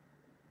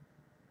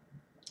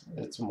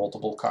 it's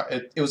multiple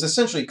card. It was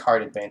essentially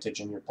card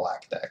advantage in your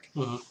black deck.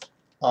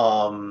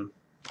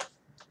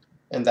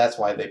 and that's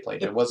why they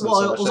played it. It wasn't well,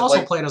 so it much was that, also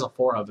like, played as a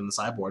 4 of in the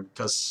sideboard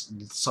because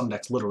some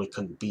decks literally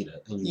couldn't beat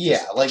it, and you yeah,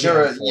 just like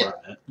there jammed were, 4 yeah, of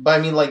it. but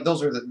I mean, like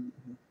those were the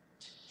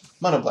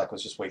Mono Black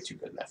was just way too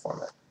good in that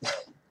format.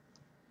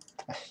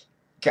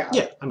 God.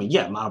 Yeah, I mean,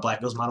 yeah, Mono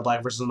Black goes Mono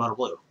Black versus Mono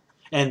Blue,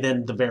 and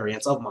then the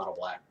variants of Mono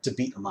Black to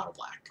beat a Mono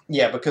Black.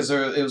 Yeah, because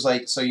it was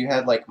like, so you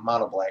had like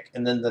Mono Black,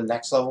 and then the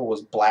next level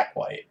was Black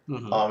White,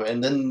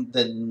 and then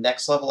the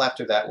next level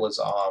after that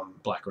was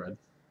Black Red.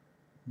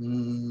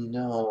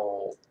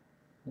 No,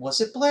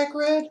 was it Black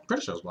Red?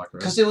 Pretty sure it was Black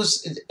Red. Because it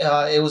was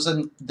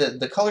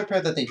the color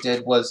pair that they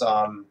did was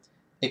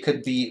it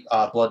could be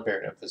Blood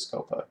Baron of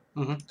Vizkopa.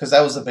 Because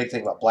that was the big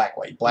thing about Black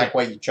White. Black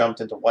White, you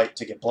jumped into White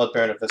to get Blood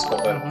Baron of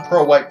Vizkopa.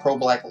 Pro White, Pro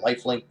Black,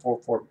 Lifelink,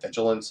 4/4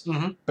 Vigilance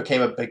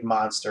became a big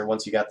monster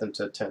once you got them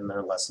to 10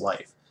 or less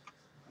life.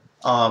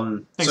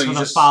 Thanks so for you the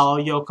just follow,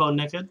 Yoko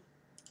Naked.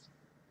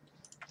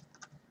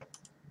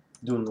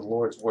 Doing the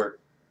Lord's work.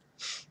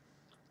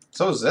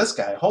 So is this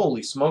guy.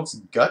 Holy smokes,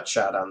 gut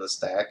shot on the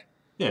stack.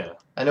 Yeah.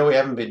 I know we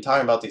haven't been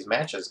talking about these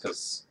matches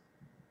because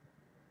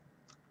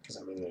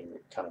I mean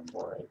they're kind of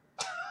boring.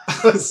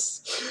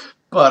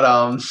 But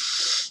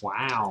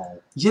wow.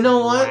 You know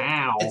what?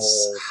 Wow.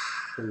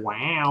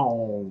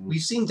 Wow.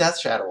 We've seen Death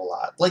Shadow a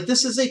lot. Like,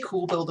 this is a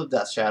cool build of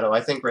Death Shadow. I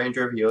think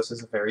Ranger of Eos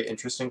is a very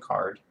interesting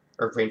card.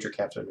 Or Ranger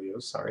Captain of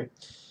Eos, sorry.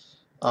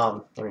 I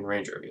mean,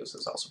 Ranger of Eos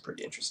is also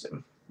pretty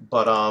interesting.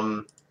 But, I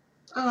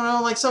don't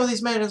know, like, some of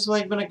these matches,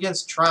 like, been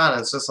against Tron,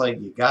 it's just like,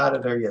 you got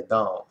it or you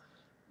don't.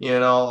 You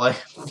know, like...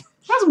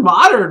 That's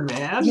modern,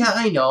 man. Yeah,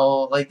 I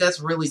know. Like, that's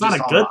really it's just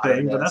not a good modern.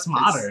 thing, but that's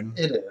modern.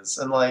 It is.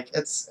 And, like,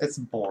 it's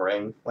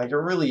boring. Like, it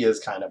really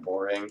is kind of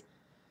boring.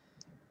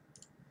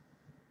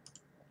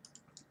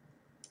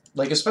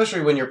 Like,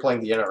 especially when you're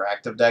playing the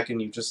interactive deck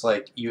and you just,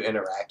 like, you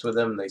interact with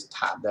them and they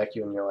top deck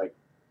you and you're like,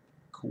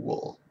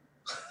 cool.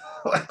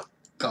 Like,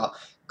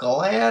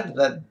 glad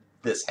that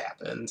this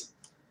happened.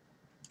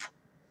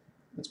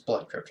 It's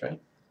Blood Crypt, right?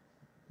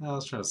 I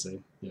was trying to see.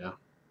 Yeah.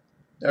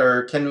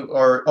 Oh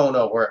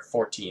no, we're at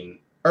 14.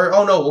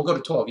 Oh no, we'll go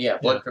to 12. Yeah,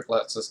 Blood Crypt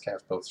lets us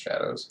cast both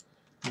shadows.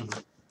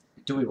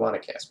 Do we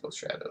want to cast both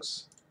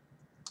shadows?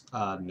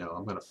 No,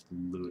 I'm gonna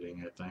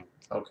looting, I think.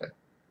 Okay.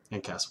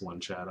 And cast 1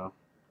 shadow.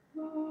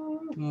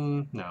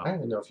 No. I don't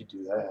even know if you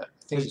do that.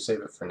 I think you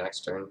save it for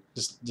next turn.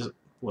 Just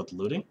what,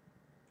 looting?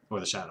 Or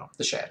the shadow?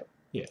 The shadow.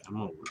 Yeah, I'm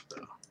gonna loot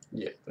though.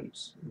 Yeah,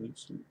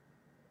 loot.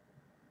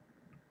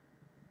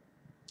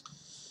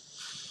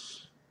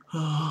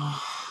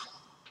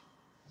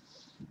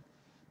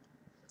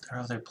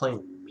 Are they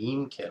playing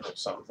Meme Kit or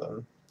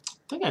something? I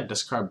think I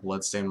discard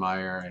Bloodstained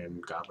Mire and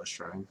Godless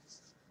Shrine.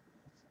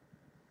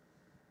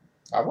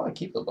 I want to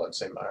keep the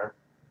Bloodstained Mire.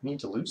 You need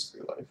to lose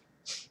 3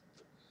 life.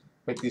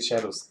 Make these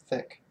shadows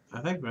thick.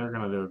 I think they're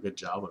going to do a good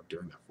job of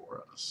doing that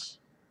for us.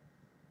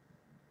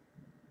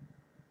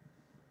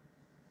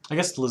 I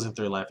guess losing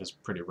 3 life is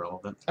pretty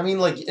relevant. I mean,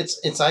 like,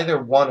 it's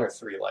either 1 or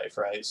 3 life,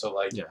 right? So,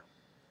 like, yeah.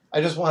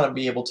 I just want to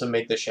be able to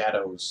make the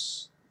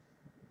shadows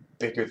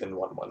bigger than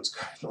 1/1s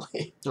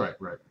currently. Right,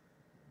 right.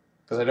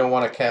 Because I don't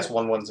want to cast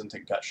 1/1s into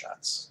gut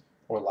shots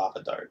or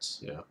lava darts.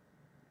 Yeah.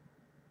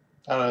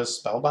 I don't know,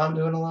 is Spellbomb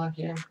doing a lot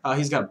here?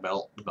 He's got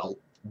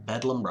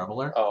Bedlam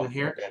Reveler in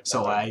here, okay,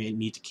 so I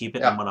need to keep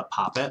it. I'm going to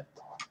pop it.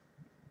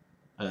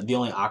 The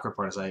only awkward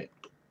part is I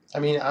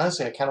mean,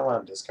 honestly, I kind of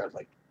want to discard,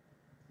 like,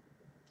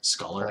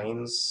 Sculler.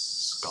 Plains.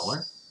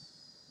 Sculler?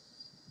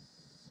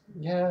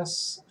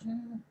 Yes.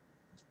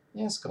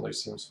 Yeah, Sculler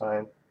seems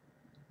fine.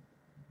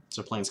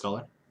 So plain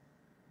Sculler?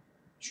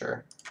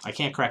 Sure. I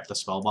can't crack the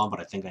Spellbomb, but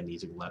I think I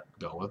need to let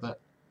go with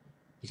it.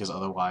 Because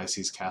otherwise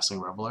he's casting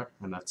Reveler,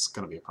 and that's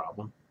going to be a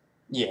problem.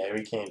 Yeah,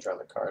 we can't draw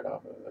the card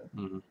off of it.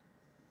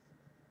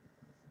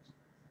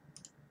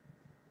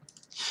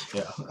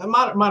 Yeah,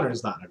 Modern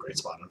is not in a great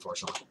spot,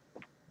 unfortunately.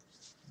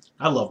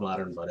 I love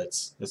Modern, but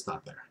it's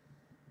not there.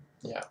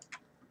 Yeah.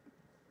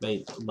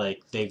 They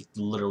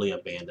literally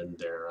abandoned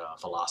their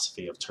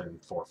philosophy of turn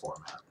 4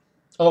 format.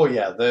 Oh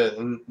yeah,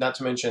 not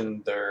to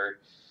mention their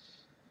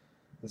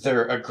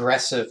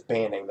aggressive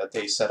banning that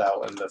they set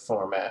out in the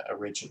format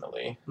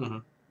originally.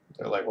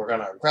 They're like, we're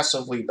gonna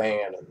aggressively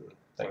ban and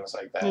things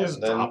like that.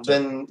 And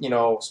then you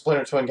know,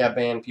 Splinter Twin got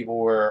banned. People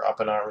were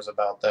up in arms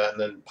about that, and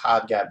then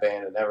Pod got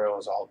banned, and everyone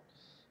was all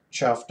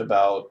chuffed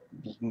about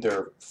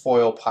their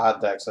foil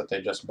Pod decks that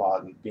they just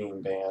bought and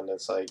being banned.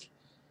 It's like,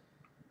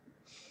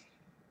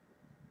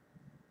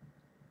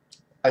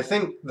 I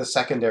think the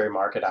secondary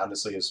market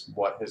honestly is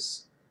what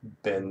has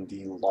been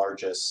the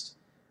largest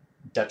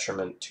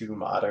detriment to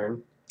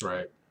Modern.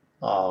 Right.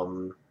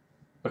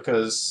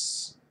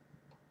 Because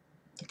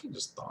I think he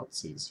just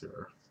Thoughtseize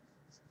here.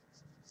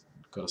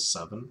 Go to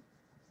 7.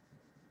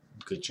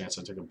 Good chance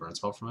I take a burn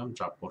spell from him.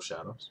 Drop both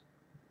shadows.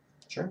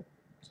 Sure.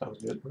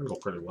 Sounds good. We're gonna go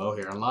pretty low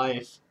here on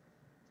life.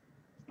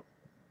 We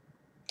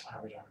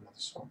don't have another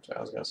swamp. I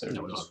was gonna say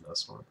no, we don't have another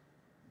swamp.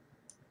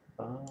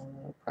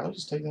 Probably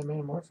just take that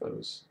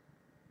Metamorphose.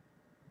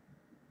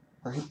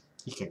 Right?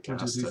 He can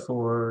cast it.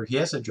 He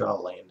has to draw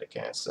a land to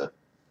cast it.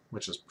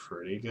 Which is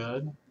pretty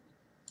good.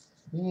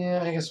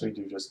 Yeah, I guess we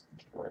do just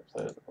rip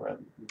the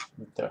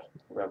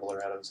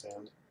Gambler out of his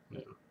hand. Yeah.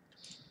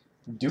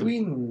 Do we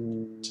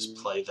just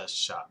play the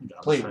shot?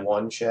 Play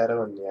one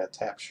Shadow and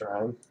tap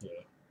Shrine? Yeah.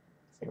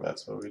 I think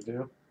that's what we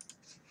do.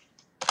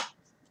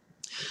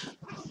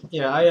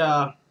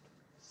 Yeah,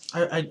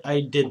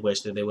 I did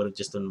wish that they would have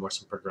just done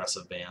some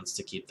progressive bans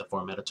to keep the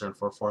format a turn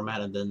 4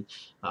 format, and then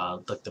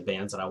like the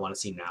bans that I want to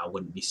see now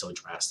wouldn't be so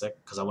drastic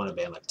because I want to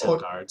ban like 10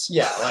 cards.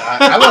 Yeah,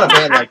 like, I want to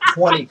ban like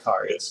 20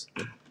 cards.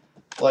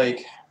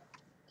 Like,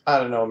 I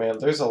don't know, man.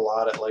 There's a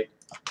lot of like,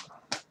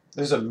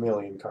 there's a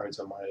million cards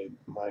on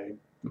my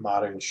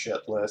modern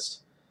shit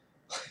list.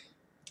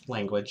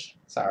 Language.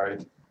 Sorry,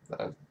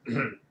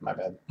 my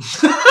bad.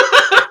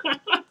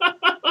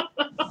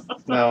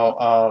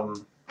 No,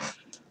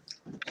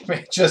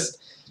 I just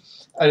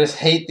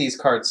hate these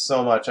cards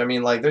so much. I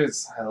mean, like,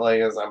 there's like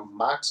as a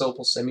Mox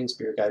Opal, Simian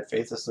Spirit Guide,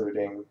 Faithless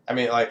Looting. I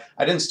mean, like,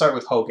 I didn't start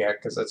with Hogak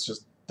because that's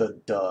just the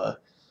duh.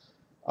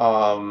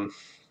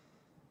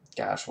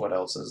 Gosh, what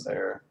else is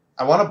there?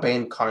 I want to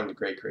ban Karn the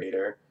Great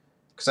Creator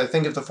because I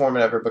think if the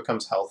format ever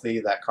becomes healthy,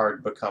 that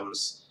card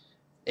becomes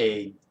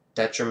a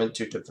detriment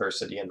to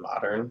diversity in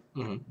Modern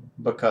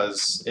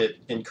because it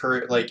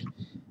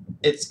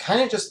it's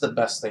kind of just the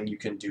best thing you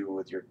can do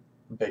with your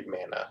big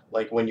mana.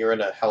 Like when you're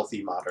in a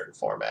healthy Modern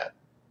format,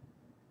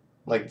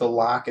 like the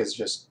lock is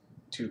just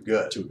too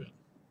good. Too good.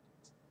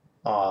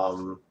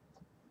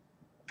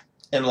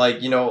 And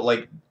like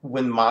like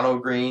when Mono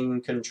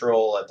Green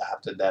Control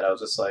adopted that, I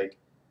was just like,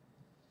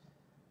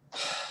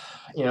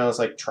 it's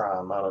like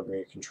Tron, Mono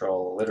Green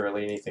Control.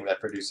 Literally anything that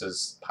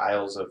produces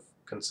piles of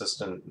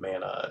consistent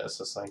mana. It's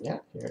just like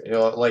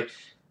like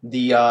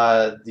the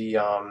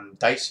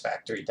Dice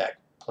Factory deck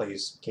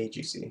plays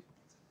KGC.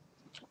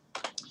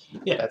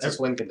 Yeah, that's its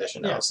win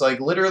condition now. Yeah. So like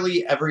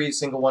literally every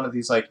single one of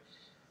these like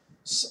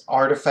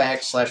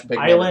artifacts / big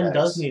Island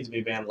does need to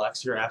be banned,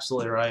 Lex. You're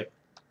absolutely right.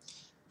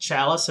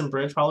 Chalice and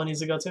Bridge probably needs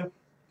to go too.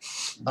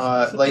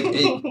 Like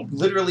it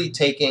literally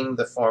taking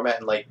the format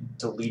and like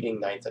deleting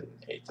 9th and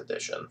 8th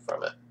edition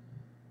from it.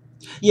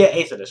 Yeah,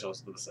 8th edition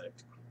was the mistake.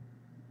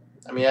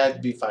 I mean,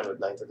 I'd be fine with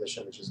 9th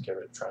edition and just get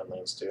rid of Tron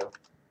Lands too.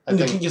 I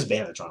think you can just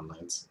ban the Tron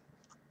Lands.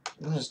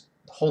 Just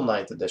whole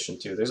 9th edition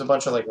too. There's a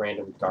bunch of like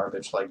random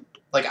garbage. Like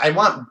I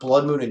want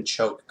Blood Moon and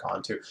Choke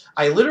gone too.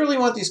 I literally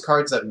want these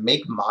cards that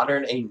make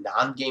Modern a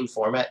non-game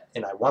format,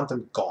 and I want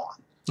them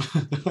gone.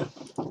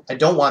 I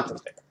don't want them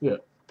there. Yeah.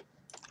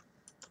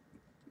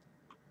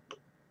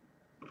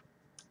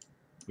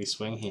 We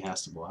swing, he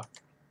has to block.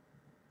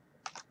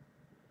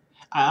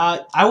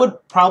 I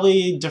would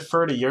probably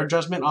defer to your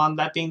judgment on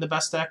that being the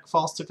best deck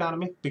False to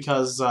Economy,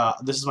 because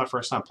this is my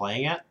first time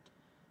playing it.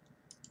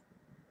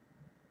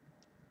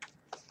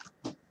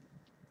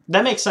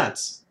 That makes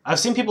sense. I've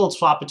seen people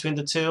swap between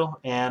the two,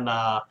 and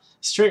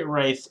Straight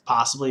Wraith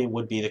possibly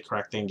would be the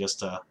correct thing just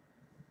to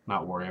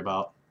not worry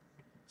about.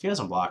 If he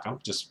doesn't block, I'm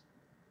just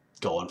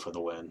going for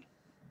the win.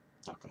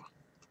 Okay.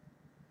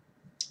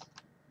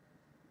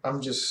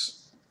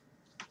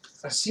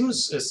 It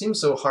seems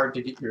so hard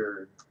to get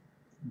your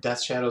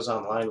Death Shadows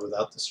online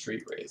without the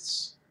Street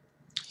Wraiths.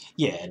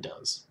 Yeah, it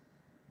does.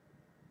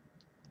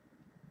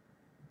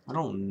 I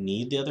don't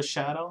need the other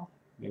Shadow.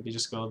 Maybe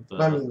just go with the...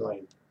 I mean,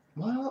 like...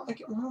 Well,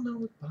 no,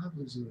 with Bob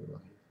losing your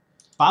life.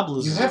 Bob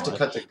loses You have to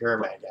cut the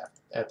Gurmag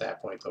at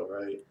that point, though,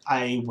 right?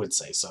 I would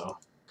say so.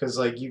 Because,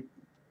 like, you...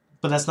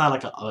 But that's not,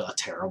 like, a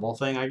terrible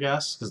thing, I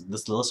guess, because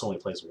this list only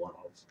plays one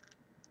of.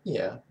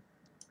 Yeah.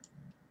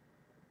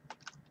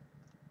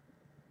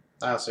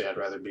 Honestly, I'd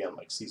rather be on,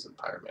 like, Seasoned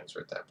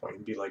Pyromancer at that point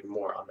and be, like,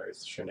 more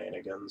Unearthed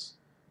shenanigans.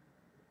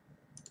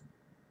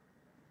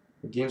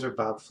 The games where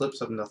Bob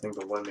flips up nothing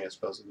but one mana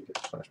spells and you get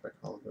to flashback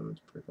all of them. It's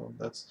pretty cool.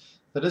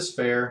 That is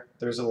fair.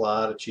 There's a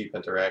lot of cheap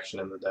interaction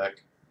in the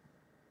deck.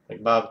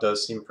 Like, Bob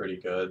does seem pretty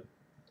good.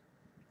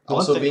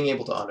 Also, being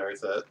able to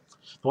unearth it.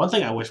 The one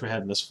thing I wish we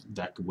had in this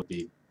deck would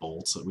be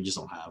bolts. We just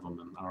don't have them,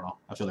 and I don't know.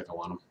 I feel like I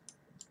want them.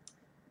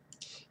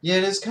 Yeah,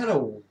 it is kind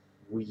of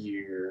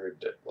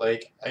weird.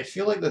 Like, I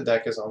feel like the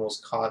deck is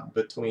almost caught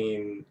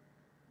between,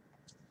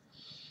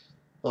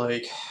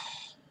 like,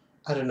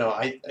 I don't know.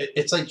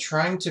 It's like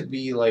trying to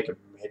be like a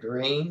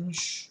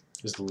mid-range.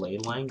 Is Ley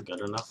Line good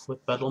enough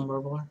with Bedlam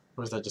Murmler,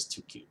 or is that just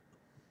too cute?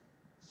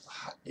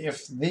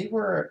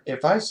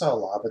 If I saw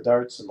Lava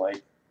Darts and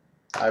like,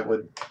 I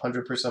would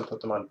 100%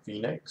 put them on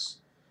Phoenix.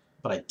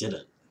 But I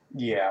didn't.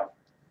 Yeah.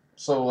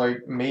 So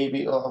like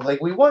maybe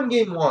like we won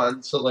game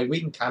 1, so like we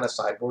can kind of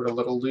sideboard a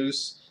little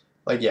loose.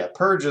 Like yeah,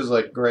 Purge is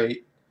like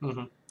great.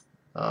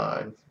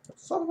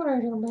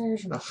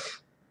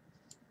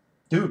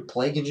 Dude,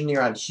 Plague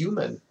Engineer on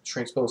Human.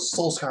 Transpose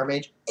Soulscar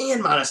Mage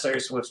and Monastery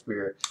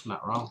Swiftspear.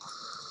 Not wrong.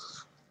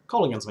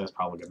 Cold Against Me is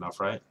probably good enough,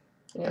 right?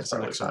 Yeah, it's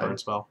an extra burn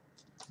spell.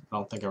 I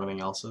don't think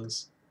everything else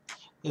is.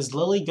 Is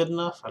Lily good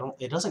enough?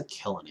 It doesn't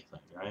kill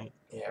anything, right?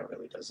 Yeah, it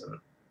really doesn't.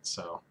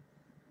 So.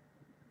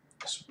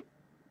 Just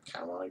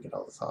kind of want to get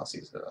all the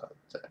Thoughtseize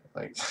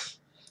like, this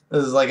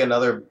is like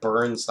another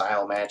burn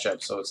style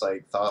matchup, so it's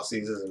like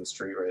Thoughtseizes and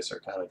Street Race are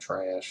kind of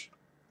trash.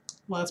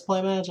 Let's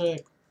play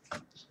Magic.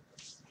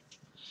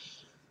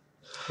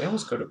 They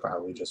almost could have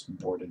probably just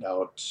boarded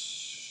out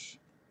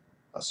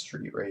a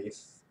Street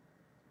Wraith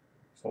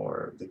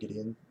for the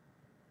Gideon.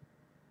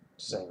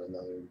 Just have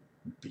another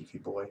beefy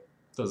boy.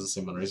 Doesn't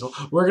seem unreasonable.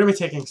 We're gonna be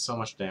taking so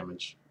much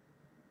damage.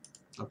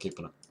 I'm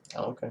keeping it.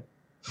 Oh, okay.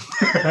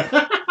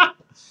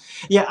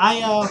 Yeah,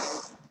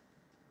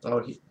 Oh,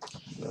 he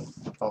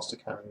false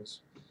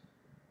economies.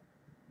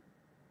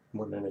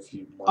 Wondering if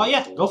you want. Oh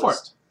yeah, go for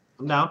it.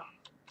 I'm down.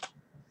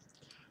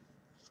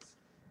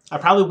 I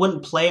probably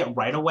wouldn't play it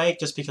right away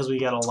just because we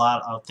got a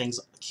lot of things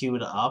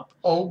queued up.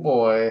 Oh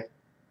boy.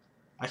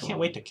 I can't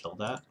wait to kill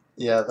that.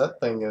 Yeah, that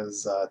thing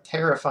is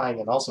terrifying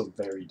and also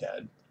very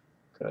dead.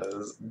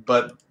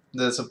 But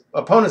this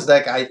opponent's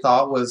deck I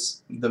thought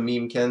was the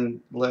memekin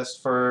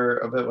list for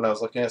a bit when I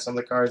was looking at some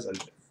of the cards,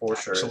 and for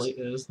sure Actually,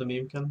 it is the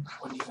memekin. I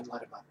wouldn't even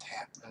let him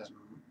untap.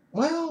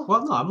 Well,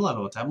 no, I'm letting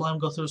him untap. I'm letting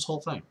him go through his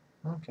whole thing.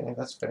 Okay,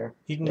 that's fair.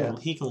 He can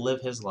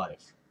live his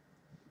life.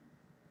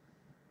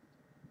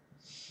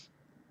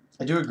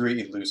 I do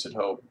agree, Lucid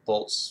Hope.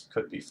 Bolts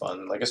could be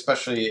fun, like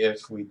especially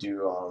if we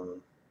do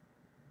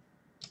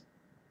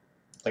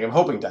like I'm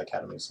hoping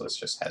Dichotomy's list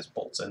just has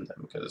bolts in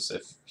them, because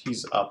if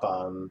he's up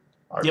on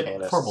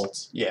Arcanist, 4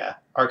 bolts. Yeah,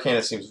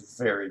 Arcanist seems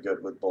very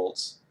good with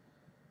bolts.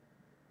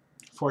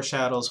 4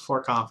 Shadows,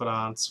 4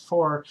 Confidants,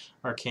 4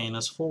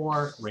 Arcanus,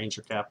 4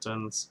 Ranger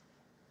Captains.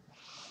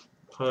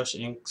 Push,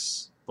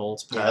 Inks,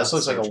 Bolts, Yeah, this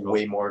looks like a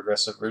way more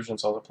aggressive version,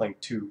 so I'm playing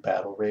 2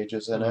 Battle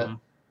Rages in it.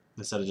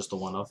 Instead of just a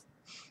 1 of.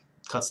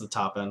 Cuts the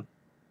top end.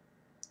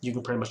 You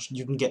can pretty much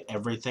get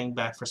everything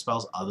back for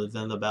spells other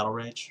than the Battle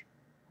Rage.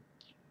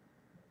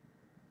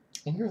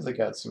 And Year of the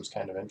God seems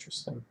kind of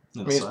interesting. I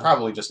mean, it's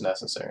probably just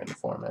necessary in the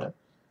format.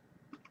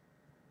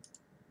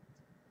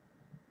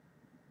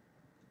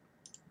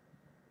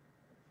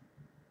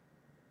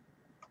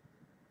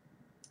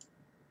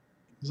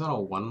 He's on a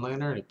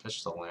 1-laner and he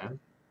pitched the land?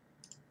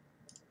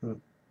 That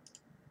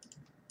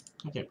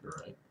can't be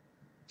right.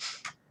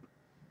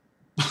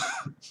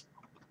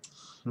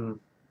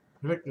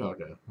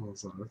 Okay.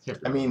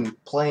 I mean,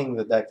 playing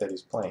the deck that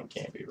he's playing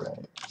can't be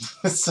right.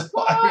 So,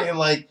 I mean,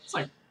 like... It's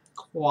like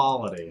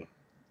quality.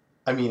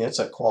 I mean, it's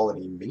a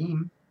quality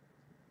meme.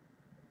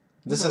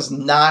 This is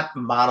not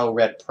Mono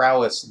Red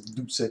Prowess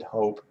Lucid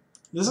Hope.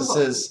 This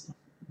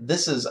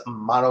is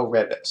Mono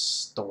Red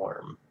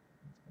Storm.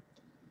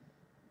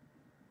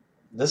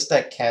 This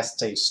deck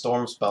casts a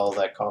Storm spell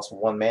that costs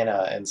 1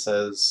 mana and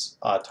says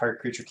target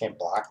creature can't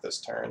block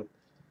this turn.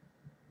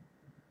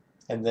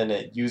 And then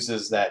it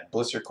uses that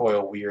Blister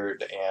Coil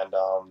weird and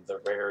the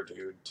rare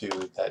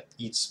dude that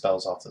eats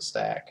spells off the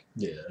stack.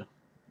 Yeah.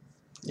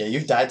 Yeah,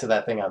 you died to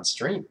that thing on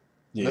stream.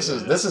 Yeah.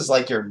 This is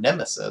like your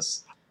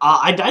nemesis.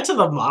 I died to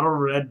the mono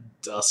red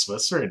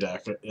Swiftspear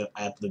deck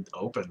at the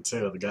open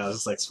too. The guy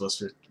was like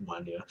Swiftspear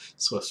 1,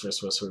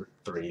 Swiftspear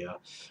 3,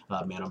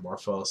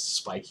 Manamorphose,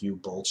 Spike you,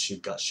 Bolt you,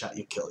 Gut Shot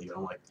you, Kill you.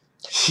 I'm like,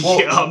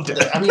 well, yeah, I'm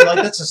dead. I mean, like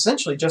that's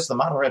essentially just the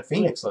mono red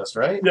Phoenix list,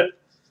 right? Yeah.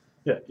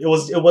 Yeah, it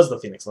was the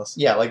Phoenix list.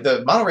 Yeah, like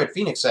the mono red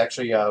Phoenix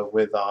actually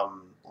with the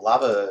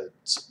lava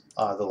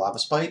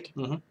spike,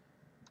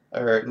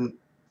 or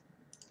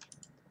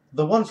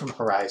the one from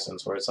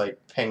Horizons where it's like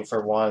ping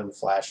for 1,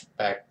 flash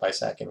back by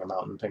sacking a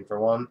mountain, ping for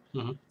 1.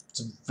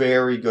 It's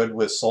very good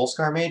with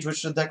Soulscar Mage,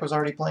 which the deck was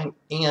already playing,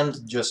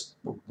 and just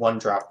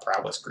 1-drop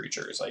prowess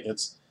creatures. Like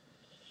it's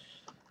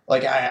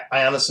like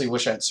I honestly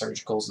wish I had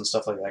surgicals and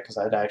stuff like that, because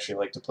I'd actually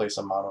like to play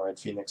some mono red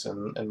Phoenix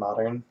in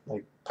Modern.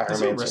 Like Pyromancer.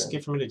 Is it risky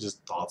for me to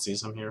just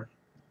Thoughtseize him here?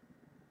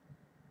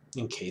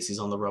 In case he's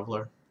on the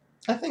Reveler?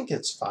 I think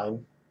it's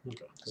fine.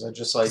 Okay. Because I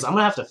just like... Because I'm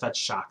going to have to fetch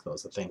Shock, though,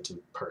 is the thing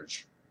to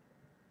purge.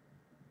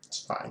 It's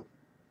fine.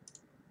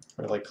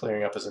 Or like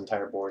clearing up his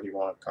entire board, you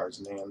want cards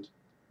in hand.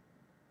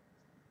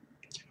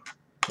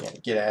 Yeah,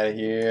 get out of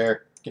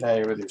here. Get out of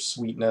here with your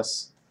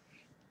sweetness.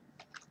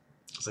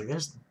 It's like,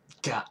 there's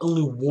got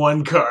only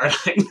 1 card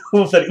I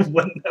know that he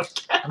wouldn't have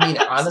cast. I mean,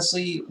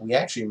 honestly, we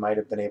actually might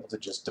have been able to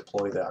just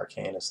deploy the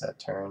Arcanist that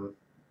turn.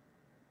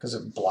 Because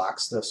it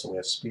blocks the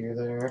Swift Spear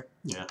there.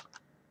 Yeah.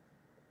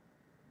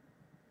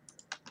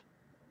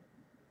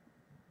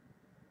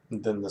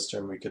 And then this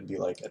turn we could be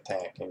like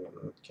attacking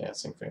and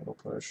casting Fatal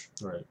Push.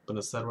 Right. But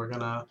instead we're going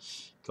to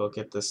go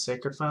get this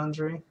Sacred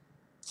Foundry.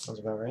 Sounds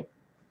about right.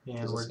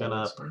 And we're going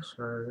to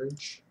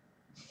purge.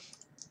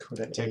 Go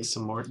to Take 8,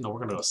 some more. No, we're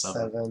going to go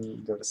 7.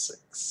 7, go to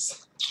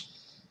 6.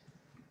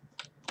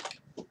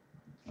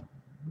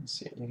 Let's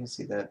see, you can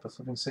see that, but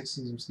flipping 6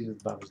 seems to see the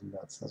Bob's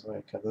nuts. That's why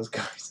I cut those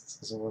cards.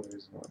 That's one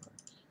reason why.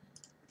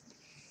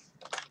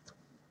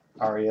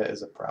 Arya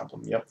is a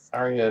problem. Yep,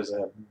 Arya is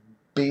a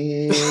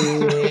big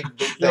thing.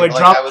 Like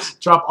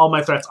drop all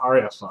my threats,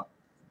 Arya. Fuck.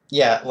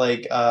 Yeah,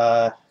 like,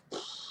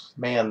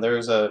 man,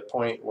 there's a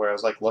point where I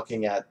was like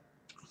looking at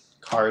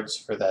cards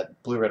for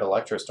that blue-red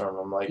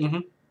Electrostorm. I'm like,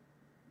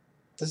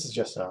 this is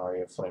just an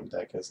Arya Flame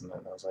deck, isn't it?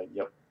 And I was like,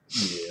 yep.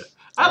 Yeah.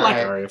 I like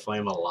Arya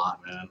Flame a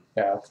lot, man.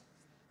 Yeah.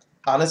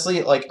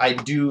 Honestly, like, I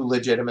do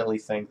legitimately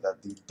think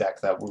that the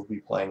deck that we'll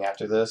be playing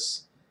after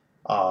this,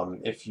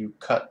 if you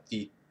cut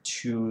the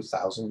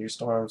 2,000 Year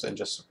Storms and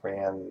just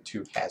ran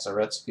 2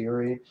 Hazaret's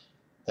Fury,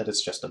 that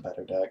it's just a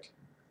better deck.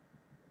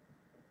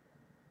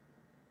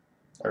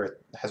 Or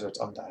Hazard's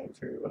Undying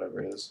Fury,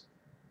 whatever it is.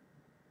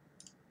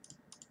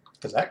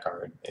 Because that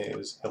card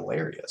is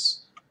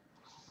hilarious.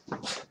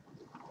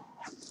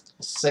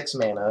 6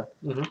 mana.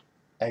 Mm-hmm.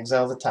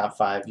 Exile the top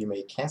 5. You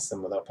may cast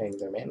them without paying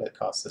their mana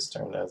cost this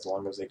turn, as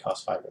long as they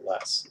cost 5 or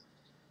less.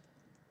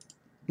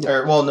 Yeah.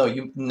 Or, well, no,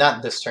 you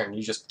not this turn.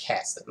 You just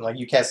cast them. Like,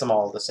 you cast them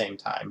all at the same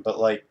time. But,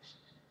 like,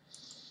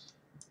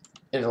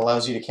 it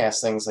allows you to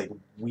cast things like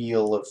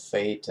Wheel of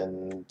Fate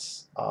and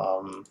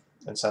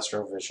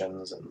Ancestral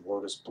Visions and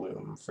Lotus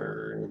Bloom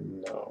for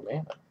no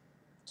mana.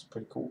 It's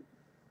pretty cool.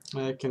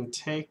 I can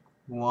take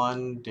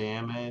 1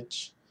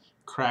 damage,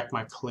 crack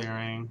my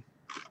clearing.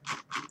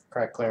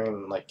 Crack clearing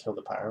and like kill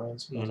the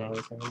pyramids or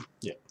anything.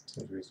 Yeah.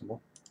 Seems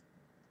reasonable.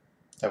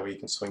 That way you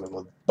can swing them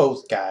with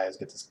both guys,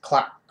 get this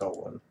clock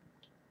going.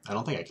 I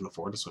don't think I can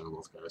afford to swing with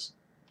both guys.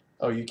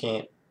 Oh, you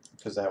can't,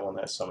 because that one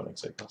has summoning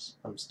sickness.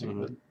 I'm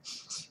stupid.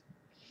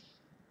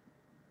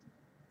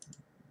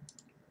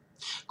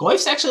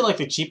 Goyf's actually like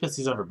the cheapest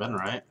he's ever been,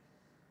 right?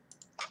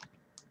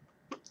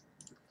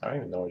 I don't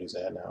even know what he's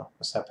at now.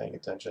 I stopped paying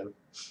attention.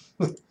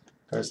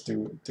 Cards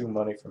do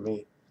money for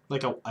me.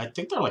 Like I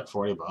think they're like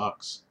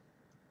 $40.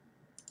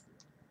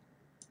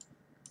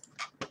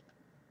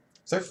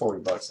 If they're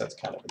 $40, that's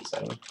kind of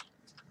insane.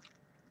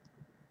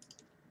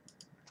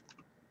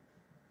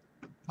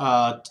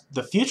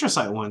 The Future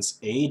Sight one's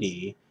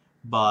 $80,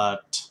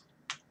 but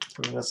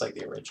I mean that's like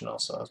the original,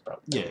 so that's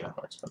probably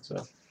more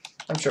expensive.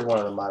 I'm sure one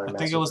of the Modern Masters. I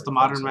think it was the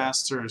Modern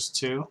Masters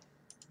too.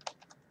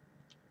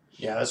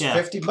 Yeah, that's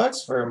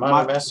 $50 for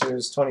Modern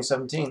Masters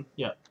 2017.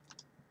 Yeah.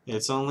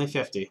 It's only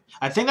 50.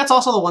 I think that's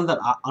also the one that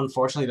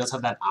unfortunately does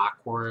have that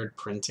awkward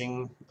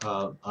printing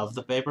of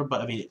the paper.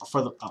 But I mean,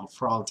 for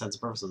all intents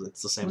and purposes,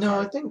 it's the same. No,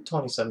 card. I think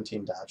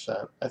 2017 dodged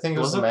that. I think it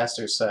was the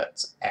Master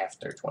sets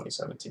after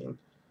 2017.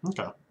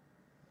 Okay.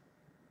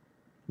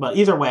 But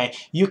either way,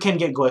 you can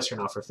get Goyster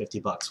now for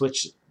 $50.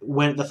 Which,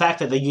 when the fact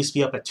that they used to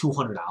be up at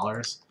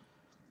 $200.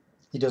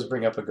 He does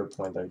bring up a good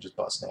point though. He just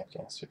bought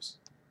Snapcasters.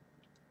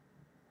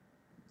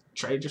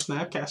 Trade your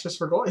Snapcasters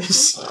for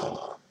Goys.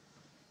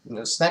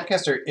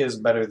 Snapcaster is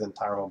better than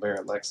Tyrell Bear.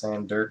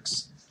 Lexan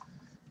Dirks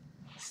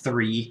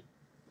 3.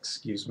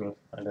 Excuse me,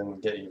 I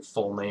didn't get your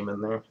full name in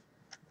there.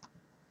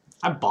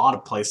 I bought a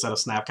playset of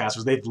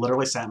Snapcasters. They've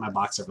literally sat in my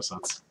box ever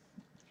since.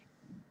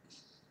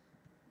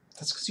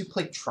 That's because you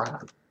played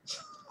Tron.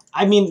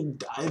 I mean,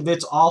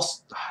 it's all.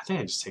 I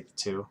think I just take the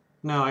 2.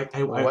 No,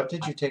 what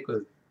did you take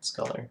with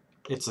Sculler?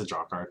 It's a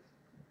draw card.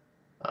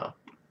 Oh.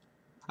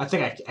 I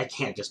think I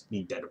can't just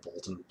be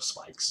Deadbolt and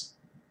spikes.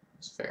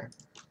 It's fair.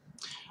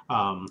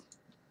 No,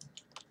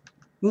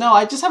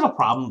 I just have a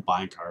problem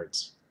buying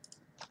cards.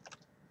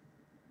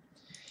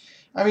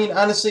 I mean,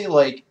 honestly,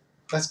 like,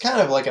 that's kind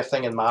of like a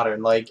thing in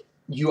Modern. Like,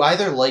 you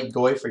either like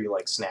Goyf or you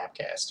like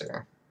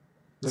Snapcaster.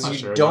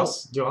 Because you don't...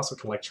 You also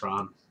collect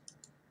Tron.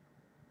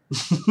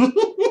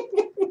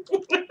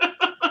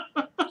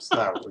 It's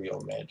not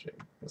real Magic.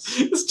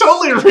 It's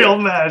totally real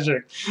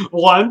Magic.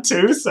 1,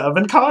 2,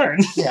 7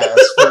 cards. Yeah,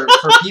 it's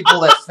for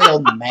people that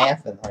failed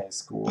math in high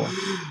school.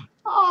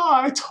 Oh,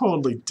 I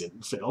totally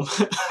didn't fail.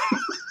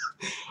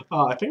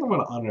 I think I'm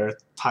going to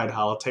unearth Tide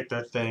Hollow, take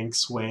that thing,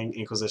 swing,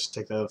 Inquisition,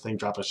 take the other thing,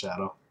 drop a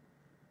shadow.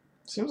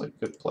 Seems like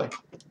a good play.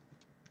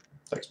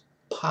 It's like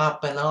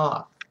popping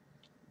off.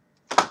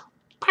 Pop,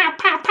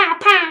 pop, pop,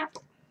 pop.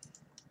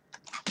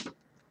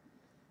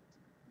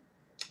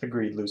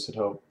 Agreed, Lucid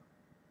Hope.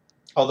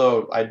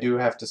 Although, I do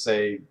have to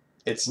say,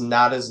 it's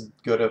not as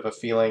good of a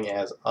feeling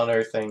as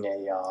unearthing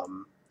a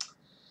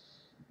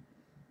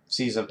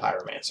Seasoned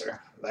Pyromancer.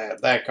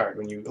 That card,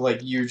 when you,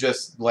 like, you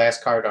just,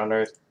 last card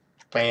unearth,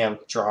 bam,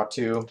 draw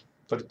 2,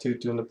 put a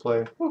 2/2 into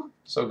play. Whew,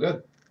 so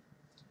good.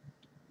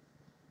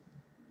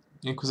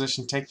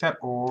 Inquisition, take that,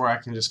 or I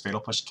can just Fatal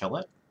Push, kill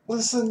it.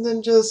 Listen,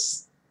 then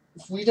just,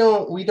 we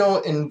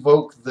don't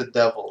invoke the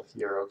devil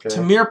here, okay?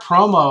 Tamir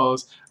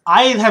promos,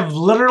 I have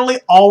literally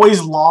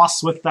always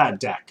lost with that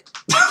deck.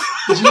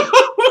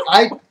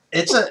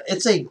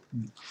 It's a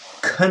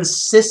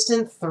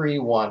consistent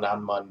 3-1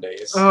 on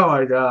Mondays. Oh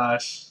my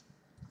gosh.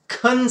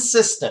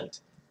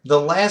 Consistent. The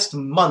last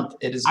month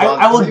it has gone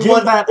I will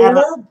give that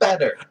or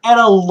better. At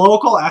a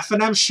local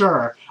FNM,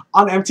 sure.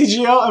 On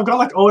MTGO, I've gone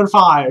like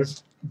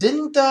 0-5.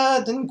 Didn't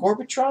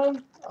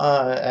Gorbatron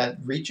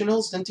at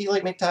regionals? Didn't he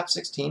like make top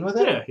 16 with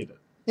it? Yeah, he did.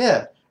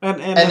 Yeah.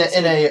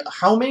 And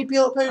how many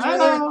players were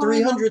there?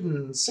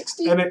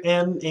 360.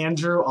 And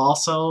Andrew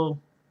also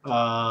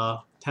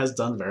has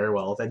done very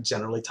well. They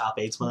generally top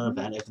 8s win an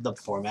event if the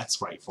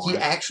format's right for it. He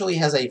actually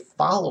has a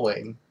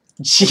following.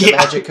 The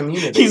Magic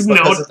community. He's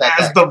known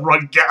as the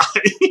rug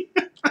guy.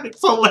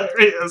 It's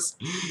hilarious.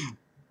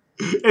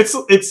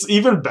 It's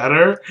even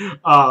better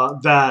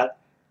that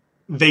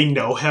they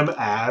know him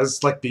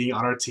as like being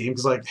on our team.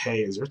 Because like,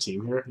 hey, is your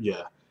team here?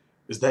 Yeah.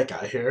 Is that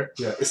guy here?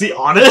 Yeah. Is he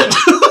on it?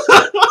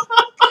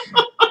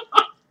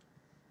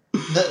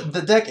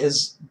 The deck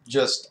is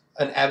just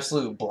an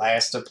absolute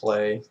blast to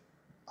play.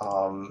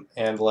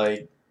 And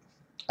like,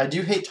 I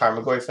do hate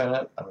Tarmogoyf in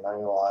it. I'm not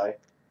gonna lie.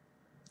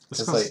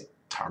 It's like.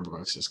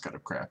 Tarmogoyf's just kind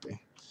of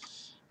crappy.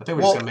 I think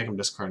we're just going to make him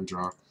discard and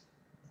draw.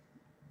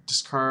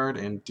 Discard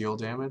and deal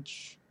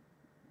damage.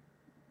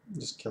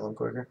 Just kill him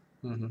quicker.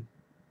 Mm-hmm.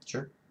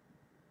 Sure.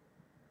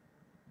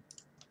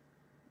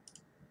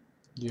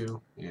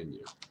 You and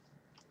you.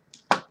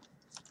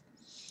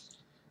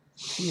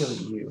 Kill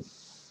you.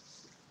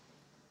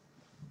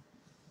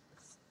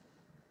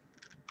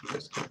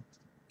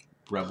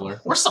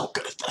 Reveler. We're so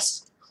good at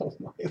this. Oh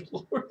my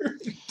lord.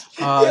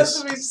 He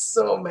has to be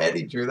so mad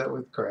he drew that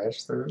with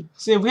Crash through.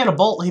 See, if we had a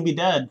bolt, he'd be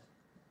dead.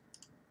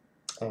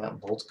 Yeah,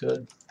 Bolt's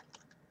good.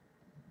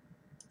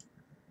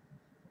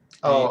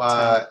 Oh,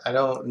 I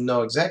don't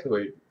know exactly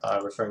what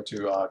you're referring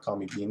to, Call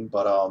Me Dean,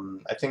 but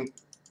I think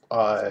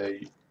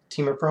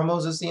Teamer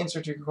Promos is the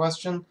answer to your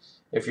question.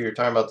 If you're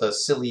talking about the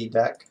silly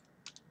deck.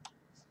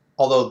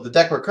 Although the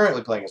deck we're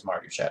currently playing is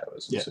Mardu Shadow,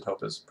 as Lucid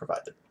Hope has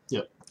provided.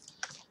 Yep.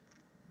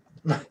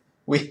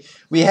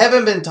 We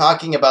haven't been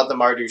talking about the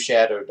Mardu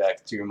Shadow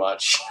deck too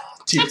much,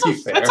 to be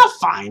fair. It's a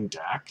fine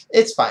deck.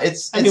 It's fine.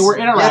 I mean, we're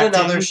interacting. Yet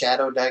another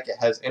Shadow deck. It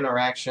has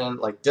interaction.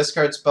 Like,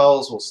 discard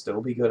spells will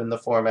still be good in the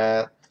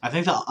format. I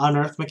think the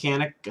Unearth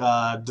Mechanic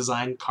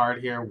design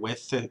card here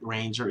with the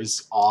Ranger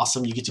is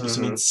awesome. You get to do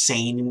some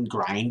insane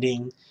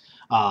grinding.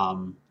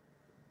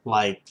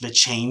 Like, the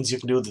chains you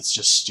can do that's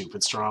just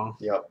stupid strong.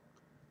 Yep.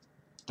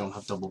 Don't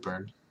have double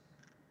burn.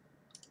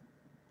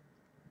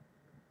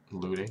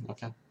 Looting,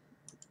 okay.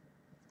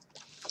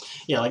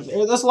 Yeah, like,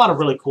 there's a lot of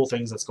really cool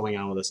things that's going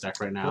on with this deck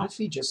right now. What if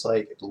he just,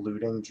 like,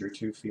 looting, drew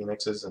 2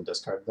 Phoenixes, and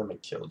discarded them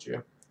and killed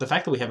you? The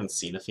fact that we haven't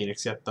seen a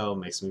Phoenix yet, though,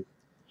 makes me...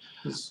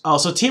 Oh,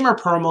 so Teamer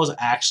Promo is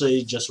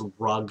actually just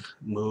Rug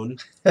Moon.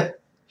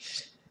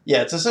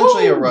 Yeah, it's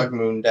essentially a Rug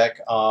Moon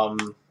deck.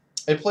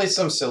 It plays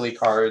some silly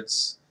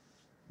cards,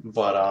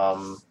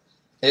 but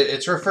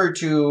it's referred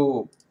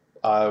to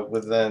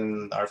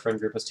within our friend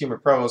group as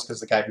Teamer Promos because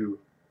the guy who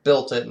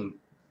built it and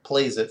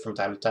plays it from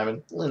time to time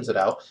and lends it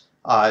out.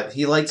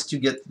 He likes to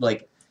get,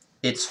 like,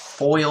 it's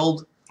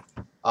foiled,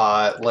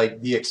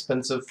 like the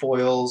expensive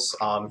foils.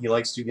 He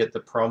likes to get the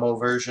promo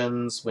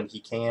versions when he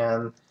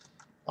can.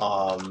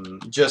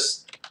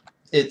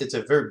 It's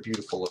a very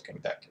beautiful looking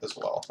deck as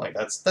well. Like,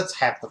 that's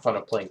half the fun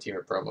of playing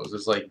Teamer Promos.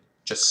 Is like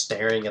just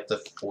staring at the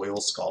foil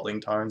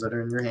Scalding Tarns that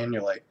are in your hand.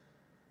 You're like,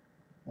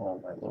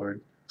 oh my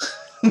lord.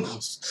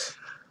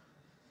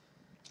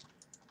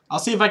 I'll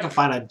see if I can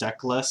find a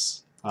deck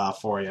list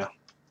for you.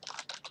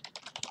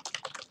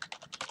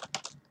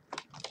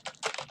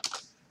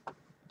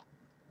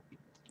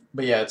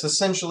 But yeah, it's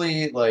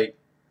essentially like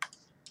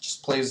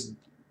just plays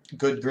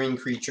good green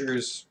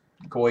creatures,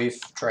 Goyf,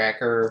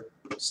 Tracker,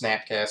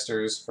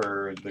 Snapcasters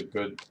for the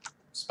good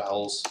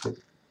spells.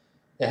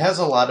 It has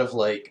a lot of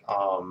like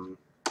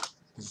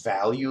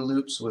value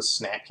loops with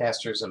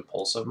Snapcasters,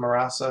 Impulsive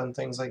Marasa, and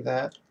things like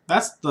that.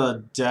 That's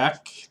the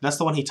deck. That's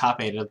the one he top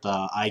 8'd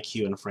the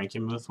IQ and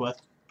Frankenmuth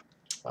with.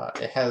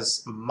 It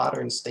has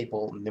Modern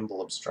Staple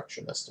Nimble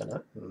Obstructionist in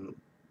it.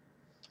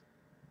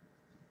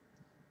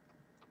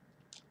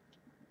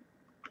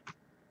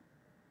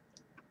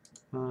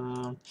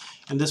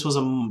 And this was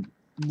a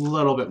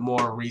little bit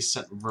more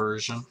recent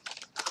version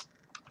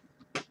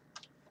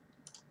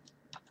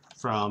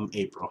from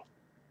April.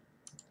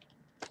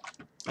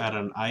 At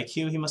an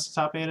IQ, he must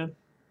have top 8'd.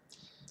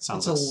 It's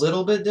a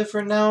little bit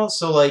different now.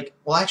 So, like,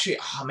 well, actually,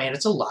 oh man,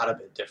 it's a lot of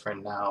bit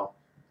different now.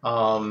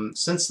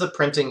 Since the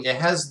printing, it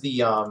has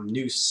the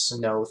new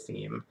snow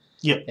theme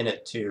in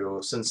it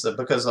too.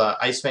 Because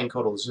Icefang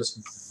Codal is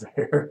just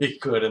very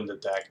good in the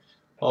deck.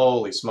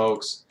 Holy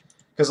smokes!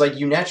 Because like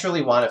you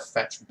naturally want to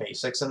fetch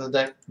basics in the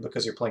deck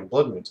because you're playing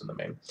Blood Moons in the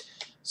main.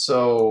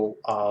 So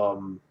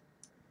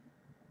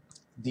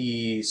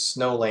the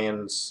snow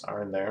lands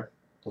are in there.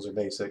 Those are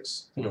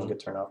basics. You don't get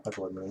turned off by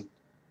Blood Moon.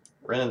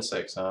 Wrenn and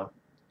 6, huh?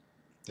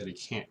 That he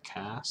can't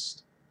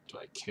cast. Do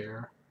I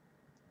care?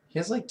 He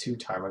has like 2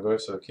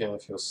 Tarmogoyfs, so it kind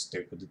of feels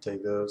stupid to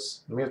take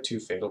those. And we have 2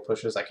 Fatal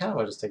Pushes. I kind of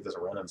want to just take this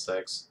Wrenn and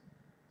 6.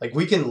 Like,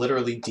 we can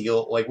literally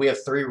deal... Like, we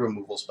have 3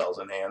 removal spells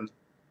in hand.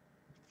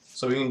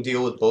 So we can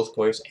deal with both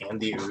Goyfs and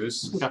the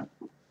Ooze. Okay.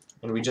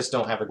 And we just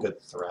don't have a good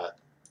threat.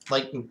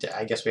 Like,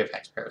 I guess we have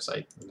Hex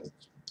Parasite.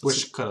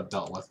 Which could have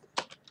dealt with.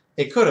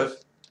 It could have.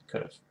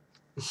 Could have.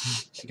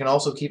 It can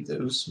also keep the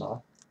Ooze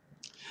small.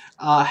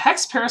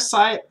 Hex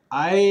Parasite,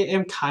 I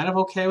am kind of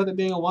okay with it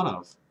being a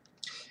one-of.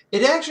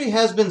 It actually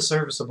has been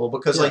serviceable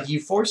because, like, you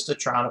forced a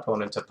Tron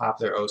opponent to pop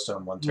their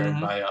O-Stone one turn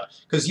by...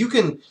 Because you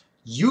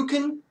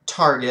can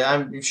target...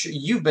 I'm sure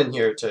you've been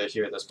here to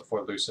hear this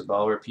before, Lucid, but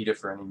I'll repeat it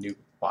for any new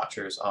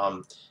watchers.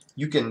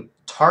 You can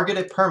target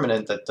a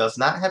permanent that does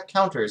not have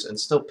counters and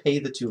still pay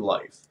the 2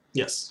 life.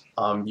 Yes.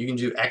 You can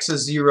do X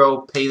is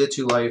 0, pay the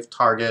 2 life,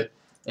 target,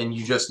 and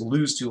you just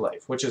lose 2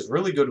 life, which is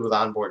really good with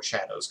onboard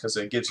shadows because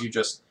it gives you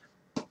just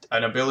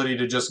an ability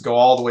to just go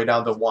all the way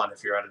down to 1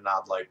 if you're at an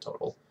odd life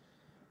total.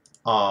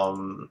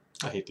 I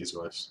hate these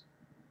Goyfs.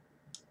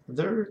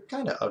 They're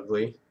kind of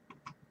ugly,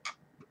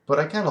 but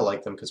I kind of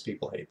like them because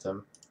people hate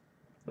them.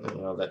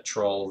 You know, that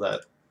troll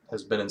that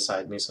has been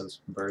inside me since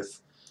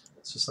birth.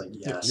 It's just like,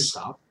 yes. Yeah, you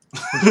stop.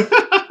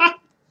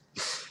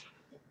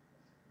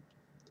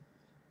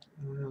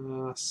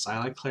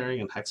 Silent Clearing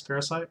and Hex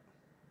Parasite.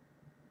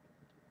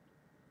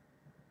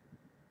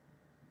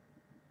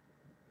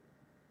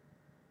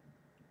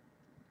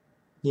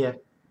 Yeah.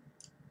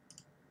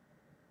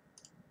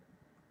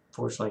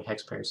 Fortunately,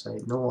 Hex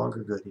Parasite no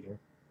longer good here.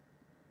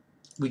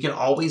 We can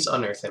always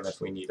unearth him if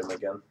we need him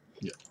again.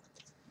 Yeah.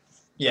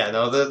 Yeah,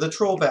 no, the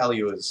troll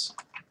value is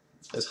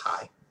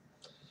high.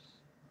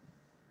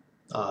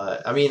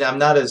 I mean, I'm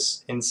not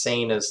as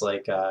insane as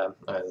like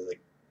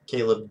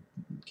Caleb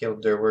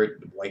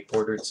Durward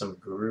whiteboarded some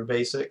Guru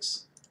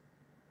basics.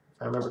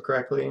 If I remember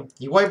correctly,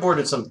 he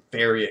whiteboarded some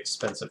very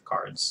expensive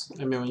cards.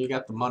 I mean, when you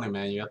got the money,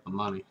 man, you got the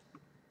money.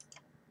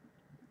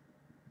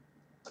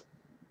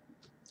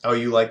 Oh,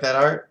 you like that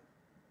art?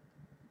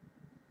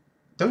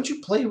 Don't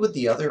you play with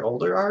the other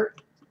older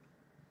art?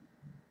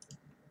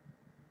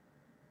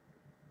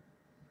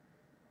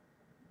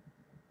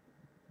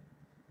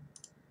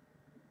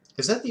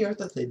 Is that the art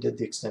that they did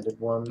the extended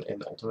one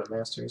in Ultimate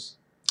Masters?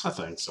 I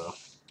think so.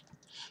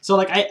 So,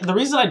 like, the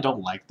reason I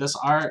don't like this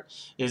art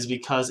is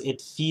because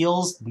it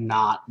feels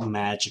not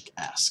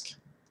Magic-esque.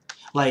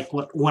 Like,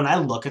 when I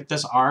look at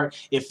this art,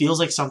 it feels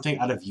like something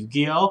out of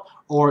Yu-Gi-Oh!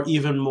 Or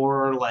even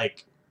more,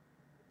 like,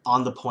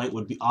 on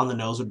the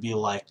nose would be,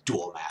 like,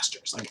 Duel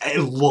Masters. Like, it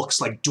looks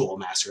like Duel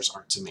Masters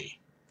art to me.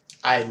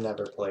 I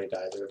never played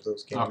either of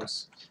those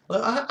games.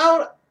 Okay.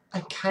 Well, I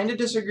kind of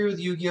disagree with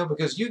Yu-Gi-Oh!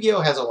 Because Yu-Gi-Oh!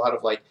 Has a lot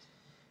of, like,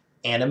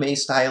 anime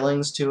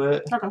stylings to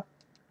it. Okay.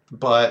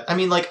 But, I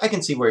mean, like, I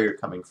can see where you're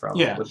coming from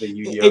with the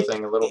Yu-Gi-Oh!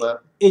 Thing a little bit.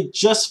 It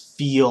just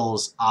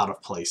feels out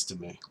of place to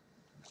me.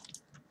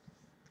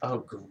 Oh,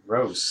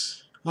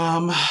 gross.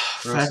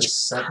 Fetch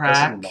set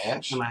crack, doesn't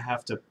match? and I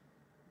have to...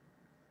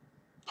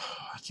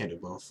 I can't do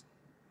both.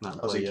 Not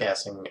Oh, so play you're yet.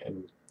 casting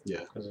in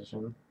Yeah.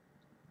 position?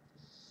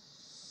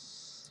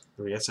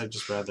 I guess I'd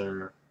just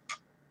rather...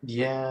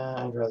 Yeah,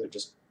 I'd rather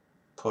just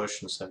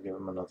push instead of give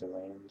him another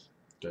land.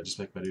 Do I just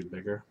make my dude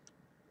bigger?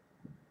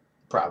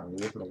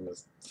 Probably. Make him a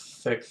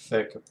thick,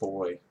 thick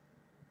boy.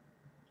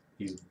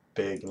 He's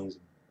big and he's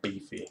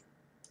beefy.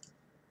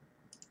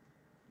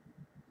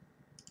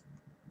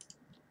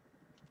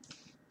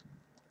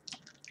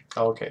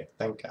 Okay,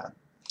 thank God.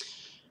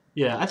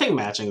 Yeah, I think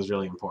matching is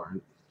really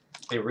important.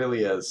 It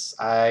really is.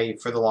 I,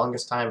 for the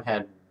longest time,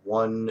 had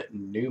one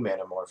new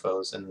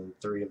Manamorphose and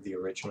 3 of the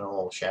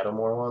original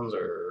Shadowmoor ones,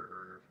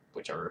 or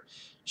whichever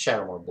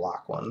Shadowmoor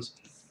block ones.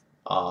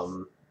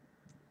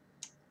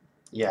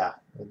 Yeah,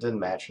 it didn't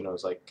match, and it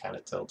was like kind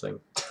of tilting.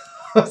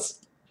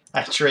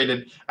 I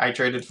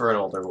traded for an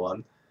older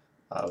one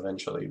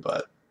eventually,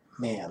 but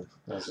man,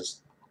 it was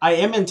just. I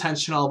am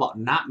intentional about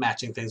not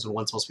matching things when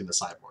one's supposed to be in the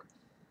sideboard.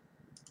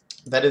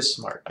 That is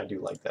smart. I do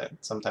like that.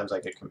 Sometimes I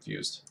get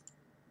confused.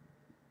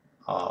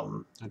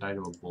 I died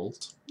to a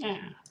bolt.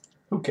 Yeah.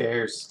 Who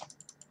cares?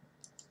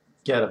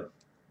 Get him.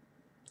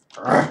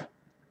 Arrgh.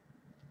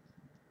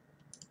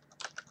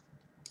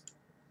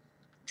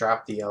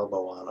 Drop the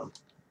elbow on him.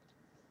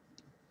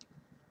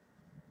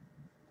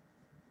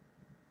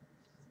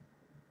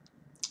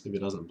 If it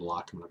doesn't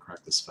block, I'm going to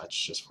crack this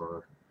fetch just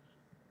for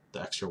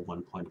the extra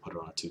 1 point to put it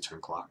on a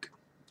 2-turn clock.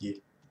 Yeah.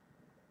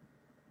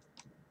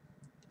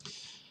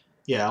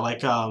 Yeah,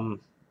 like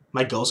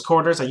my Ghost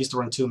Quarters, I used to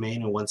run 2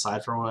 main and 1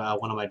 side for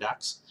one of my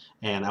decks,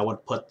 and I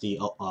would put the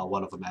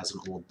one of them as an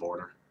old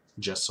border,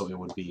 just so it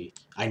would be,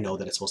 I know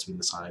that it's supposed to be in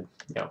the side.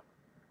 Yeah.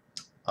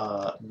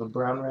 The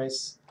brown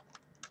rice,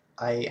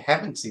 I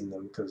haven't seen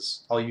them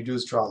because all you do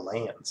is draw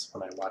lands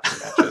when I watch the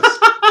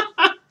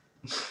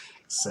matches.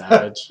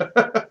 Savage.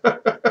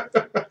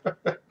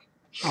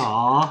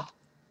 Aww.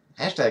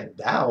 Hashtag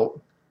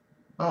doubt.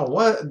 Oh,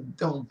 what?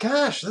 Oh,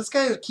 gosh, this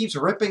guy keeps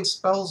ripping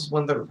spells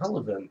when they're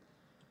relevant.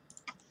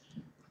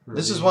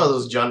 This is one of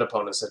those Jund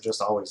opponents that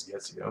just always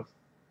gets you.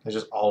 They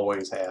just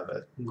always have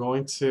it. I'm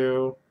going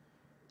to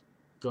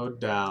go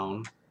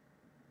down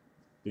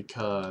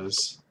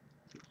because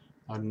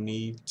I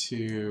need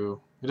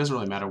to... It doesn't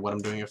really matter what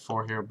I'm doing it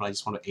for here, but I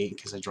just want to 8 in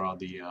case I draw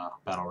the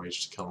Battle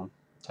Rage to kill him.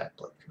 Tap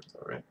Blood Truth,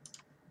 alright.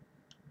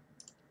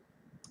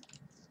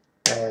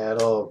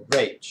 Battle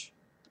Rage.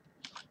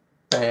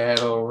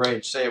 Battle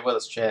Rage. Say it with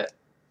us, chat.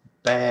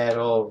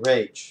 Battle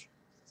Rage.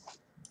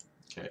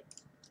 Okay.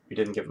 We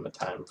didn't give him a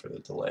time for the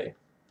delay.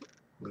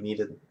 We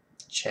needed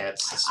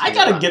chats. I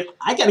gotta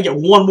get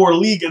one more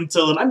league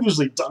until, and I'm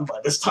usually done by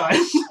this time.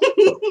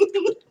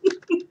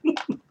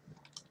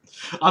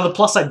 On the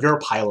plus side, you're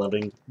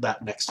piloting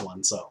that next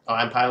one, so. Oh,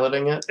 I'm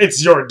piloting it?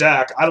 It's your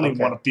deck. I don't even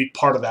want to be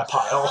part of that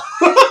pile.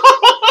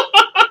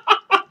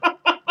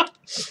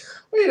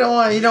 You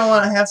don't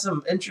want to have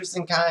some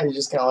interesting kind. You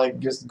just kind of like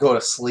just go to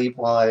sleep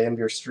while I end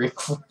your stream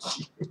for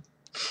you.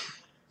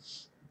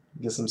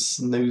 Get some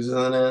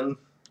snoozing in.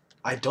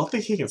 I don't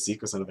think he can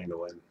sequence anything to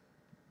win.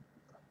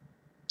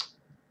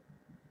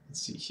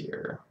 Let's see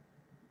here.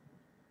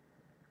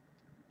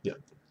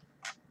 Yep.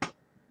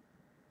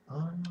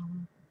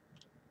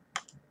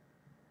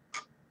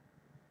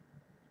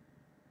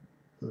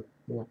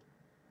 Yeah.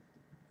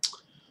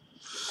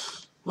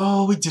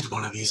 Oh, we did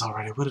one of these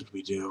already. What did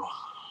we do?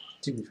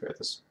 To be fair,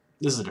 this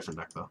is a different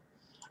deck, though.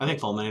 I think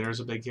Fulminator is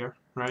a big here,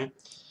 right?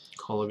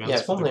 Cole against.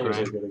 Yeah,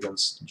 Fulminators are good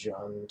against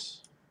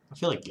Jund. I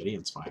feel like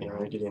Gideon's fine, Yeah,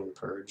 right? Gideon and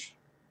Purge.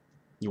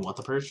 You want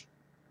the Purge?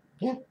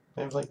 Yeah,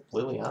 they have like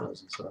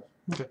Lilianas and stuff.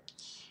 Okay.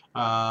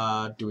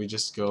 Do we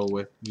just go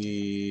with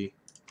the...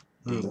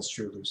 That's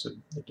true,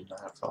 Lucid. They did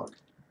not have Fog.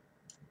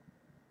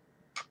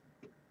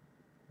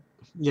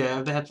 Yeah,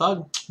 if they had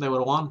Thug, they would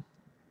have won.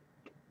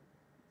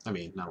 I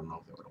mean, I don't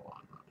know if they would have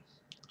won.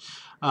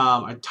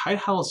 Our Tide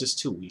Howl is just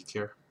too weak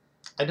here.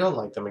 I don't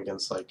like them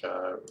against like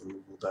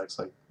removal decks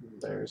like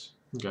theirs.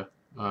 Okay.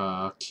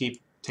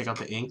 Take out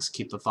the inks,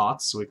 keep the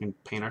thoughts, so we can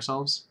paint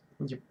ourselves.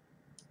 Yep.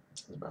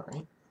 That's about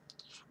right.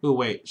 Ooh,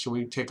 wait. Should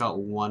we take out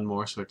one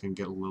more so we can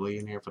get Lily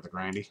in here for the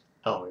grindy?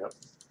 Oh, yep.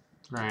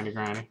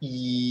 Grindy.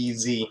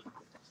 Easy.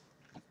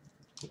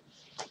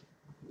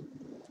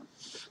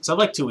 So I have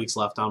like 2 weeks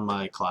left on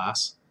my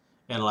class,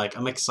 and like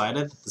I'm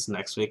excited that this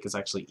next week is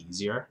actually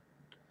easier.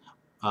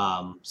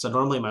 So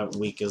normally my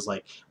week is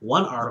like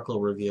 1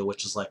 article review,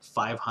 which is like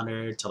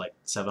 500 to like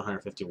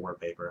 750 word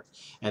paper,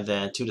 and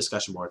then 2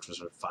 discussion boards,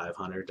 which are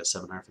 500 to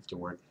 750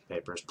 word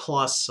papers,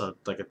 plus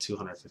like a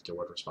 250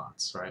 word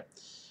response, right?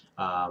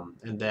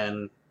 And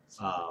then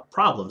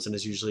problems, and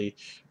it's usually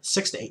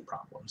 6 to 8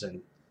 problems,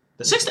 and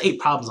the 6 to 8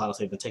 problems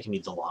honestly have been taking me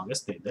the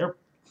longest. They're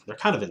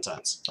kind of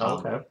intense.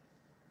 Okay.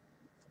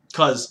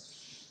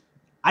 Because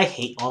I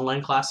hate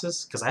online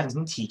classes because I have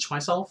Mm-hmm. to teach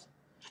myself.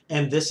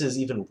 And this is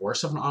even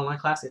worse of an online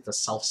class. It's a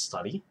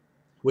self-study,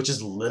 which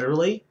is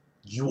literally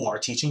you are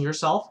teaching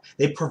yourself.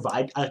 They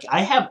provide, like,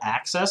 I have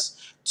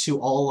access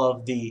to all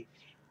of the,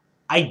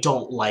 I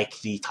don't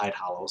like the Tide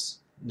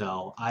Hollows.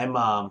 No, I'm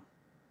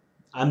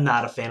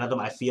not a fan of them.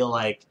 I feel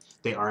like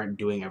they aren't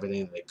doing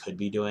everything that they could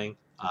be doing.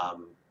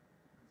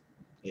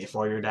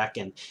 For your deck,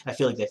 and I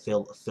feel like they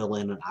fill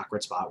in an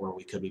awkward spot where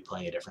we could be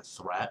playing a different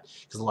threat,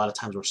 because a lot of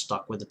times we're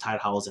stuck with the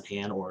Tide Howls in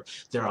hand, or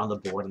they're on the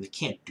board and they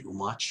can't do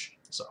much.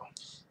 So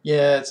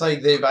Yeah, it's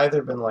like they've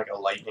either been like a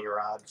lightning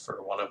rod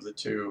for one of the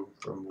 2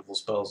 removal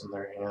spells in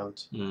their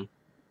hand. Mm.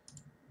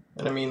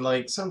 And I mean,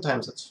 like,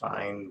 sometimes it's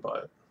fine,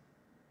 but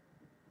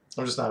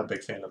I'm just not a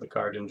big fan of the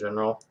card in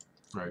general.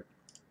 Right.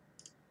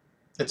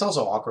 It's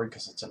also awkward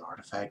because it's an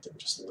artifact, and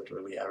just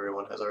literally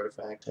everyone has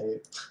artifact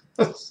hate.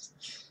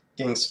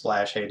 Getting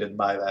splash hated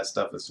by that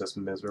stuff is just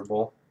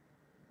miserable.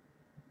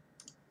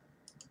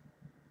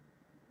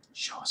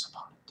 Show us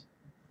about it.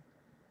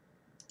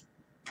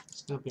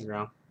 Snapping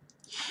ground.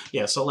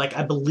 Yeah, so like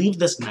I believe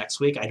this next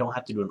week I don't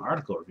have to do an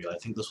article review. I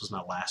think this was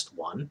my last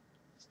one.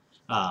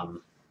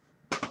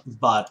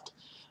 But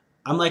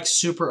I'm like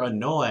super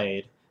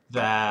annoyed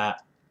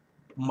that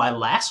my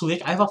last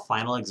week I have a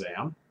final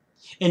exam.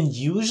 And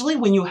usually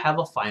when you have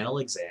a final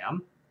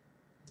exam,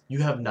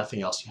 you have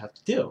nothing else you have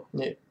to do.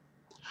 Yeah.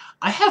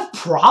 I have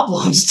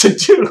problems to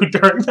do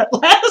during that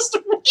last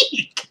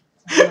week.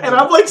 And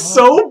I'm like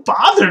so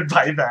bothered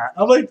by that.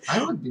 I'm like,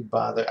 I would be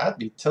bothered. I'd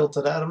be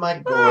tilted out of my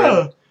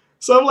gourd.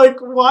 So I'm like,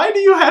 why do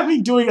you have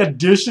me doing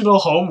additional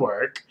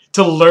homework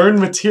to learn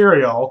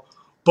material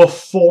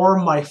before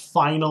my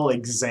final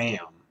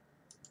exam?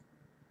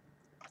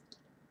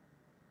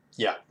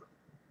 Yeah.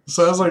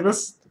 So I was like,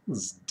 this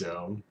is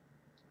dumb.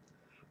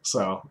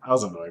 So I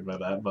was annoyed by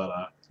that,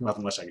 but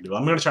nothing much I can do.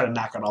 I'm going to try to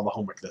knock out all the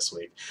homework this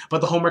week.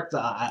 But the homework,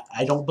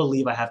 I don't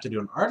believe I have to do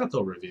an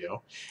article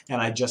review, and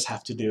I just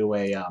have to do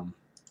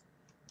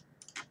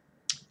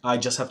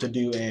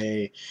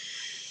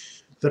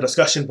the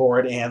discussion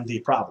board and the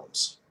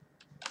problems,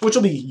 which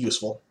will be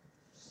useful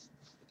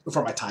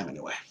for my time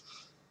anyway.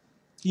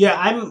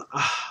 Yeah,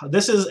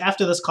 this is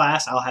after this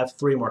class. I'll have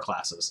 3 more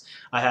classes.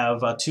 I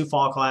have 2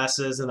 fall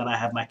classes, and then I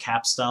have my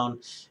capstone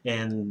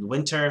in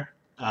winter.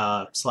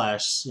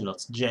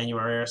 It's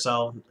January or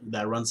so,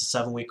 that runs a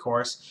 7-week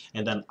course,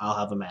 and then I'll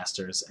have a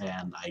master's,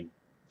 and I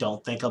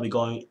don't think I'll be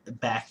going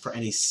back for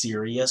any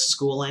serious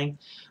schooling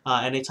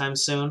anytime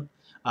soon,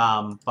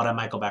 but I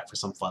might go back for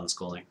some fun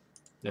schooling,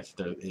 if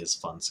there is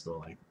fun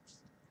schooling.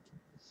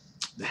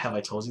 Have I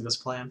told you this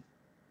plan?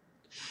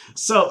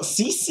 So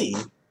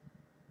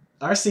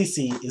our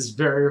CC is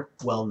very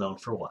well known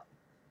for what?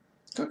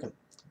 Cooking.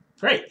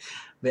 Great.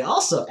 They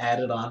also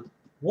added on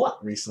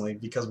what recently,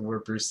 because we're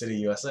Brew City,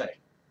 USA?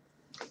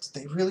 Are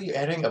they really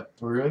adding a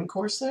brewing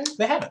course there?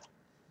 They have it.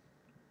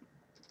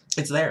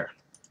 It's there.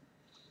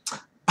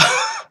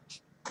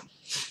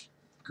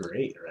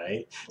 Great,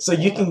 right? So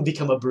you can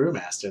become a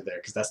brewmaster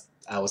there, because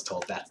I was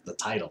told that's the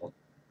title.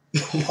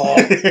 Oh,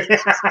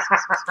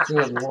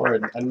 good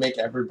lord. I'd make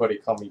everybody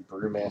call me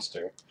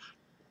brewmaster.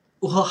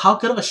 Well, how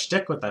good of a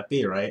shtick would that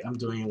be, right? I'm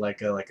doing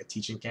like a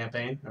teaching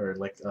campaign or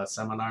like a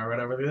seminar or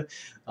whatever.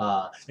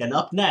 And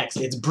up next,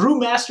 it's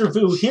Brewmaster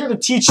Vu here to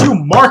teach you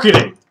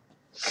marketing.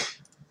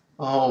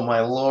 Oh my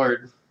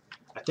lord.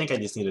 I think I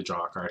just need to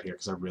draw a card here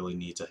because I really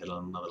need to hit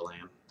on another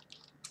land.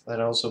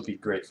 That'd also be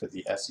great for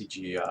the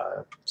SEG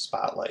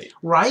spotlight.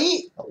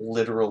 Right? A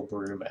literal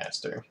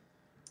brewmaster.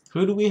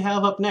 Who do we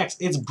have up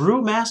next? It's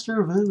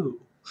Brewmaster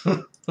Vu.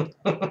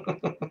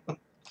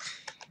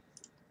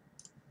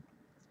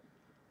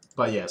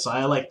 But yeah, so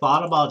I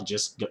thought about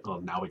just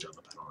now we draw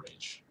the Battle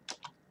Rage.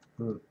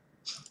 Know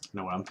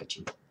what I'm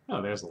pitching. Oh,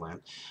 there's the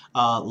land.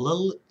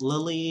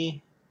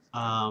 Lily,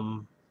 I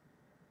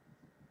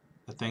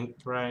think,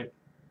 right?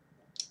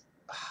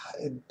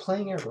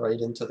 Playing it right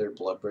into their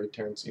Bloodbraid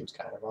turn seems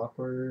kind of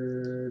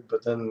awkward,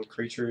 but then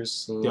creatures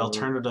seem... The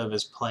alternative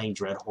is playing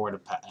Dread Horde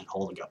and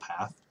holding a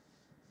path,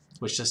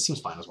 which just seems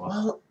fine as well.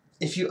 Well,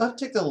 if you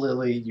uptick the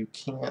Lily, you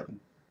can't...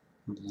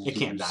 It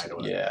can't die to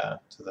it. Yeah,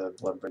 to the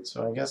Bloodbraid.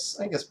 So I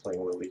guess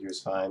playing Lily here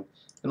is fine.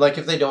 And like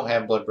if they don't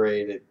have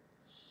Bloodbraid,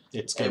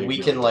 it's gonna and we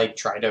really can good. like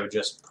try to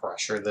just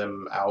pressure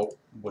them out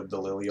with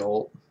the Lily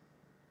ult.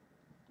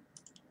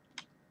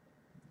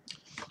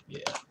 Yeah.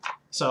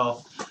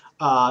 So,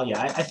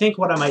 yeah, I think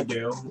what I might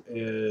do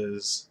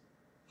is,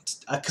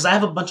 because I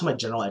have a bunch of my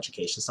general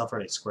education stuff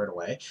already squared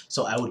away,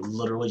 so I would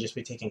literally just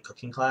be taking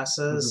cooking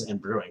classes and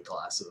brewing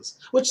classes,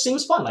 which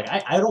seems fun. Like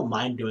I don't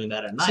mind doing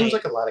that at night. Seems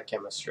like a lot of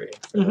chemistry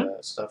for the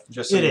stuff.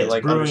 Just so it you is.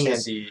 like Brewing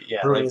understand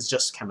brewing is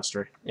just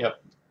chemistry.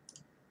 Yep.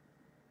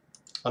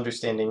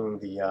 Understanding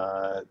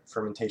the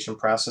fermentation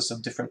process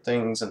of different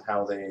things and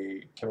how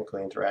they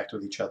chemically interact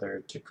with each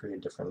other to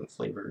create different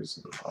flavors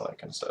and all that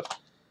kind of stuff.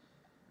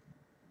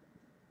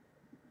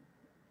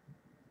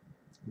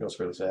 You know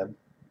what's really sad?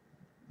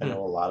 I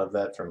know a lot of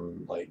that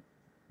from like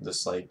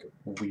this like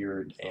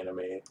weird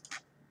anime,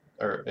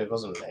 or it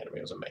wasn't an anime,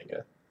 it was a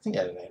manga. I think it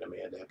had an anime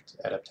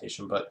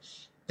adaptation, but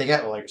they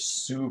got like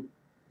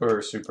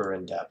super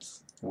in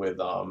depth with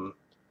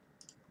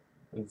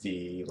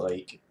the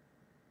like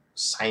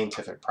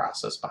scientific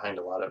process behind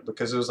a lot of,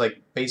 because it was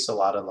like based a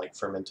lot on like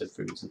fermented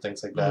foods and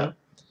things like that.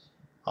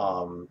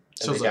 And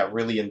so they got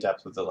really in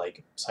depth with the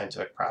like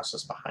scientific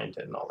process behind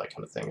it and all that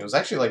kind of thing. It was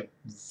actually like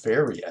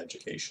very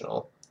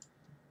educational.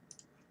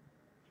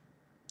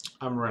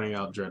 I'm running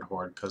out Dread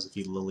Horde because if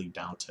he Lily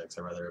down ticks,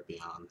 I'd rather it be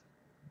on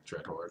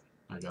Dread Horde,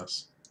 I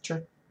guess.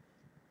 Sure.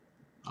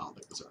 I don't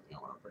think there's anything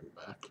I want to bring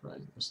back, right?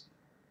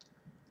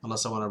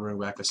 Unless I want to bring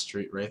back a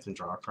Street Wraith and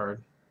draw a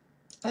card.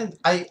 And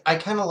I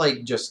kind of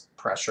like just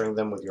pressuring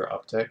them with your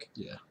uptick.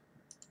 Yeah.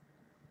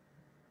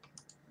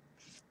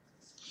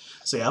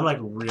 So yeah, I'm like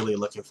really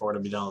looking forward to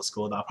be done with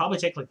school. I'll probably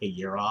take like a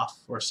year off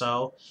or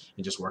so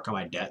and just work on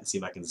my debt and see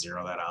if I can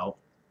zero that out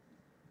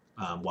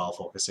while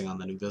focusing on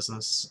the new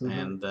business.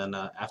 And then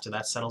after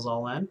that settles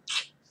all in.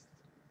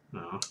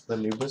 The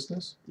new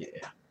business?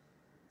 Yeah.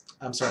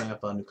 I'm starting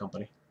up a new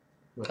company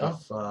with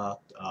a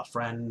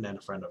friend and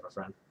a friend of a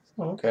friend.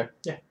 Oh, okay.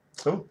 Yeah.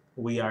 Cool.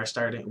 We are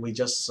starting. We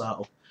just.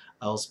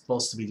 I was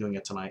supposed to be doing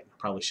it tonight. I'll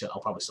probably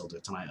still do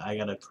it tonight. I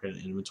gotta create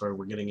an inventory.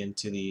 We're getting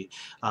into the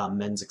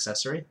men's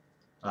accessory.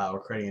 We're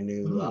creating a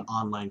new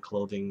online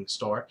clothing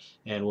store,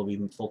 and we'll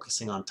be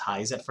focusing on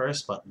ties at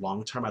first. But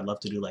long term, I'd love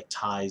to do like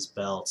ties,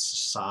 belts,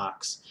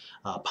 socks,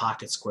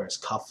 pocket squares,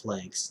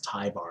 cufflinks,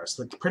 tie bars,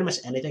 like pretty much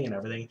anything and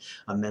everything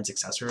men's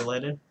accessory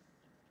related.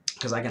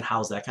 Because I can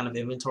house that kind of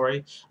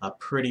inventory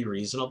pretty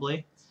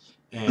reasonably,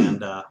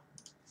 and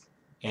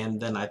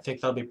then I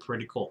think that'll be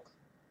pretty cool.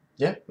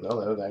 Yeah, no,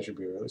 that would actually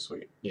be really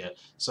sweet. Yeah,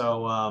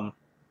 so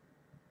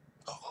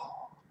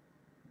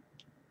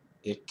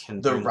it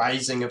can the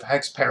rising of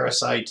Hex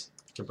Parasite.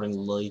 It can bring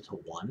Lily to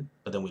 1,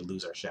 but then we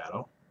lose our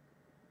shadow.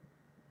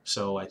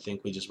 So I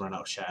think we just run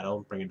out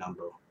shadow, bring it down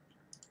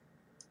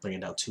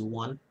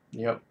 2/1.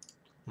 Yep.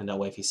 And that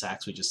way, if he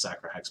sacks, we just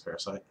sack our Hex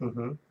Parasite.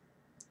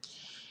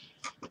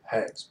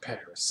 Hex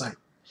Parasite.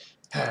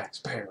 Hex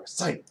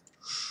Parasite.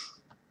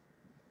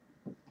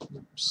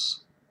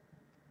 Oops.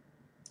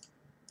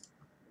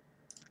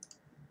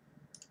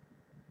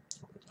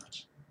 Oh my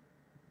gosh.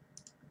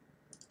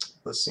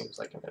 This seems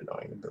like an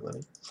annoying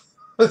ability.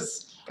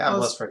 God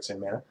bless Frixian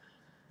Mana.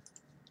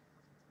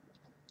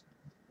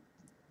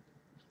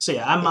 So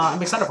yeah,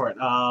 I'm excited for it.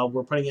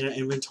 We're putting in an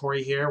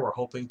inventory here. We're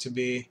hoping to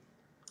be...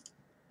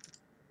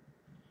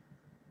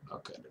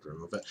 Okay, I did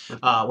remove it.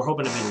 We're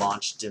hoping to be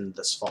launched in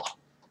this fall,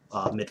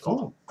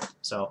 mid-fall.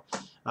 So,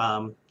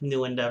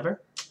 new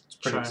endeavor. It's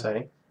pretty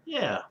exciting.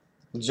 Yeah.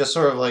 Just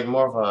sort of like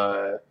more of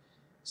a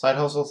side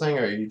hustle thing,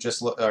 or are you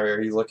just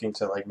are you looking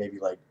to like maybe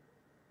like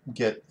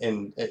get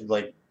in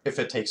like if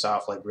it takes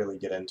off like really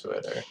get into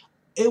it? Or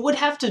it would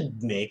have to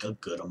make a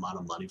good amount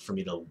of money for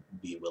me to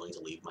be willing to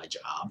leave my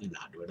job and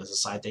not do it as a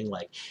side thing.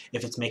 Like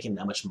if it's making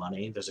that much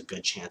money, there's a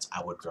good chance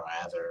I would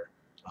rather.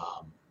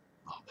 Oh,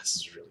 this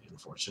is really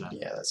unfortunate.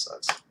 Yeah, that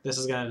sucks. This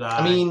is gonna die.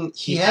 I mean,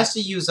 he has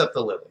to use up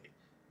the Lily.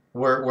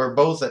 We're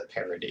both at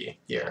parity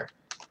here,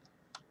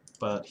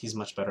 but he's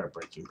much better at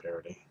breaking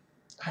parity.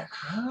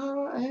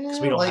 Because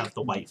we don't have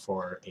the white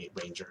for 8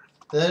 Ranger.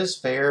 That is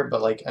fair,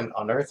 but like an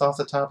unearth off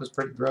the top is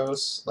pretty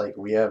gross. Like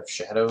we have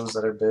shadows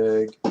that are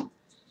big.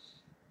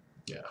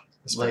 Yeah.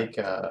 Like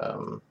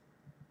no,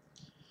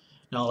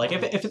 like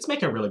if it's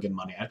making really good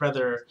money, I'd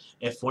rather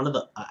if one of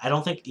the I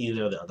don't think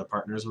either of the other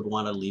partners would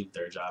want to leave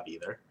their job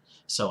either.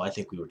 So I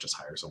think we would just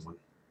hire someone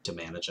to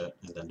manage it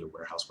and then do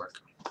warehouse work.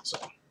 So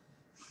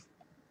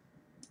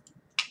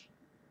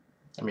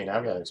I mean,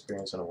 I've got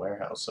experience in a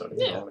warehouse, so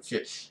you know, if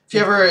you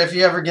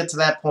ever get to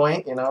that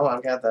point, you know,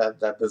 I've got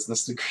that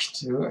business degree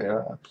too.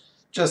 Yeah,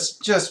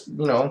 just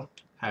you know,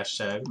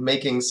 hashtag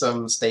making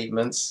some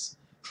statements.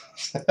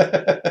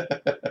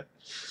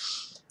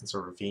 It's a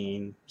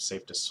ravine,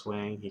 safe to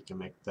swing. He can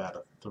make that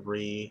a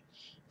 3,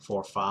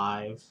 4,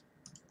 5.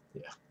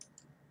 Yeah.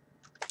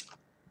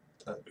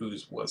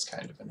 Ooze was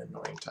kind of an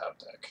annoying top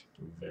deck.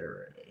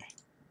 Very.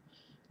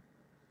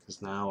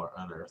 Because now our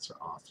unearths are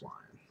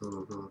offline.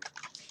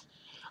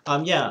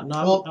 Yeah,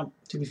 no, Well,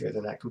 to be fair,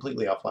 they're not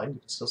completely offline. You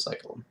can still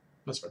cycle them.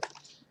 that's fair.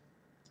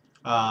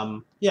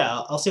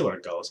 Yeah, I'll see where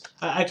it goes.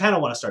 I kind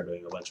of want to start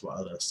doing a bunch of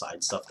other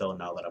side stuff, though,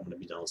 now that I'm going to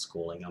be done with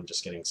schooling. I'm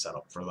just getting set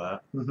up for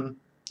that.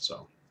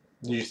 So.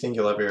 Do you think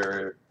you'll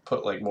ever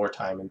put, like, more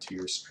time into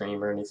your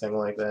stream or anything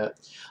like that?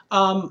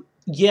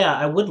 Yeah,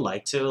 I would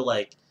like to.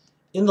 Like,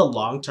 in the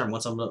long term,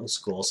 once I'm done with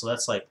school, so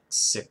that's like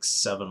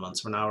 6-7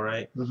 months from now,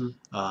 right?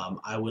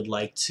 I would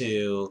like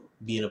to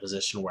be in a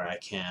position where I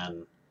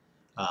can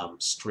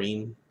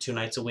stream 2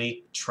 nights a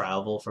week,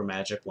 travel for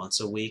Magic once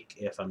a week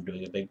if I'm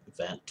doing a big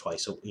event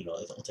twice a,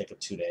 it'll take up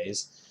 2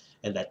 days,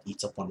 and that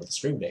eats up one of the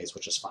stream days,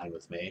 which is fine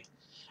with me.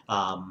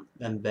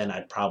 And then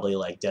I'd probably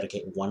like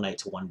dedicate one night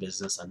to one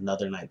business,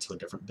 another night to a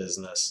different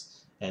business,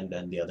 and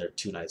then the other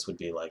 2 nights would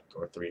be like,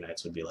 or 3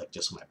 nights would be like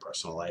just my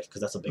personal life,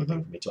 because that's a big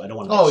thing for me too. I don't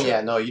want to. Oh yeah,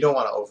 no, you don't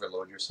want to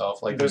overload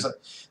yourself. Like there's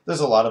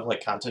a lot of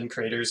like content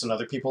creators and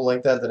other people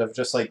like that have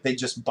just like they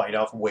just bite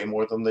off way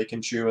more than they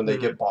can chew, and they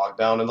get bogged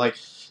down, and like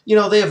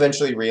they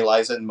eventually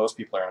realize it, and most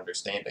people are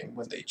understanding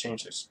when they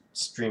change their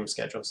stream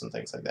schedules and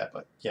things like that.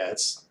 But yeah,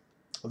 it's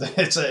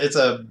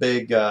a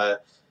big.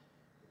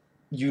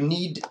 You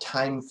need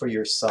time for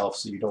yourself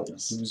so you don't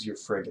lose your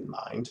friggin'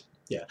 mind.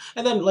 Yeah,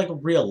 and then like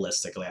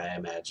realistically, I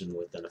imagine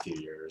within a few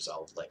years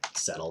I'll like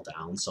settle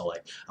down. So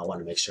like I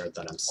want to make sure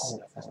that I'm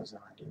that was an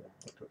idea.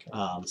 Okay.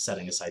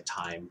 Setting aside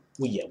time.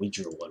 We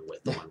drew one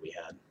with the one we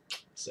had.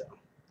 So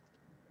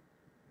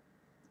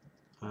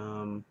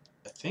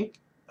I think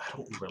I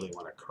don't really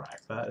want to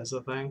crack that as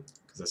a thing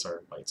because it's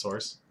our bite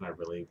source, and I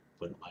really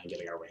wouldn't mind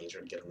getting our ranger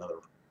and get another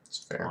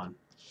one.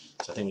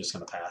 So I think I'm just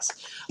gonna pass.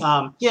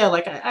 Yeah,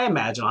 like I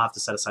imagine I'll have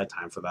to set aside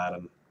time for that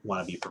and want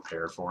to be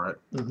prepared for it,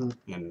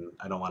 and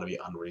I don't want to be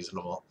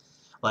unreasonable.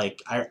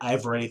 Like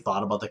I've already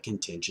thought about the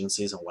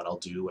contingencies and what I'll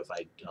do if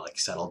I like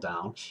settle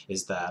down.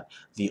 Is that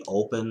the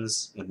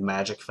opens in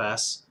Magic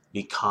Fest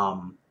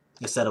become,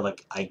 instead of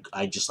like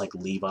I just like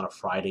leave on a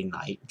Friday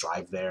night,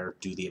 drive there,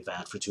 do the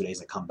event for 2 days,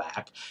 and come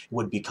back, it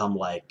would become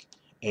like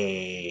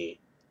a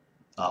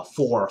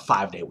 4 or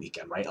 5 day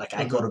weekend, right? Like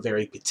I go to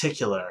very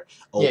particular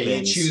opens. Yeah,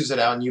 you choose it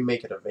out and you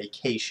make it a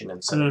vacation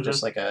instead of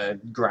just like a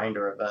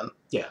grinder event.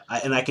 Yeah,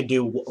 and I could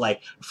do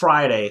like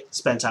Friday,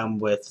 spend time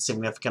with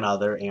significant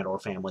other and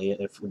or family,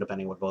 if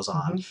depending what goes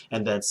on,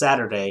 and then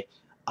Saturday,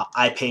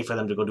 I pay for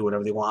them to go do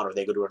whatever they want, or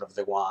they go do whatever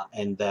they want,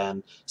 and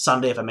then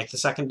Sunday, if I make the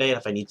second day,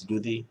 if I need to do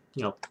the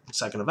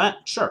second event,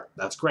 sure,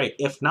 that's great.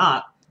 If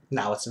not,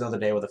 now it's another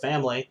day with the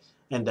family,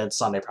 and then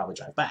Sunday probably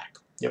drive back.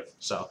 Yep.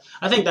 So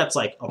I think that's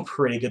like a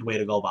pretty good way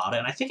to go about it,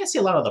 and I think I see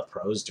a lot of the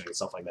pros doing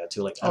stuff like that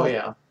too. Like, oh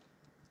yeah,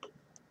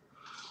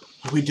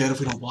 are we dead if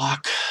we don't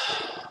block?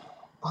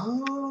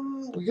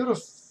 We go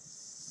to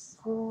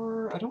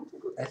 4.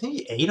 I think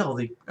he ate all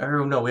the.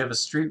 Oh no, we have a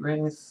street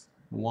wraith.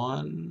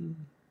 1,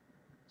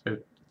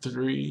 2,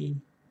 3.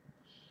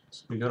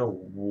 So we go to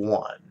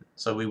 1.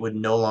 So we would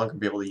no longer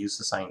be able to use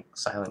the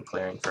silent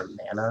clearing for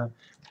mana.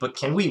 But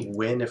can we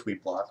win if we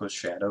block with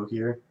Shadow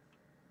here?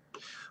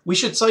 We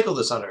should cycle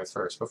this Unearth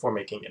first before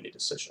making any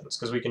decisions,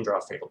 because we can draw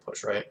Fatal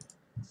Push, right?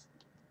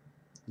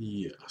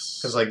 Yes.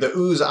 Because like the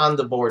Ooze on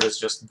the board is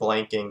just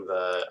blanking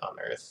the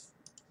Unearth.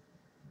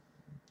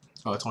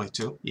 Oh, it's only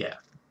 2? Yeah.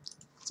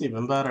 It's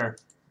even better.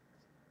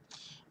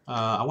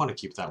 I want to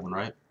keep that one,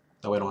 right?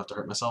 That way I don't have to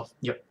hurt myself.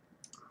 Yep.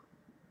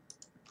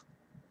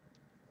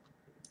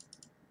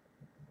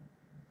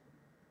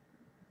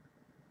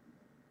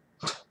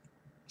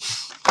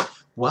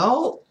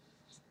 Well,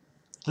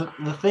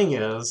 the thing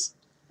is,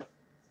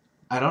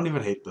 I don't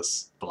even hate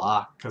this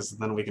block, because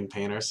then we can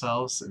paint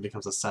ourselves. It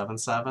becomes a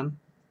 7/7.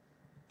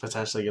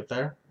 Potentially get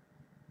there.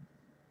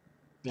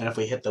 And if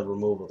we hit the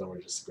removal, then we're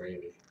just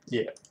gravy.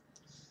 Yeah.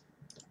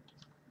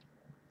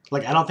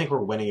 Like, I don't think we're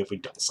winning if we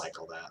don't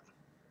cycle that.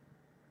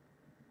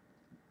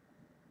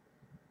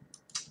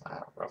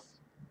 Wow, rough.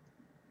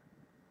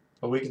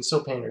 But we can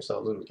still paint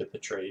ourselves and get the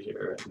trade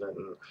here, and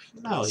then...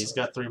 No, he's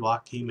got 3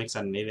 block. He makes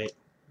that an 8/8.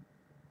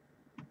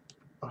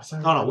 Oh,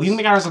 no, we can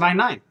make ours a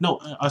 9/9. No,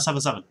 a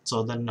 7/7.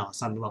 So then, no,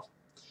 it's not enough.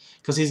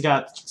 Because he's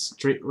got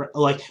Street...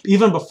 Like,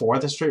 even before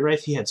the Street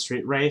Wraith, he had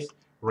Street Wraith,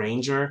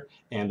 Ranger,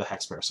 and the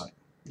Hex Parasite.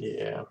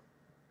 Yeah.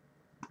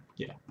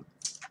 Yeah.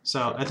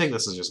 So, I think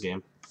this is just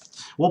game.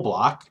 We'll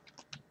block.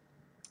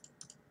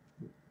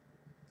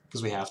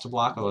 Because we have to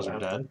block, otherwise we're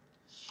dead.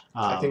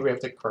 I think we have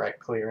to correct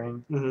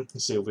clearing.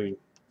 Let's see if we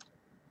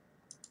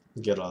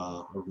get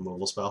a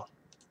removal spell.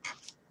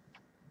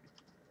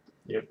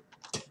 Yep.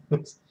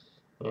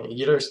 Yeah, you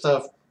get our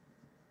stuff.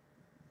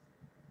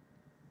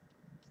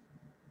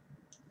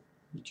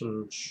 You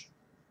can...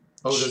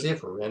 Oh, does he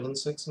have Ren and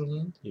 6 in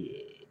hand?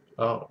 Yeah.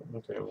 Oh,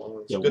 okay.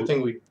 Well, it's a good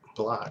thing we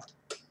blocked.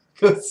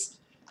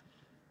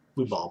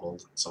 We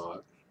bobbled and saw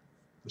it.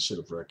 I should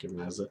have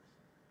recognized it.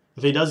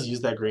 If he does use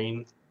that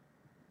green...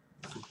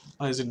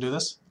 Oh, he's going to do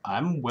this?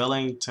 I'm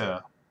willing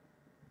to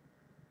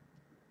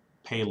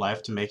pay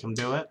life to make him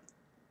do it.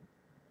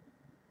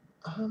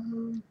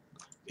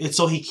 It's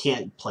so he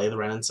can't play the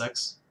Ren and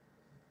 6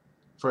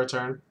 for a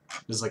turn.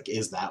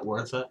 Is that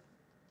worth it?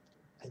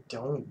 I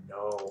don't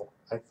know.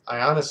 I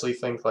honestly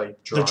think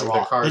like drawing draw.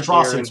 the card The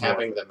draw here and seems more.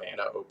 having the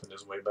mana open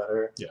is way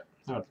better. Yeah.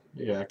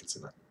 Yeah, I can see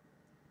that.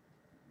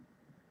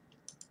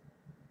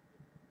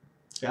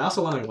 Yeah, I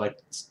also want to like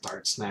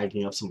start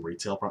snagging up some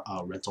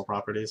rental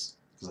properties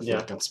because I feel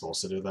like I'm supposed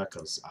to do that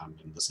because I'm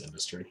in this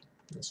industry.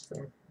 That's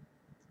fair.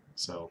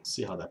 So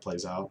see how that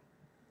plays out.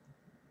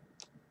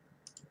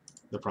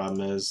 The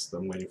problem is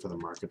I'm waiting for the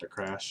market to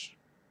crash.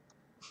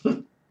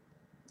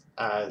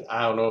 I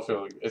don't know if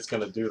it's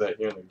going to do that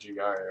here in the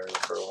GR area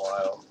for a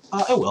while.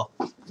 It will.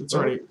 It's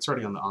already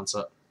on the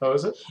onset. Oh,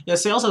 is it? Yeah,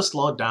 sales have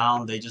slowed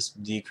down. They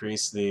just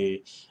decrease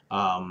the.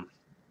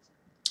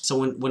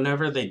 So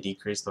whenever they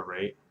decrease the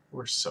rate,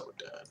 we're so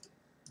dead.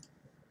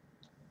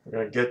 We're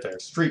gonna get there.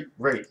 Street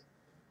rate.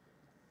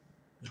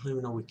 I don't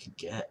even know what we could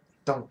get.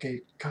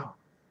 Donkey Kong.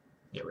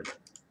 Yeah, we're dead.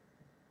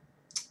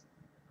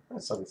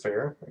 That's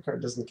unfair. That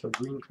card doesn't kill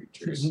green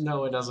creatures.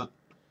 No, it doesn't.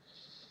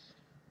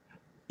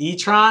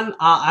 E-Tron?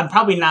 I'm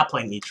probably not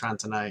playing E-Tron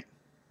tonight.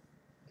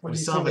 What do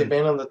you think they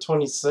ban on the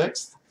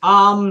 26th?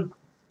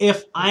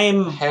 If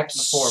I'm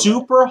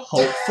super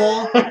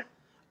hopeful,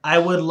 I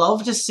would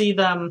love to see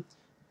them.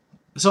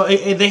 So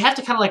they have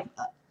to kind of like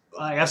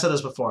I've said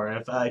this before.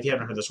 If you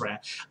haven't heard this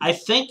rant, I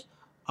think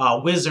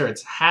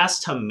Wizards has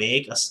to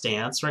make a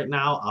stance right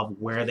now of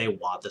where they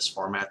want this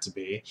format to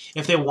be.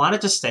 If they want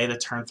it to stay the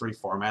turn 3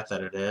 format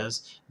that it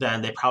is,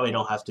 then they probably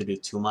don't have to do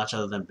too much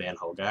other than ban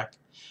Hogak.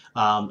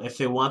 If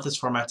they want this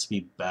format to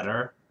be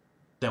better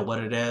than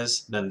what it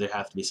is, then there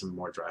have to be some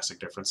more drastic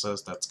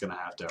differences. That's going to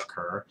have to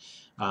occur.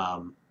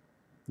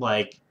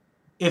 Like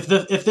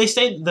if they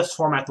stay this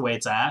format the way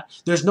it's at,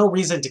 there's no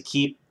reason to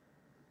keep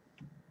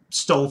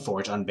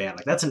Stoneforge unbanned.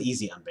 Like that's an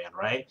easy unban,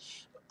 right?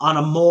 On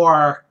a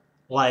more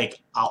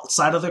like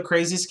outside of the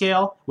crazy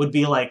scale would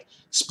be like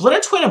Split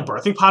and Twin and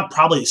Birthing Pod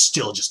probably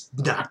still just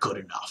not good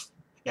enough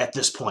at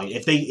this point.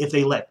 If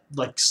they let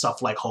like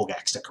stuff like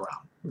Hogak stick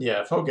around.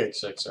 Yeah, if Hogak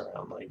sticks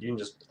around, like you can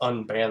just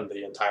unban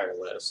the entire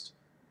list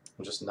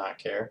and just not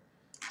care.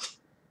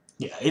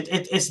 Yeah,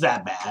 it's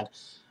that bad.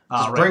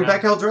 Just bring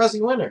back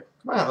Eldrazi Winter.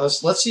 Come on,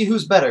 let's see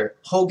who's better,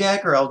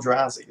 Hogak or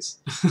Eldrazi's.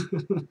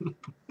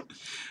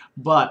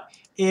 But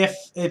if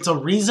it's a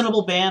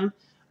reasonable ban,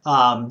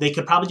 they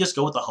could probably just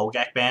go with the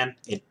Hogak ban.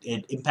 It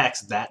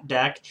impacts that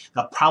deck.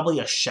 Probably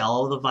a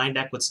shell of the Vine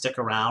deck would stick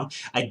around.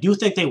 I do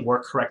think they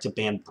were correct to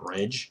ban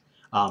Bridge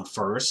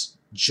first,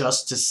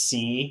 just to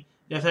see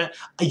if it.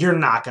 You're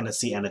not going to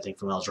see anything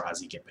from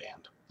Eldrazi get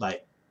banned.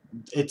 Like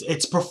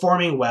it's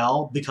performing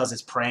well because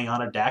it's preying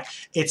on a deck.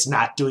 It's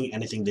not doing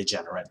anything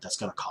degenerate that's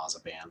going to cause a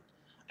ban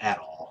at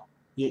all.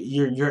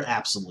 You're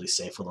absolutely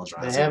safe with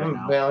Eldrazi. They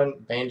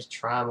haven't banned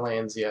Tron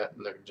lands yet,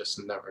 and they're just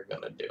never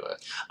going to do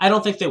it. I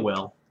don't think they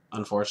will,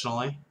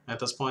 unfortunately, at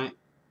this point.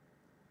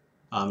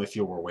 If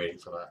you were waiting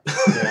for that.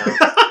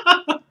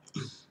 Yeah.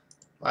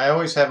 I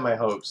always have my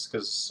hopes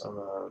because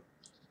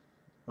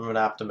I'm an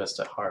optimist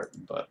at heart,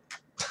 but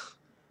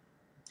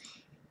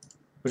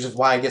which is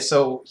why I get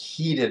so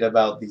heated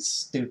about these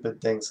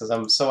stupid things, because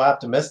I'm so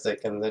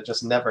optimistic and it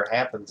just never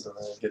happens, and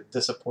I get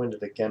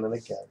disappointed again and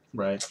again.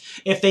 Right.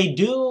 If they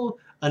do,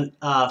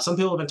 some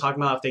people have been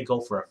talking about if they go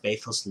for a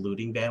Faithless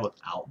Looting ban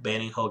without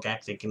banning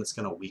Hogak, thinking it's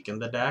going to weaken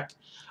the deck.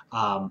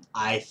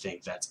 I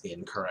think that's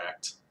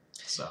incorrect.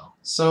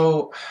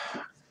 So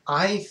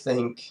I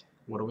think...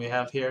 What do we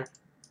have here?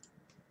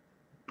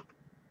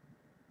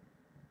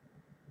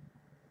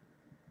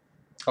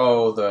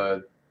 Oh,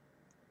 the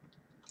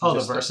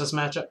Versus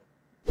matchup?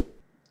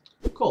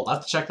 Cool, I'll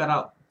have to check that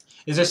out.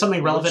 Is there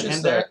something relevant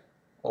in there?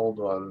 Old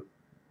one.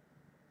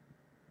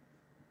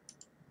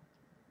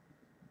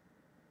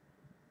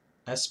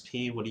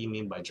 SP, what do you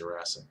mean by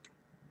Jurassic?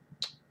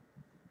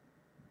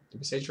 Did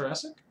we say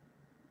Jurassic?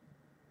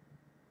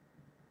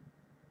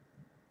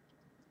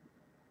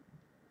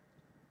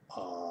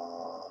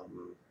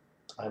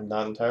 I'm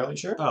not entirely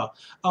sure.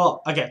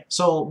 Oh, okay.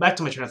 So back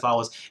to my train of thought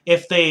was,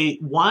 if they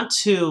want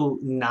to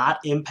not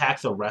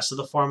impact the rest of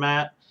the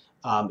format,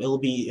 it'll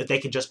be if they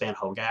could just ban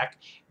Hogak.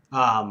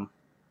 And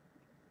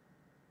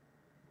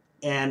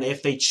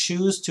if they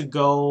choose to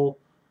go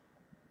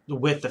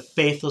with the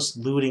Faithless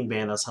Looting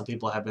ban that some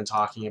people have been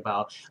talking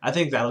about, I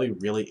think that'll be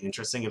really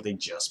interesting if they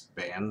just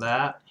ban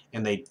that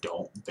and they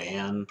don't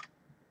ban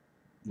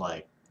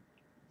like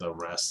the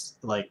rest.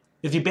 Like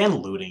if you ban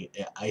looting,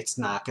 it's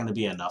not going to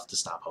be enough to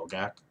stop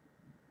Hogak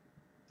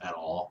at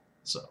all.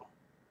 So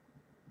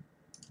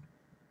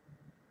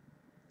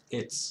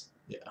it's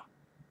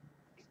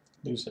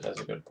Lucid has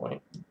a good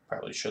point.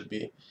 Probably should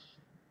be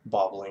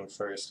bobbling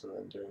first and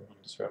then doing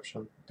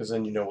disruption, because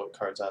then you know what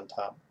card's on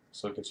top,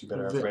 so it gives you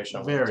better information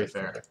on very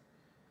fair.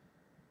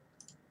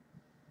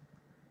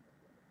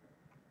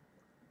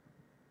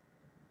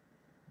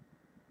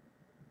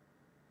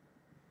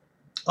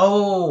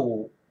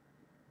 Oh,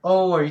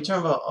 are you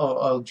talking about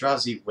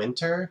Eldrazi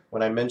Winter?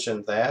 When I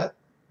mentioned that,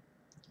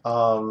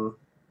 yeah,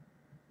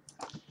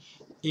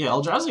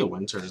 Eldrazi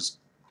Winter is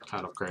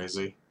kind of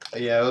crazy.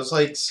 Yeah, it was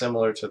like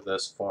similar to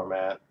this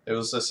format. It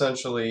was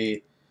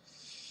essentially,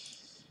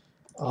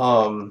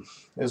 it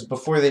was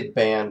before they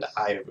banned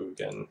Eye of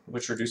Ugin,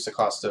 which reduced the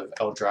cost of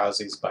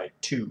Eldrazi's by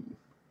 2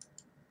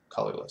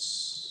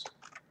 colorless.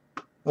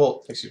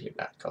 Well, excuse me,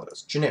 not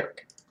colorless,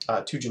 generic.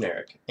 2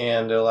 generic.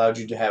 And it allowed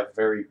you to have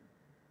very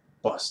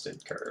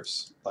busted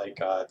curves. Like,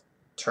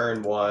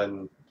 turn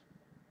 1.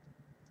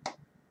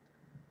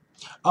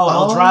 Oh,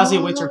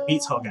 Eldrazi Winter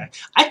beats Oh. Hogak.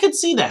 I could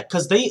see that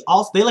because they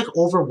like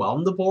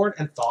overwhelmed the board,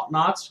 and Thought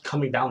Knots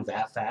coming down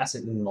that fast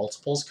in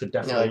multiples could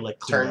Yeah, definitely like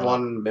clear turn that up.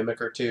 1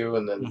 Mimic or 2,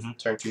 and then Mhm.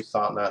 turn 2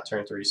 Thought Knot,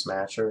 turn 3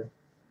 Smasher.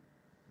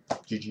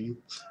 GG.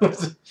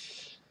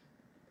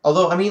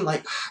 Although, I mean,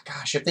 like,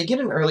 gosh, if they get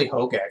an early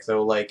Hogak,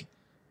 though, like,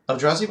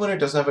 Eldrazi Winter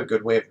doesn't have a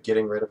good way of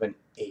getting rid of an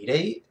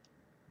 8/8.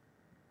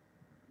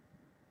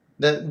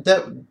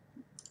 That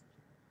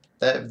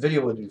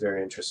video would be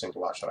very interesting to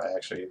watch. I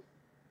actually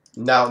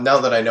now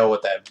that I know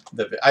what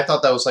I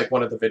thought that was like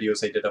one of the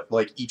videos they did of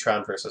like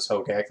Etron versus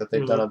Hogak that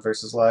they've done on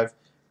Versus Live.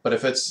 But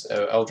if it's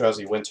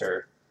Eldrazi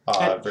Winter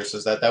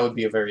versus that would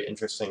be a very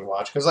interesting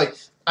watch because like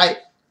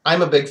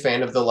I'm a big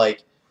fan of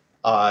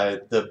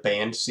the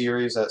band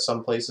series that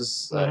some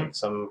places like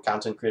some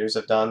content creators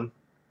have done.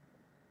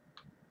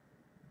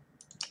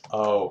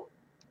 Oh,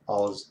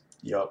 all is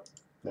yup.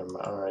 Never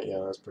mind. All right, yeah,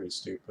 that's pretty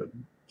stupid.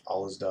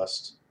 All is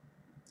dust.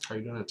 How are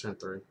you doing at turn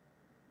 3?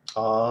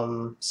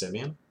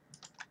 Simeon.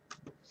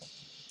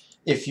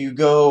 If you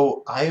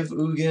go Eye of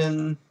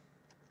Ugin,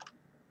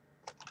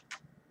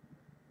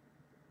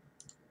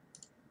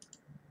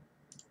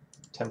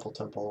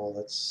 Temple,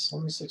 that's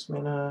only 6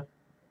 mana.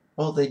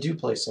 Well, they do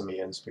play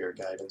Simeon Spirit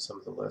Guide in some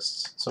of the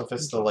lists. So if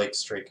it's the like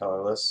straight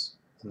colorless,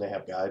 then they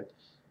have Guide.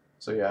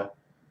 So yeah.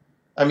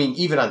 I mean,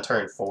 even on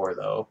turn 4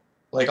 though,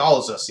 like all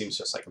of us seems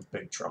just like a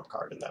big trump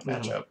card in that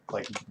matchup.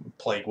 Like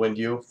Plague Wind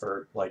you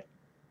for like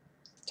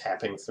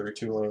tapping through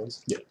 2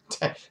 lands. Yeah.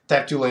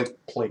 Tap 2 lands,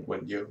 Plague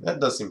Wind you. That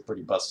does seem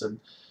pretty busted.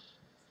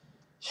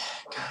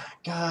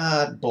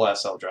 God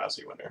bless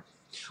Eldrazi Winter.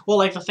 Well,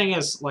 like the thing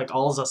is, like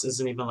all of us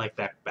isn't even like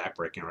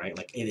backbreaking, right?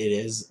 Like it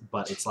is,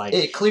 but it's like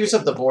it clears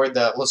up the board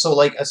that so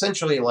like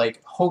essentially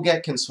like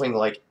Hogak can swing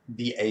like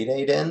the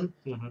 8/8 in,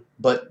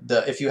 but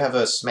if you have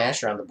a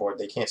smasher on the board,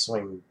 they can't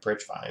swing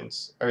Bridge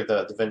Vines or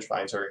the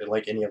Vengevines or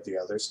like any of the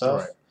other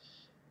stuff. Right.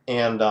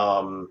 And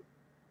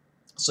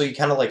so you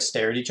kind of like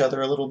stare at each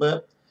other a little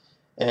bit.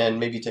 And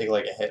maybe take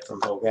like a hit from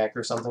Hogak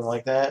or something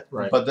like that.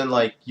 Right. But then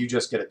like you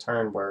just get a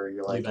turn where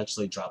you're like you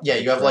eventually drop. Yeah,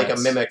 you have like a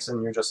Mimics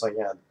and you're just like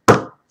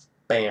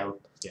bam.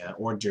 Yeah,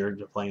 or you're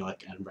playing like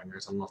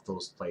Endbringers. I don't know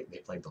if they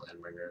played the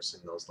Endbringers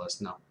in those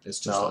lists. No, it's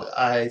just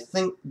I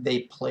think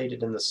they played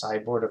it in the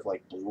sideboard of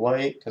like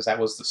blue-white because that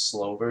was the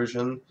slow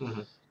version.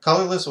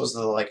 Colorless was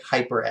the like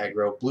hyper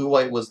aggro.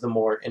 Blue-white was the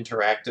more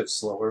interactive,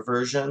 slower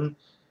version.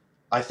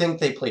 I think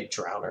they played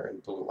Drowner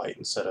in blue-white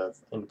instead of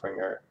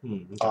Endbringer.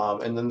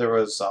 Okay. And then there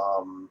was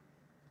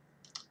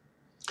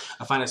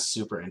I find it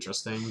super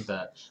interesting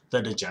that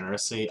the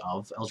degeneracy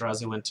of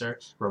Eldrazi Winter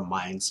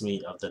reminds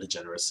me of the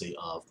degeneracy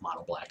of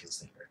Mono Black and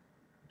Standard,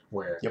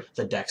 where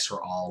the decks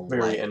are all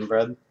very like,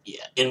 inbred.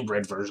 Yeah,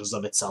 inbred versions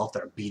of itself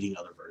that are beating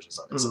other versions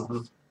of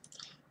itself.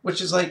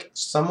 Which is like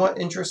somewhat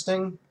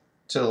interesting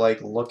to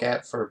like look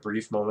at for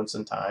brief moments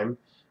in time,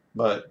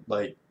 but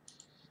like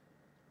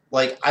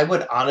I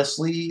would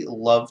honestly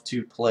love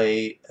to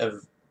play a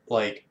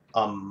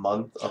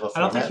month of a format. I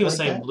don't think he was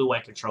like saying that.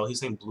 blue-white control. He's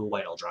saying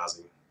blue-white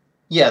Eldrazi.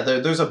 Yeah,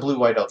 there's a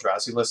blue-white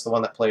Eldrazi list, the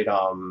one that played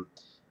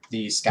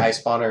the Sky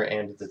Spawner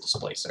and the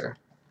Displacer.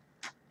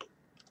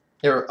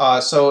 There,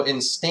 so in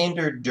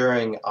Standard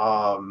during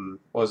what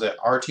was it,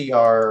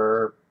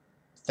 RTR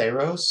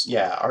Theros?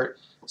 Yeah,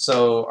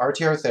 so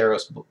RTR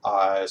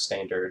Theros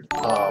Standard.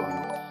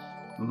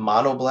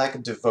 Mono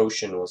Black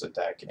Devotion was a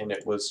deck, and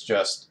it was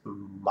just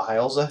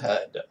miles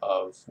ahead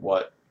of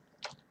what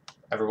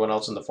everyone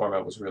else in the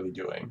format was really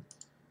doing.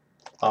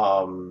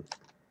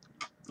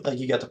 Like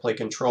you got to play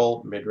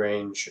control, mid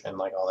range, and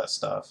like all that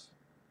stuff.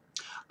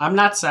 I'm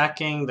not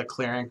sacking the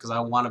clearing because I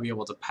want to be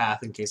able to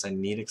path in case I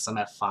need it. Because I'm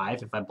at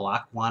 5. If I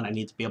block one, I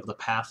need to be able to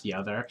path the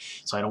other,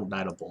 so I don't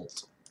die to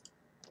bolt.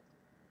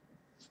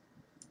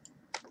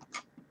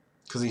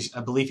 Because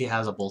I believe he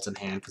has a bolt in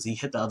hand because he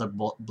hit the other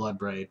blood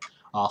braid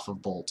off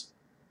of bolt.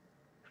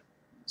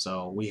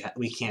 So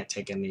we can't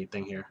take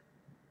anything here.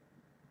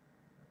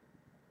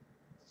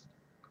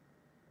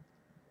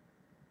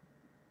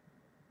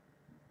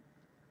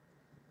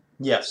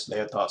 Yes, they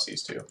had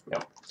Thoughtseize too.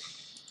 Yep.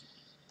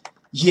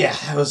 Yeah,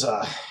 that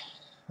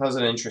was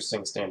an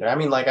interesting Standard. I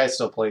mean, like I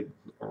still played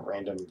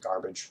random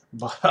garbage,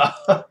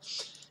 but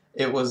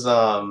it was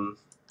I don't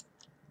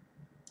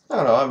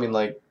know. I mean,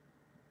 like,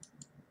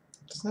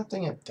 doesn't that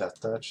thing have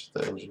Death Touch?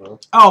 The Engineer.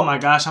 Oh my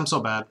gosh, I'm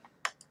so bad.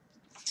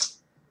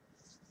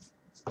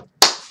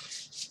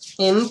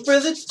 In for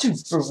the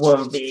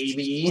 2-for-1,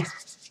 baby.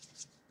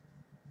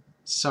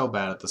 So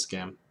bad at this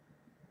game.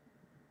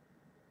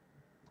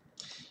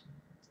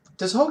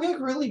 Does Hogak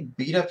really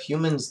beat up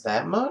humans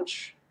that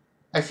much?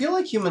 I feel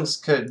like humans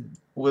could,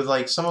 with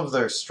like some of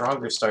their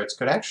stronger starts,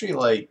 could actually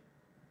like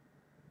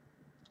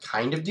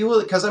kind of deal with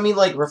it? Because, I mean,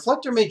 like,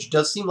 Reflector Mage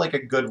does seem like a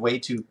good way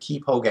to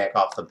keep Hogak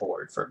off the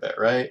board for a bit,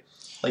 right?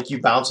 Like,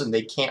 you bounce and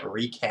they can't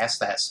recast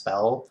that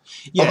spell.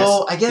 Yes,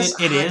 although, I guess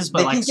it is, but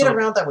they like can get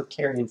around that with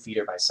Carrion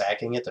Feeder by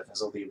sacking it to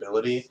fizzle the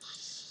ability.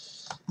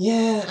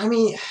 Yeah, I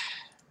mean,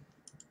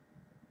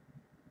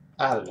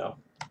 I don't know.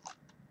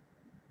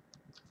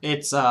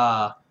 it's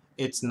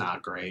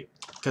not great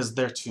because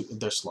they're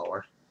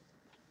slower.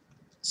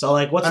 So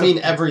like, what's I mean,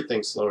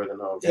 everything's slower than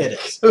Hogak. It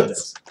is. It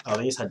is. Oh,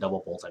 they just had double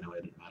bolt. I know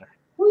it didn't matter.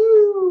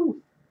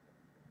 Woo!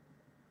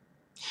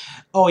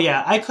 Oh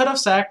yeah, I could have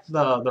sacked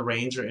the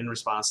ranger in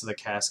response to the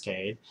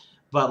cascade,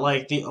 but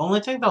like the only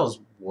thing that was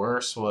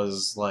worse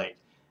was like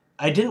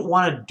I didn't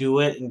want to do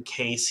it in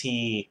case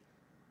he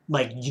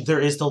like there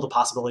is still the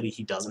possibility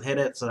he doesn't hit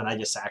it, so then I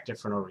just sacked it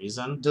for no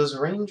reason. Does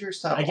Ranger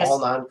stop I guess- all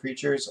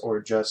non-creatures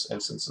or just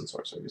instants and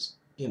sorceries?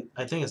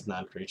 I think it's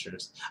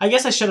non-creatures. I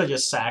guess I should have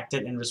just sacked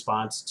it in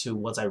response to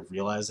once I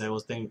realized I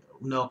was thinking.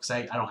 No, because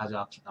I don't have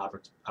the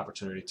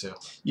opportunity to.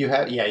 You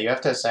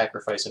have to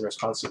sacrifice in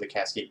response to the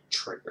cascade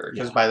trigger,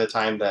 because by the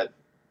time that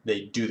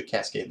they do the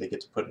cascade, they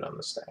get to put it on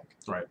the stack.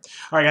 Right.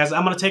 All right, guys.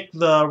 I'm gonna take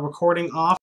the recording off.